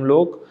मिलके, हम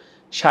लोग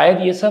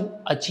शायद ये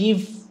सब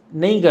अचीव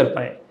नहीं कर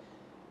पाए,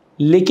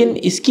 लेकिन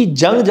इसकी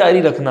जंग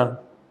जारी रखना,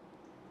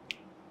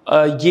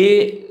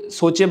 ये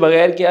सोचे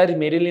बगैर कि यार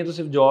मेरे लिए तो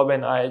सिर्फ जॉब है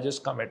ना, I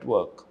just come at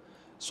work.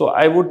 So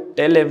I would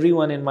tell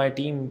everyone in my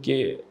team कि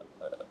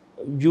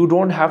you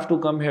don't have to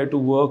come here to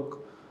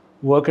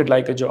work it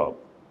like a job.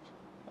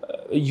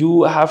 You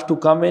have to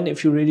come in if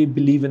you really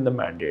believe in the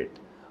mandate.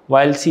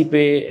 YLC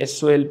पे,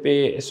 SOL पे,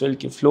 SOL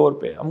के floor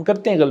पे हम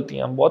करते हैं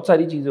गलतियाँ, हम बहुत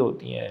सारी चीज़ें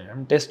होती हैं,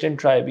 हम टेस्ट एंड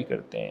ट्राई भी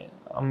करते हैं,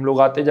 हम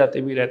लोग आते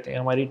जाते भी रहते हैं,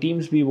 हमारी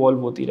टीम्स भी इवॉल्व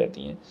होती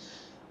रहती हैं,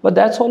 but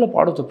that's all a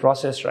part of the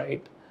process,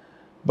 right?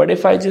 But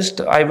if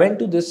I went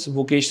to this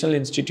vocational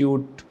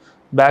institute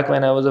back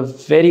when I was a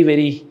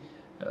very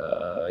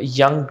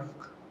young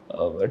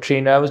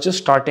trainer. I was just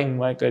starting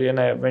my career and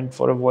I went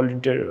for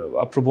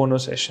a pro bono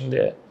session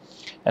there,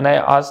 and I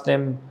asked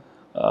them,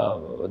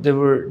 there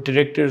were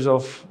directors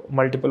of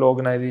multiple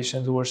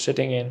organizations who were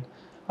sitting in,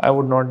 I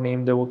would not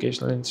name the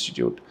vocational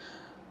institute.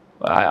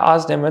 I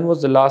asked them, when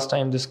was the last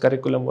time this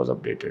curriculum was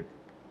updated?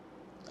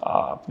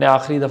 अपने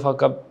आखिरी दफ़ा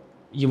कब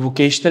ये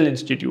vocational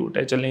institute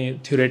है, चलें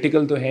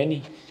theoretical तो है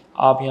नहीं,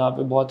 आप यहाँ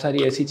पे बहुत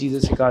सारी ऐसी चीज़ें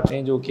सिखाते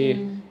हैं जो कि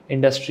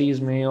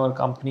इंडस्ट्रीज़ में और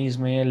कंपनीज़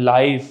में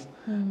लाइव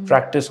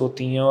प्रैक्टिस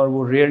होती हैं और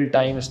वो रियल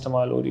टाइम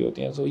इस्तेमाल हो रही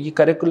होती हैं. तो ये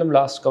करिकुलम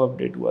लास्ट कब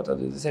अपडेट हुआ था?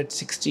 This is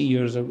 60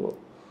 years ago.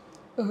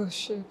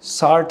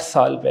 60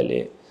 साल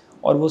पहले,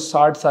 और वो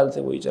 60 साल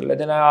से वही चल रहा है.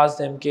 देन आई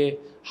आस्क्ड देम कि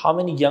how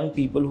many young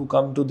people who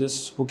come to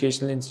this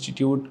vocational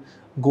institute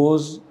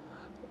goes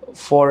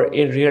for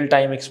a real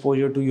time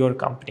exposure to your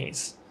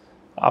companies.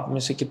 आप में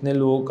से कितने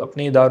लोग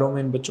अपने इदारों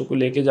में इन बच्चों को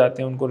लेके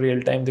जाते हैं उनको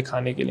रियल टाइम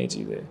दिखाने के लिए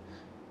चीज़ें?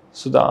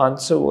 So the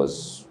answer was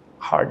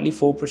hardly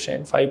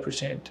 4%,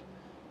 5%.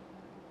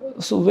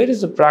 So where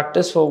is the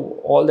practice for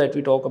all that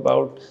we talk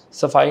about?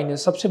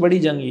 सफाईनेस सबसे बड़ी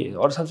जंग ये है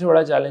और सबसे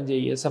बड़ा चैलेंज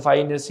यही है.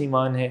 सफाईनेस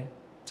ईमान है,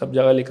 सब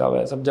जगह लिखा हुआ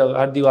है, सब जगह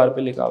हर दीवार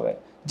पे लिखा हुआ है.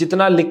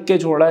 जितना लिख के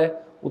छोड़ा है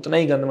उतना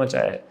ही गंद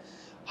मचाया है.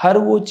 हर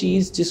वो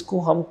चीज़ जिसको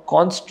हम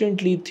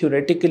कॉन्स्टेंटली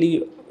थियोरेटिकली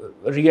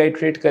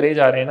रीआइट्रेट करे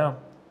जा रहे हैं ना,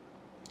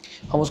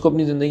 हम उसको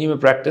अपनी ज़िंदगी में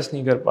प्रैक्टिस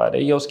नहीं कर पा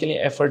रहे या उसके लिए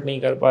एफर्ट नहीं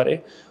कर पा रहे,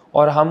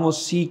 और हम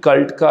उसी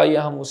कल्ट का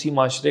या हम उसी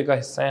माशरे का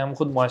हिस्सा हैं. हम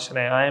खुद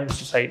माशरा हैं. I am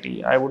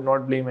society. I would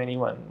not blame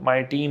anyone.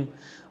 My team,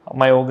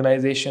 my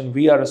organisation,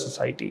 we are a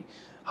society.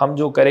 हम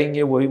जो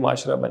करेंगे वही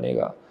माशरा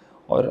बनेगा.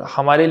 और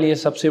हमारे लिए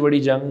सबसे बड़ी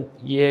जंग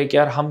ये है कि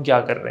यार हम क्या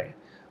कर रहे हैं,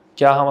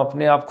 क्या हम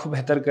अपने आप को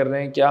बेहतर कर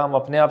रहे हैं, क्या हम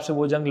अपने आप से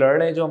वो जंग लड़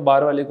रहे हैं जो हम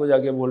बार वाले को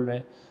जाके बोल रहे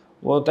हैं.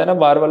 वो होता है ना,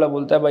 बार वाला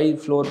बोलता है भाई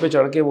फ्लोर पे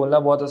चढ़ के बोलना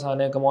बहुत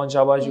आसान है, कम ऑन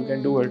शाबाश, you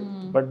can do it,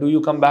 but do you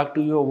come back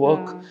to your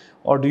work,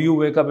 और do you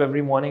wake up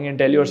every morning and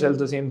tell yourself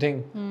the same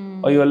thing,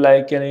 और यू आर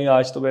लाइक कि नहीं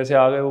आज तो वैसे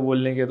आ गए वो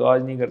बोलने के, तो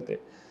आज नहीं करते.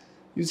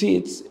 You see,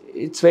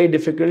 it's very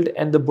difficult,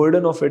 and the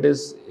burden of it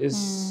is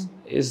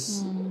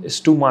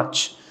too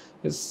much.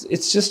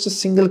 It's just a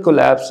single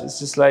collapse. It's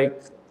just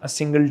like a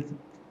single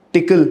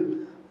tickle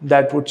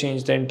that would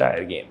change the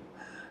entire game,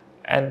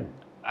 and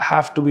I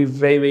have to be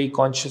very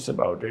conscious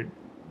about it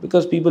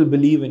because people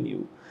believe in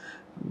you.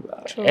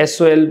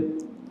 SOL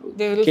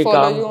they will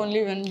follow you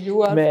only when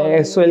you are.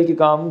 मैं SOL के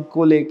काम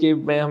को लेके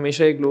मैं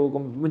हमेशा एक लोगों को,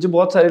 मुझे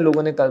बहुत सारे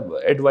लोगों ने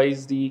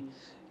एडवाइस दी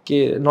कि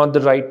not the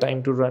right time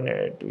to run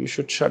it, you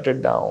should shut it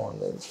down,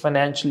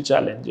 financial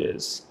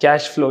challenges,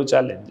 cash flow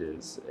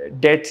challenges,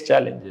 debt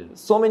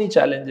challenges, so many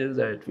challenges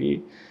that we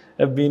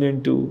have been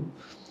into.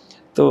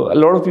 तो a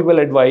lot of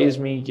people advise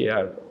me कि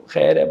यार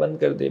खैर है, बंद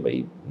कर दे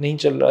भाई, नहीं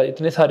चल रहा,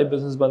 इतने सारे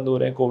बिजनेस बंद हो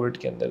रहे हैं कोविड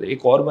के अंदर,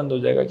 एक और बंद हो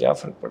जाएगा क्या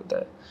फ़र्क पड़ता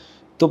है.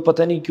 तो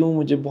पता नहीं क्यों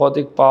मुझे बहुत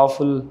एक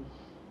पावरफुल,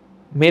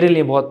 मेरे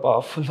लिए बहुत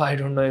powerful, I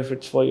don't know if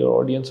it's for your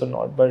audience और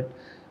नॉट, बट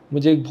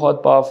मुझे एक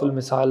बहुत पावरफुल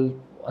मिसाल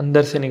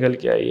अंदर से निकल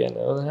के आई है,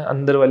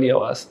 अंदर वाली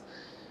आवाज़.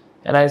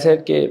 एंड आई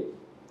सेड कि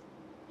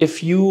if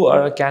you are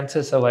a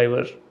cancer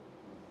survivor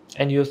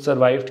and you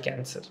survived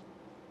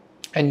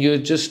cancer and you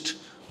just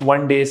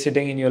one day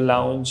sitting in your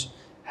lounge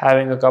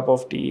having a cup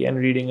of tea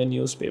and reading a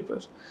newspaper,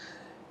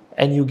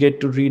 and you get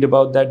to read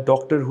about that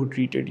doctor who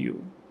treated you,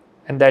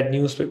 and that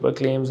newspaper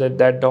claims that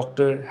that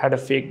doctor had a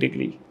fake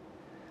degree,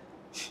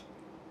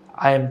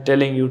 I am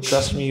telling you,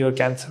 trust me, your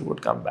cancer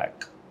would come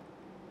back.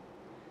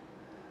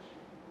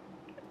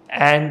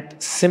 And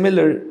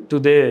similar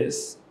to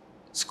this,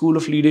 School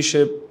of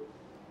Leadership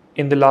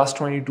in the last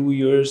 22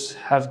 years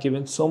have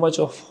given so much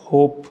of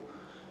hope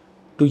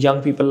to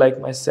young people like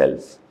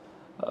myself.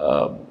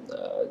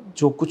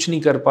 जो कुछ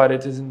नहीं कर पा रहे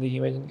थे ज़िंदगी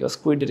में, जिनके पास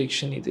कोई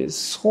डायरेक्शन नहीं थे.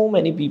 So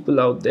many people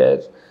out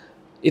there,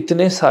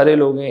 इतने सारे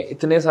लोग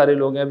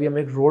हैं. अभी हम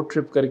एक रोड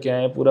ट्रिप करके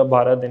आए हैं पूरा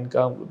 12 दिन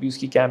का, अभी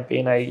उसकी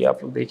कैंपेन आएगी,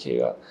 आप लोग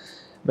देखिएगा.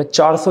 मैं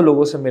 400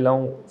 लोगों से मिला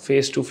हूँ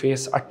फेस टू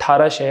फेस.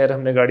 18 शहर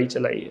हमने गाड़ी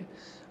चलाई है.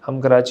 हम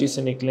कराची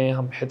से निकले,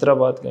 हम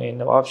हैदराबाद गए,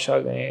 नवाबशाह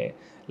गए,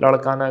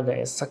 लाड़काना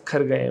गए,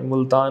 सक्खर गए,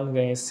 मुल्तान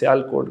गए,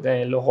 सियालकोट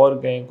गए, लाहौर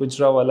गए,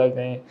 गुजरावाला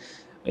गए,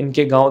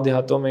 इनके गांव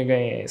देहातों में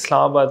गए,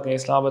 इस्लामाबाद गए,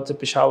 इस्लामाबाद से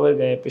पेशावर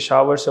गए,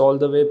 पेशावर से ऑल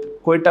द वे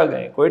कोयटा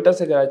गए, कोयटा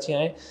से कराची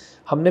आए.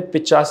 हमने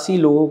 85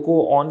 लोगों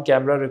को ऑन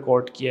कैमरा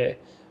रिकॉर्ड किया है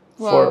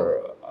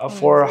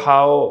for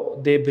how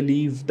they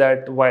believe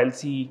that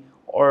YLC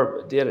or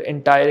their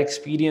entire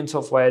experience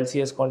of YLC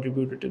has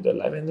contributed to their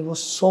life. And there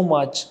was so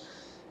much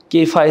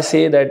कि if I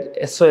say that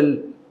SOL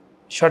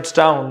shuts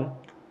down,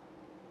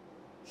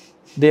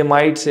 they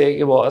might say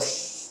कि boss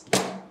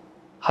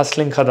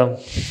hustling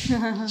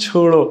खत्म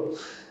छोड़ो,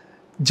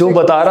 जो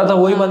बता रहा था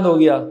वही बंद हो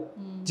गया,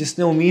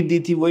 जिसने उम्मीद दी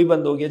थी वही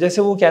बंद हो गया.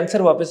 जैसे वो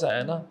कैंसर वापस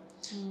आया ना,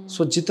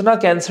 सो जितना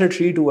कैंसर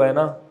ट्रीट हुआ है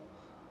ना,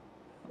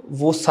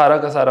 वो सारा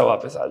का सारा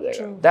वापस आ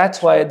जाएगा.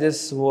 That's why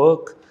this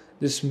work,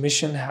 this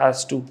mission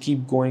has to keep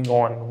going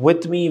on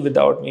with me,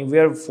 without me. We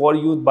are for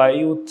youth, by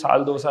youth.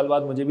 साल 2 साल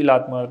बाद मुझे भी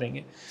लात मार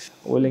देंगे,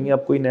 बोलेंगे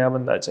अब कोई नया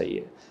बंदा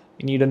चाहिए.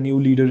 You need a new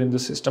leader in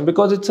the system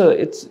because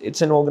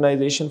it's an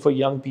organization for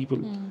young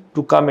people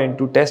to come in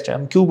to test.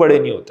 हम क्यों बड़े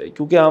नहीं होते?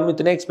 क्योंकि हम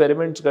इतने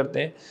experiments करते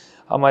हैं.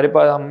 हमारे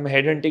पास, हम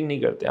हेड हंटिंग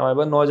नहीं करते. हमारे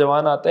पास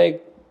नौजवान आता है,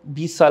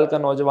 20 साल का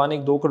नौजवान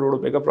एक 2 करोड़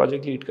रुपए का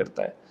प्रोजेक्ट लीड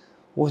करता है.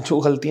 वो जो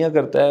गलतियाँ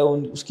करता है,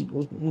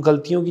 उन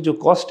गलतियों की जो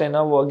कॉस्ट है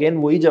ना, वो अगेन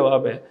वही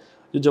जवाब है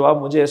जो जवाब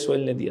मुझे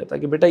SOL ने दिया था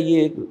कि बेटा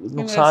ये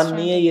नुकसान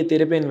नहीं है, ये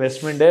तेरे पे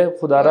इन्वेस्टमेंट है.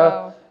 खुदारा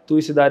तू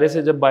इस इदारे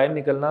से जब बाहर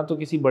निकलना तो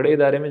किसी बड़े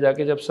इदारे में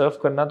जाके जब सर्व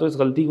करना तो इस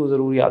गलती को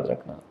ज़रूर याद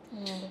रखना.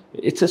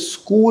 It's a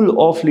school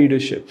of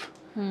leadership.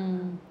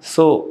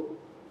 So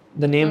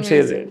the name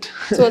says it.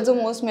 So what's the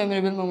most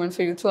memorable moment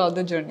for you through out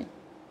the journey?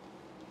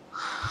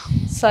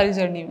 सारी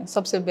जर्नी में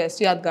सबसे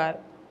बेस्ट यादगार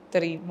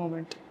तरीन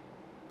moment.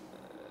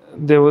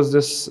 There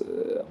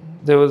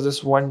was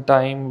this one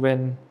time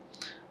when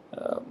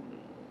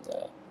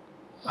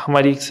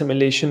हमारी एक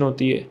simulation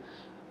होती है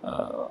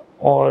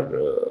और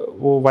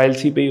वो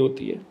YLC पे ही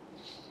होती है.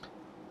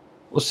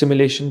 उस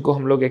सिमुलेशन को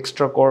हम लोग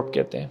एक्स्ट्रा कॉर्प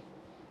कहते हैं.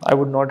 I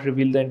would not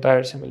reveal the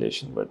entire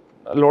simulation, but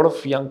a lot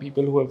of young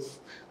people who have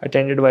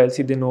attended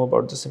YLC, they know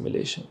about the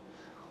simulation.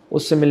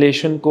 उस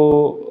सिमुलेशन को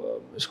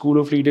स्कूल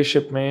ऑफ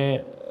लीडरशिप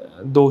में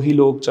 2 ही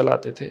लोग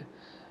चलाते थे,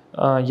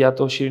 या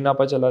तो शिरीन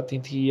आपा चलाती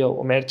थी या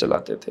उमैर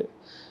चलाते थे.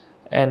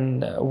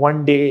 And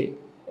one day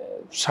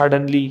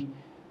suddenly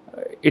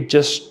it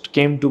just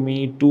came to me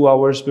 2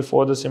 hours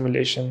before the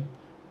simulation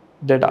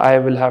that I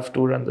will have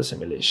to run the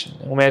simulation.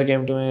 Umair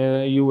came to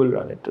me, you will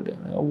run it today.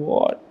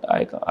 What?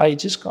 I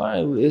just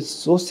can't. It's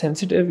so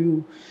sensitive.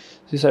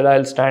 She said,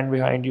 I'll stand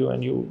behind you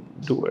and you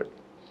do it.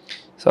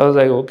 So I was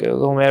like, okay.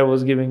 So Umair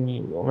was giving me,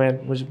 Umair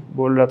मुझे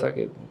बोल रहा था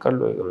कि कर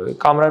लो.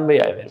 कामरान भाई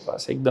आए मेरे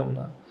पास एकदम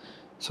ना.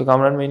 So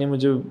कामरान भाई ने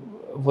मुझे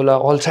बोला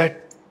all set.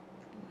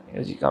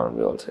 जी कामरान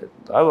भाई all set.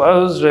 I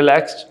was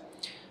relaxed.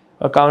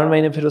 और कामरान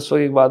भाई ने फिर उस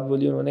वक्त एक बात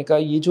बोली. उन्होंने कहा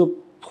ये जो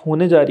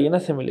होने जा रही है ना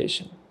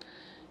सिमुलेशन,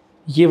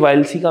 ये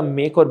YLC का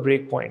मेक और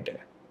ब्रेक पॉइंट है.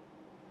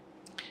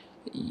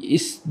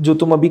 इस जो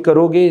तुम अभी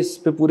करोगे इस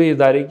पे पूरे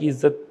इदारे की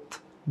इज्जत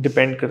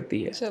डिपेंड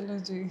करती है. चलो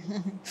जी.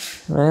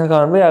 मैंने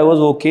कहा भाई I was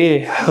okay,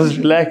 I was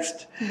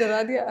relaxed.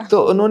 डरा दिया.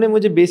 तो उन्होंने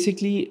मुझे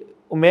बेसिकली,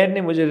 उमैर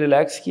ने मुझे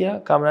रिलैक्स किया,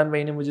 कामरान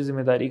भाई ने मुझे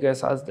जिम्मेदारी का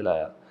एहसास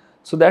दिलाया.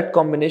 So that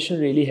combination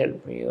really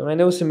help me.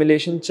 मैंने वो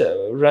सिमुलेशन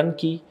रन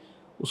की,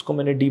 उसको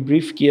मैंने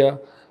डीब्रीफ किया,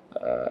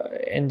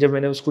 एंड जब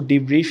मैंने उसको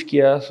डीब्रीफ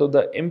किया, so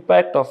the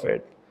impact of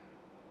it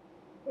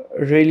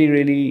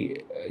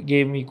really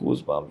gave me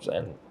goosebumps,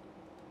 and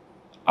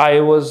I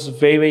was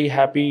very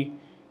happy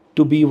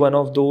to be one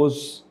of those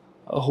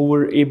who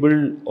were able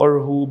or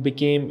who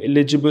became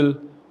eligible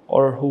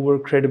or who were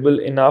credible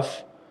enough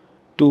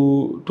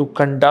to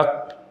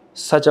conduct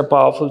such a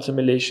powerful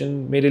simulation.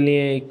 मेरे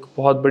लिए एक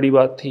बहुत बड़ी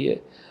बात थी ये.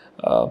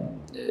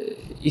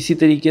 इसी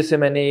तरीके से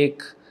मैंने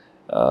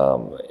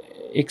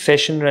एक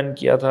सेशन रन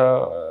किया था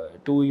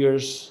 2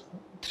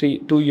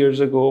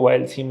 years ago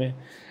YLC में.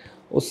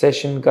 उस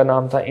सेशन का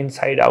नाम था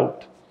इनसाइड आउट.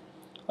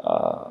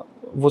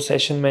 वो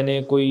सेशन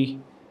मैंने कोई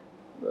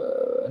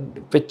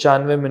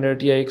 95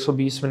 मिनट या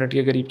 120 मिनट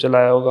के करीब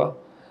चलाया होगा.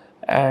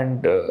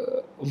 एंड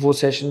वो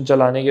सेशन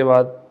चलाने के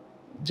बाद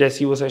जैसे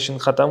ही वो सेशन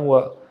ख़त्म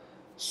हुआ,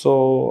 सो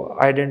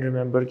आई डेंट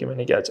रिमेंबर कि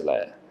मैंने क्या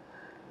चलाया.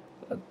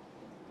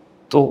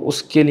 तो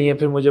उसके लिए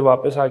फिर मुझे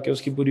वापस आके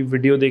उसकी पूरी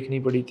वीडियो देखनी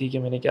पड़ी थी कि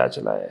मैंने क्या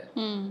चलाया है.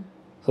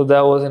 So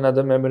that was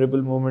another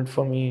memorable moment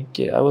for me.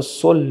 I was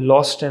so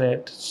lost in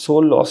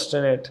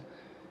it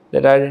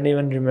that I didn't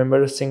even remember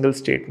a single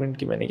statement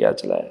कि मैंने क्या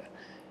चलाया है.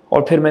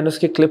 और फिर मैंने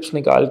उसके clips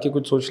निकाल के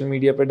कुछ social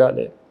media पे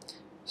डाले.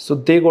 So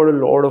they got a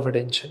lot of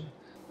attention.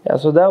 Yeah,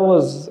 so that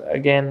was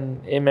again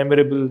a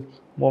memorable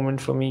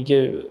moment for me कि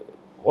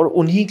और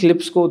उन्हीं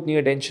clips को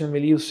उतनी attention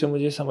मिली, उससे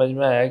मुझे समझ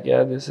में आया कि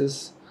यार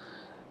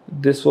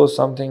this was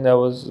something that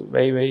was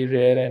very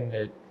rare, and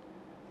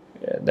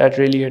Yeah, that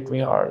really hit me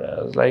hard.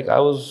 I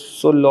was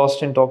so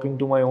lost in talking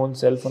to my own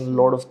self on a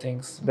lot of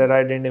things that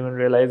I didn't even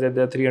realize that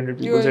there are 300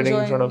 people sitting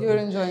in front of You're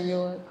me. enjoying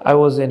your. I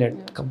was in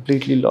it,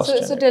 completely lost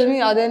in So it. tell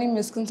me, are there any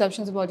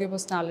misconceptions about your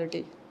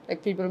personality?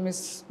 Like people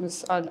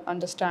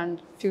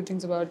misunderstand few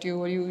things about you,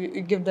 or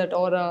you give that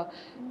aura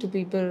to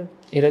people.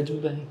 People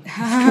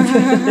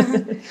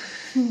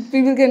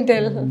can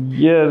tell.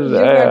 Yes,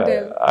 You can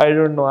tell. I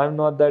don't know. I'm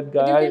not that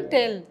guy. But you can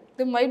tell.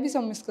 There might be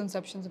some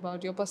misconceptions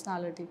about your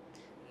personality.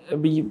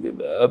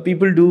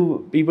 People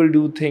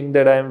do think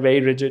that I am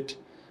very rigid.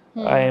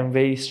 I am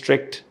very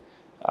strict.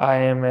 I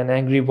am an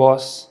angry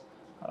boss.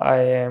 I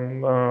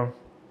am.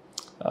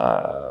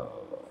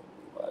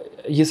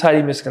 ये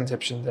सारी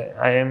misconceptions हैं.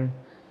 I am.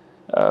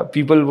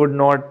 People would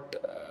not.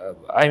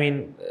 I mean,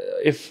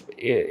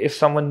 if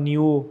someone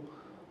new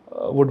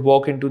would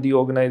walk into the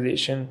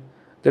organization,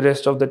 the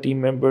rest of the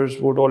team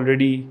members would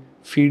already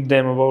feed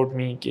them about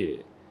me कि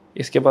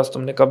इसके पास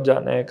तुमने कब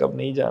जाना है, कब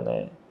नहीं जाना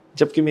है.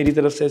 जबकि मेरी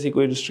तरफ से ऐसी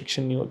कोई restriction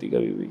नहीं होती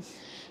कभी भी.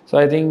 So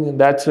I think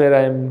that's where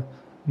I'm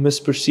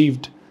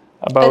misperceived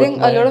about. I think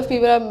a lot of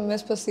people are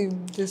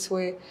misperceived this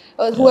way,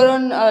 who are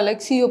on like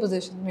CEO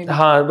position maybe.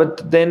 हाँ, but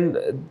then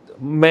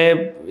मैं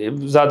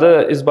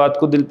ज़्यादा इस बात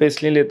को दिल पे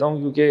इसलिए लेता हूँ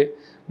क्योंकि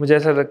मुझे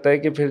ऐसा लगता है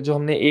कि फिर जो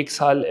हमने एक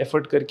साल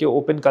एफर्ट करके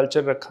ओपन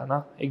कल्चर रखा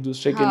ना एक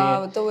दूसरे के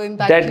लिए, तो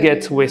that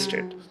gets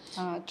wasted.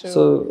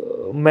 So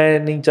मैं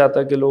नहीं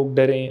चाहता कि लोग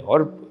डरें.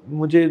 और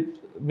मुझे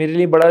मेरे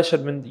लिए बड़ा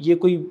शर्मिंदा, ये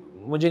कोई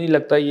मुझे नहीं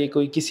लगता ये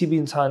कोई किसी भी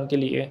इंसान के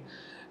लिए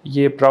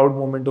ये प्राउड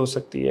मोमेंट हो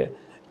सकती है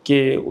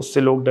कि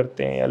उससे लोग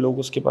डरते हैं या लोग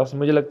उसके पास.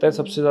 मुझे लगता है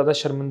सबसे ज़्यादा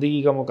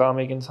शर्मिंदगी का मुकाम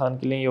एक इंसान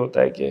के लिए ये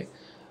होता है कि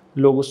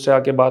लोग उससे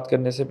आके बात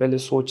करने से पहले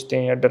सोचते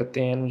हैं या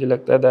डरते हैं. मुझे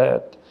लगता है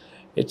that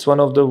it's one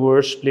of the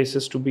worst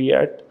places to be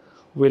at,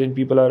 wherein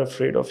people are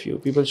afraid of you.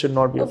 People should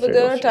not be afraid of you. But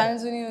there are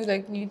times when you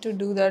like need to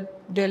do that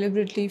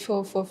deliberately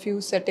for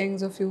few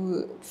settings or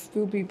few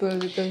people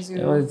because you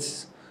know.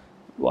 It's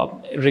वो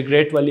आप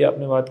regret वाली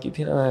आपने बात की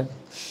थी ना.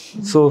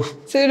 So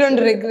you don't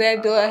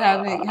regret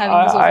having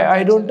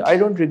I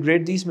don't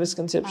regret these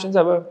misconceptions,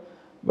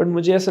 but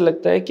मुझे ऐसा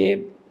लगता है कि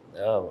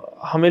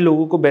हमें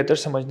लोगों को बेहतर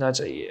समझना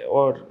चाहिए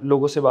और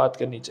लोगों से बात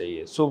करनी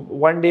चाहिए. So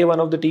one day one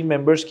of the team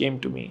members came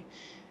to me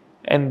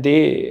and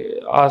they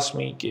asked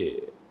me कि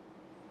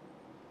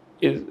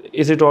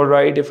is it all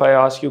right if I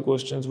ask you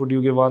questions? Would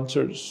you give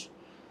answers?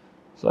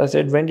 So I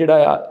said, when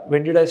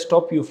did I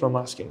stop you from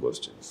asking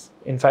questions?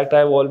 In fact,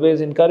 I've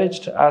always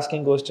encouraged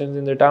asking questions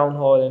in the town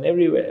hall and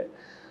everywhere.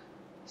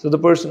 So the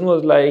person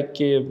was like,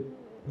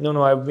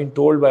 no, I've been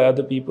told by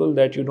other people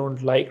that you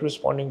don't like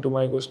responding to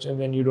my questions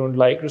and you don't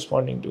like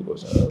responding to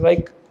questions. I was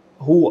like,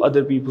 who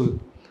other people?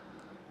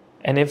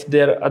 And if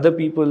there are other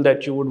people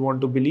that you would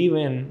want to believe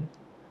in,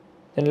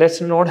 then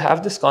let's not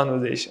have this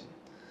conversation.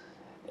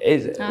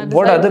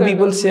 What other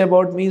people say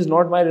about me is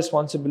not my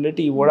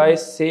responsibility. What I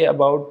say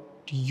about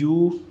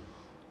you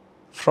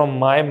from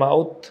my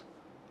mouth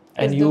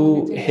and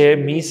you hear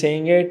me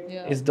saying it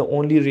is the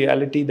only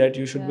reality that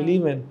you should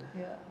believe in.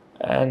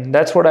 And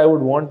that's what I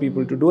would want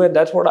people to do, and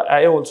that's what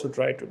I also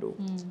try to do.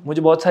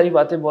 मुझे बहुत सारी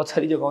बातें बहुत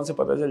सारी जगहों से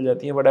पता चल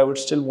जाती हैं, but I would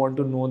still want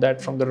to know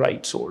that from the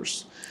right source.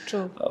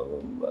 True.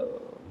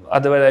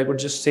 Otherwise I could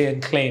just say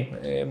and claim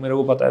मेरे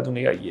को पता है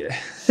तूने क्या किया है.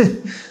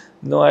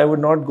 No, I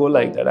would not go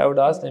like that. I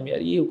would ask them, यार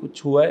ये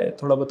कुछ हुआ है,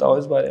 थोड़ा बताओ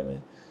इस बारे में.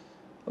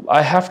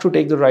 I have to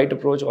take the right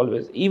approach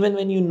always. Even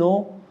when you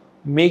know,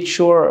 make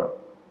sure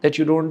that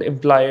you don't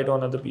imply it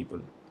on other people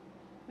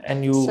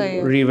and you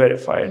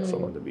re-verify it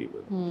from other people.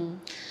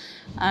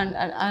 And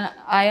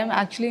I am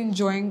actually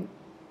enjoying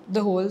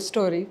the whole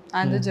story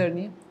and the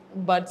journey.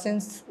 But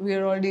since we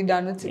are already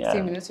done with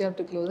 60 minutes, you have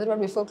to close it.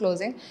 But before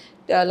closing,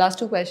 last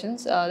two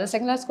questions. The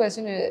second last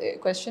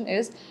question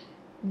is,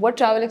 what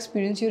travel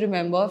experience you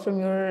remember from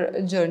your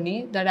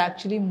journey that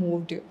actually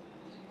moved you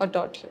or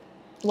taught you?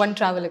 One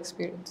travel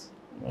experience.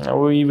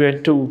 We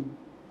went to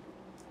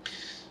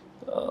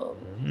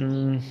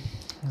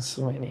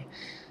so many.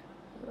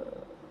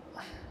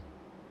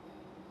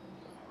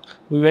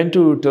 We went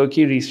to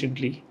Turkey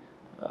recently,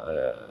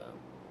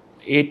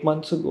 8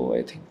 months ago,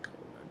 I think,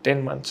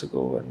 10 months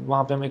ago. And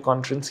वहाँ पे हम एक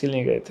conference के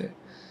लिए गए थे,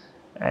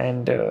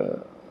 and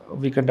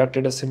we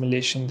conducted a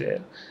simulation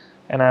there,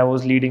 and I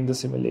was leading the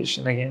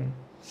simulation again.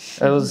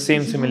 It was the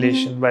same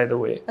simulation, by the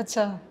way.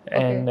 Achha,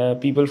 okay.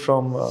 And people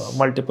from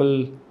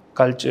multiple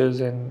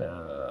cultures and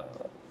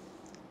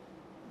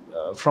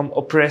from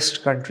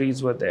oppressed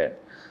countries were there.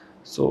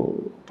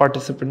 So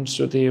participants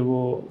जो थे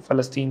वो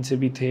फ़लस्तीन से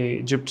भी थे,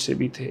 Egypt से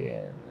भी थे,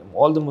 and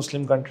all the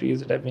Muslim countries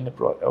that have been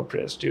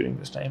oppressed during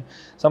this time.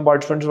 Some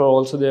participants were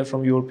also there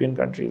from European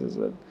countries as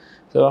well.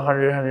 So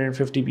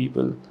 150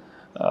 people.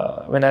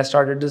 When I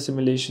started the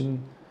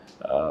simulation,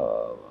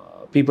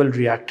 people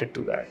reacted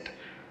to that,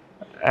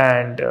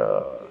 and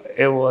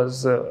it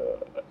was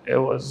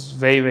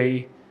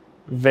very,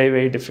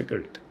 very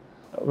difficult.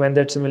 When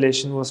that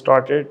simulation was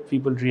started,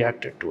 people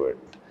reacted to it,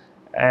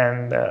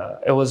 and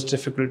it was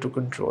difficult to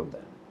control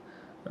them.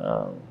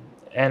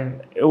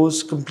 And it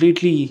was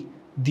completely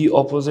the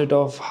opposite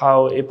of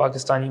how a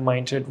Pakistani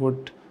mindset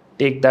would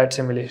take that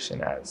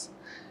simulation as.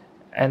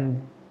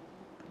 and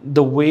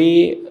the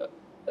way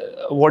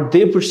what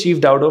they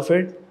perceived out of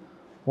it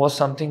was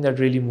something that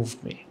really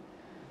moved me.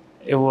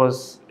 It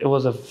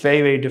was a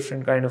very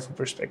different kind of a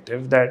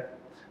perspective that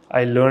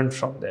I learned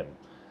from them,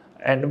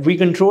 and we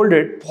controlled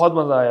it. बहुत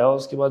मज़ा आया,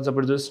 उसके बाद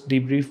ज़बरदस्त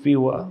debrief भी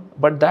हुआ.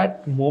 But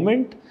that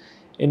moment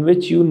in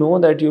which you know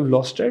that you've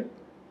lost it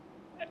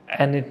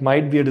and it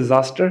might be a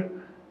disaster,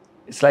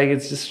 it's like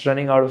it's just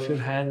running out of your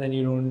hands and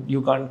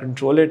you can't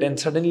control it, and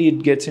suddenly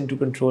it gets into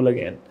control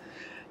again.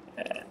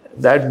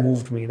 That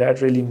moved me.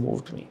 That really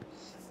moved me.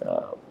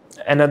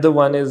 Another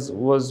one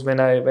was when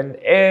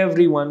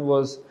everyone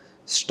was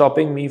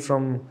stopping me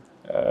from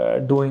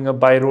doing a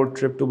by road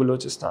trip to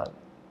Balochistan.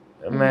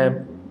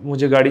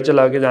 मुझे गाड़ी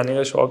चला के जाने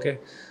का शौक़ है,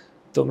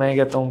 तो मैं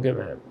कहता हूँ कि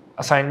मैं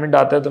असाइनमेंट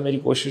आता है तो मेरी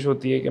कोशिश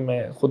होती है कि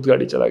मैं खुद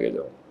गाड़ी चला के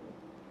जाऊँ.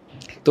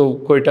 तो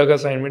कोयटा का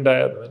असाइनमेंट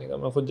आया तो मैंने कहा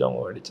मैं खुद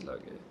जाऊँगा गाड़ी चला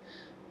के.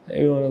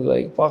 Everyone was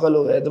like, पागल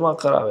हो गया, दिमाग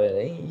ख़राब है,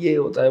 नहीं ये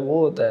होता है वो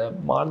होता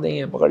है, मार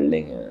देंगे पकड़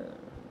लेंगे.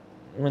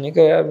 मैंने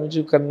कहा यार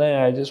मुझे करना है,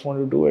 I just want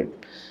to do it.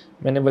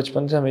 मैंने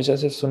बचपन से हमेशा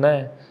से सुना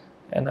है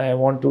and I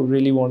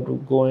really want to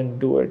go and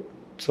do it.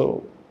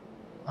 सो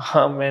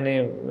हाँ,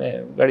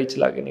 मैं गाड़ी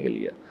चला के निकल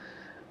गया.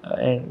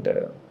 And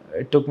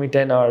it took me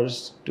 10 hours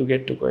to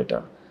get to Quetta,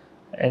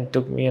 and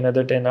took me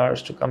another 10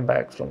 hours to come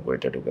back from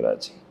Quetta to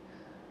Karachi.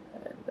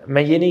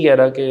 मैं ये नहीं कह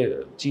रहा कि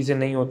चीज़ें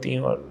नहीं होती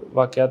हैं और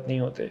वाक़यात नहीं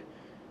होते,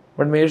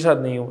 but मेरे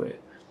साथ नहीं हुए,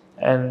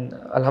 and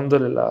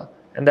alhamdulillah,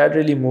 and that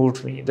really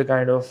moved me. The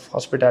kind of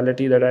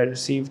hospitality that I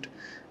received,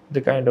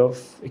 the kind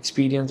of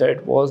experience that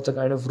it was, the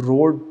kind of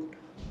road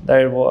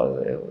that it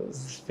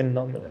was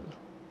phenomenal.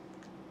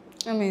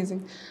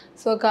 Amazing.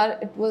 So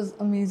Waqar, it was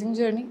amazing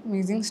journey,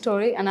 amazing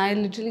story, and I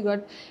literally got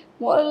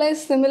more or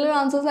less similar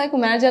answers like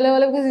Umair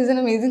Jaliawala, because he's an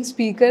amazing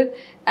speaker,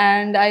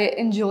 and I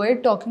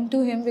enjoyed talking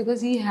to him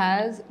because he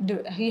had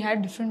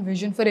different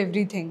vision for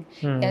everything.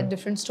 He had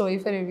different story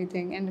for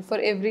everything, and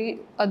for every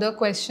other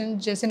question,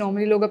 जैसे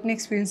normally लोग अपने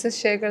experiences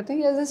share करते हैं,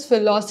 he has this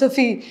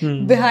philosophy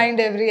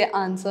behind every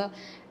answer.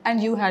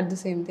 And you had the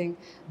same thing.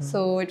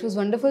 So it was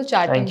wonderful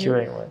chatting. Thank you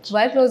very much.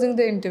 While closing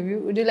the interview,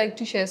 would you like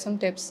to share some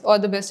tips or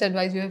the best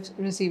advice you have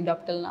received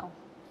up till now?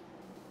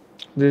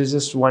 There is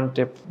just one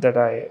tip that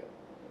I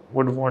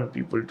would want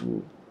people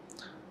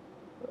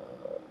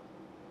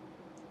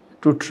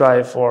to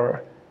try for.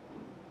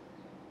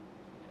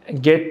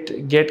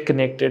 Get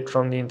connected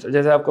from the internet.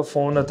 जैसे आपका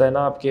phone होता है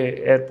ना, आपके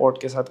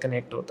airport के साथ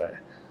connect होता है,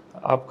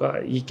 आपका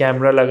ये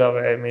कैमरा लगा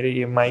हुआ है, मेरे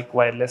ये माइक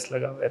वायरलेस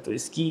लगा हुआ है, तो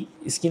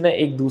इसकी ना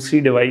एक दूसरी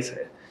डिवाइस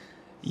है.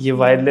 ये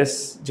वायरलेस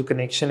जो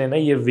कनेक्शन है ना,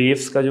 ये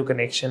वेव्स का जो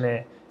कनेक्शन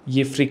है,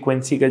 ये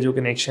फ्रीक्वेंसी का जो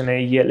कनेक्शन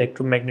है, ये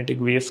इलेक्ट्रोमैग्नेटिक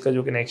वेव्स का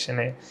जो कनेक्शन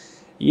है,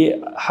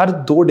 ये हर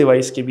 2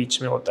 डिवाइस के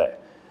बीच में होता है.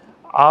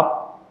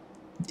 आप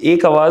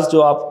एक आवाज़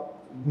जो आप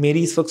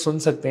मेरी इस वक्त सुन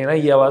सकते हैं ना,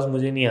 ये आवाज़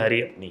मुझे नहीं आ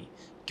रही अपनी,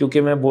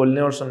 क्योंकि मैं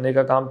बोलने और सुनने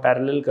का काम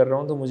पैरेलल कर रहा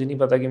हूँ, तो मुझे नहीं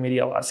पता कि मेरी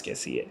आवाज़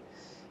कैसी है.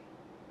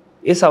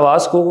 इस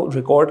आवाज़ को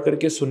रिकॉर्ड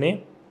करके सुने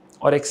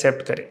और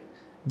एक्सेप्ट करें.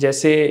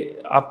 जैसे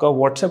आपका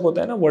व्हाट्सएप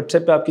होता है ना,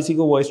 व्हाट्सएप पे आप किसी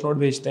को वॉइस नोट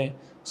भेजते हैं,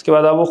 उसके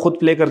बाद आप वो खुद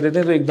प्ले कर देते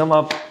हैं, तो एकदम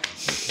आप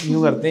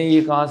यूँ करते हैं,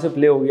 ये कहाँ से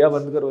प्ले हो गया,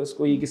 बंद करो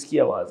इसको, ये किसकी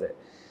आवाज़ है.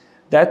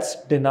 That's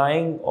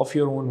denying of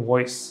your own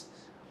voice.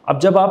 अब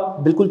जब आप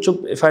बिल्कुल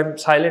चुप, if I am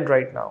silent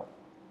right now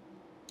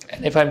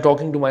and if I am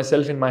talking to my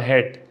self in my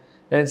head,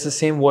 then it's the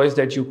same voice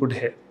that you could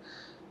hair.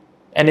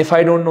 And if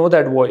I don't know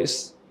that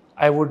voice,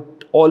 I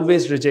would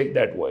always reject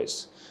that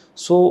voice.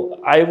 So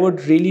I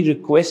would really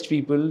request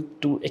people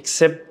to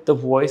accept the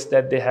voice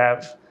that they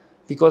have,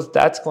 because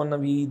that's going to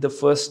be the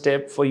first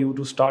step for you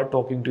to start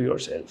talking to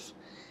yourself.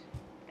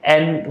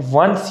 And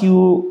once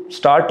you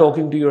start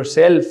talking to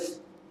yourself,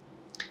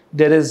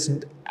 there is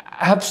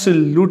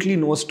absolutely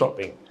no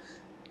stopping.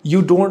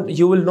 You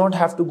will not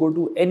have to go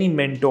to any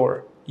mentor.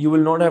 You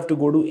will not have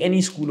to go to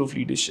any school of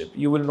leadership.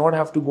 You will not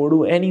have to go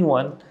to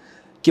anyone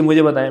कि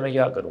मुझे बताएं मैं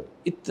क्या करूँ.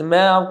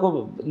 मैं आपको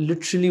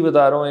literally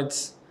बता रहा हूँ,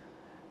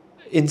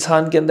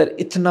 इंसान के अंदर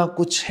इतना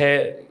कुछ है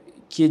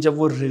कि जब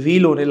वो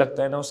रिवील होने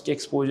लगता है ना उसके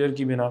एक्सपोजर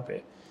की बिना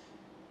पे,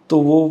 तो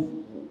वो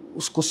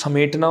उसको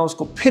समेटना,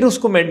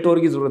 उसको मेंटोर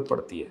की ज़रूरत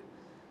पड़ती है.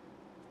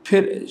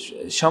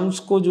 फिर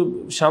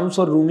शम्स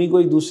और रूमी को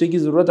एक दूसरे की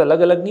ज़रूरत अलग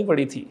अलग नहीं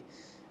पड़ी थी.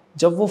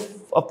 जब वो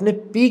अपने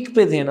पीक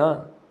पे थे ना,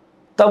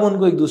 तब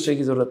उनको एक दूसरे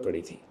की ज़रूरत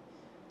पड़ी थी.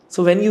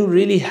 So when you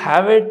really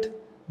have it,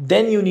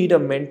 then you need a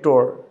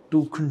mentor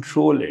to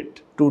control it,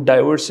 to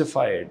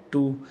diversify it,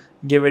 to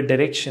give it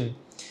direction.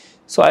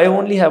 So I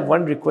only have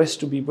one request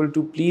to people: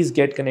 to please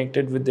get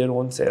connected with their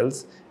own selves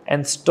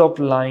and stop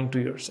lying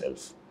to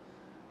yourself.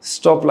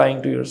 Stop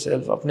lying to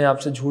yourself. अपने आप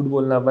से झूठ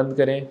बोलना बंद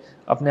करें,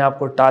 अपने आप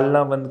को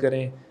टालना बंद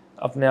करें,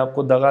 अपने आप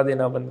को दगा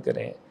देना बंद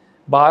करें.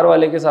 बाहर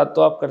वाले के साथ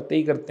तो आप करते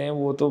ही करते हैं,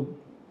 वो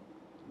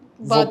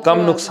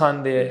कम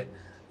नुकसानदेह है.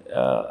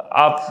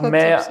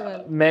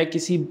 मैं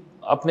किसी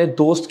अपने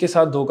दोस्त के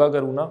साथ धोखा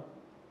करूँ ना,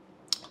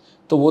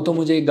 तो वो तो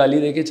मुझे एक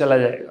गाली दे के चला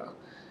जाएगा.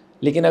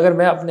 लेकिन अगर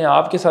मैं अपने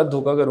आप के साथ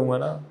धोखा करूँगा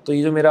ना, तो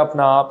ये जो मेरा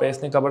अपना आप है,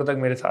 इसने कब्र तक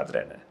मेरे साथ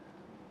रहना है,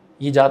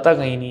 ये जाता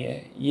कहीं नहीं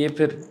है.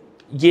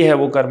 ये है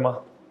वो कर्मा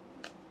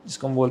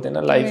जिसको हम बोलते हैं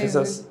ना, लाइफ इज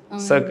अ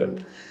सर्कल.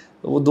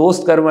 वो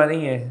दोस्त कर्मा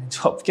नहीं है,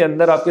 जो आपके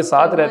अंदर आपके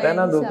साथ रहता है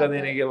ना धोखा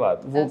देने के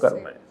बाद, वो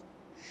कर्मा है।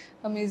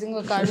 Amazing,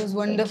 Waqar. It was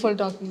wonderful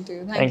talking to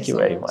you. Thank you so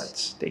very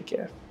much. Take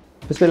care.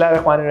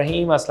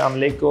 Bismillahirrahmanirrahim. Assalamu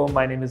alaikum.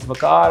 My name is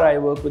Waqar. I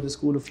work with the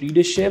School of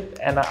Leadership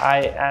and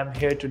I am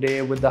here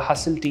today with the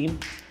Hustle team.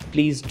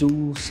 Please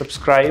do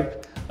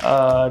subscribe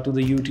to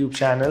the YouTube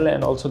channel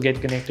and also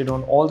get connected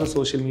on all the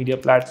social media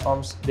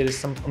platforms. There is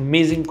some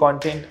amazing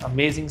content,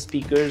 amazing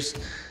speakers,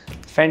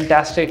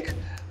 fantastic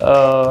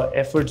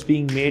efforts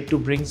being made to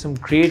bring some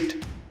great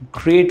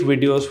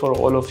videos for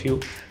all of you.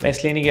 मैं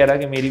इसलिए नहीं कह रहा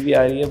कि मेरी भी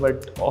आ रही है,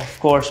 but of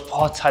course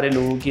बहुत सारे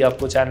लोगों की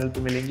आपको चैनल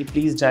पे मिलेंगी.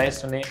 Please जाएं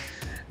सुनें.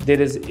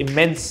 There is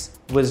immense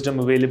wisdom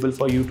available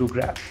for you to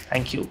grab.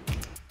 Thank you.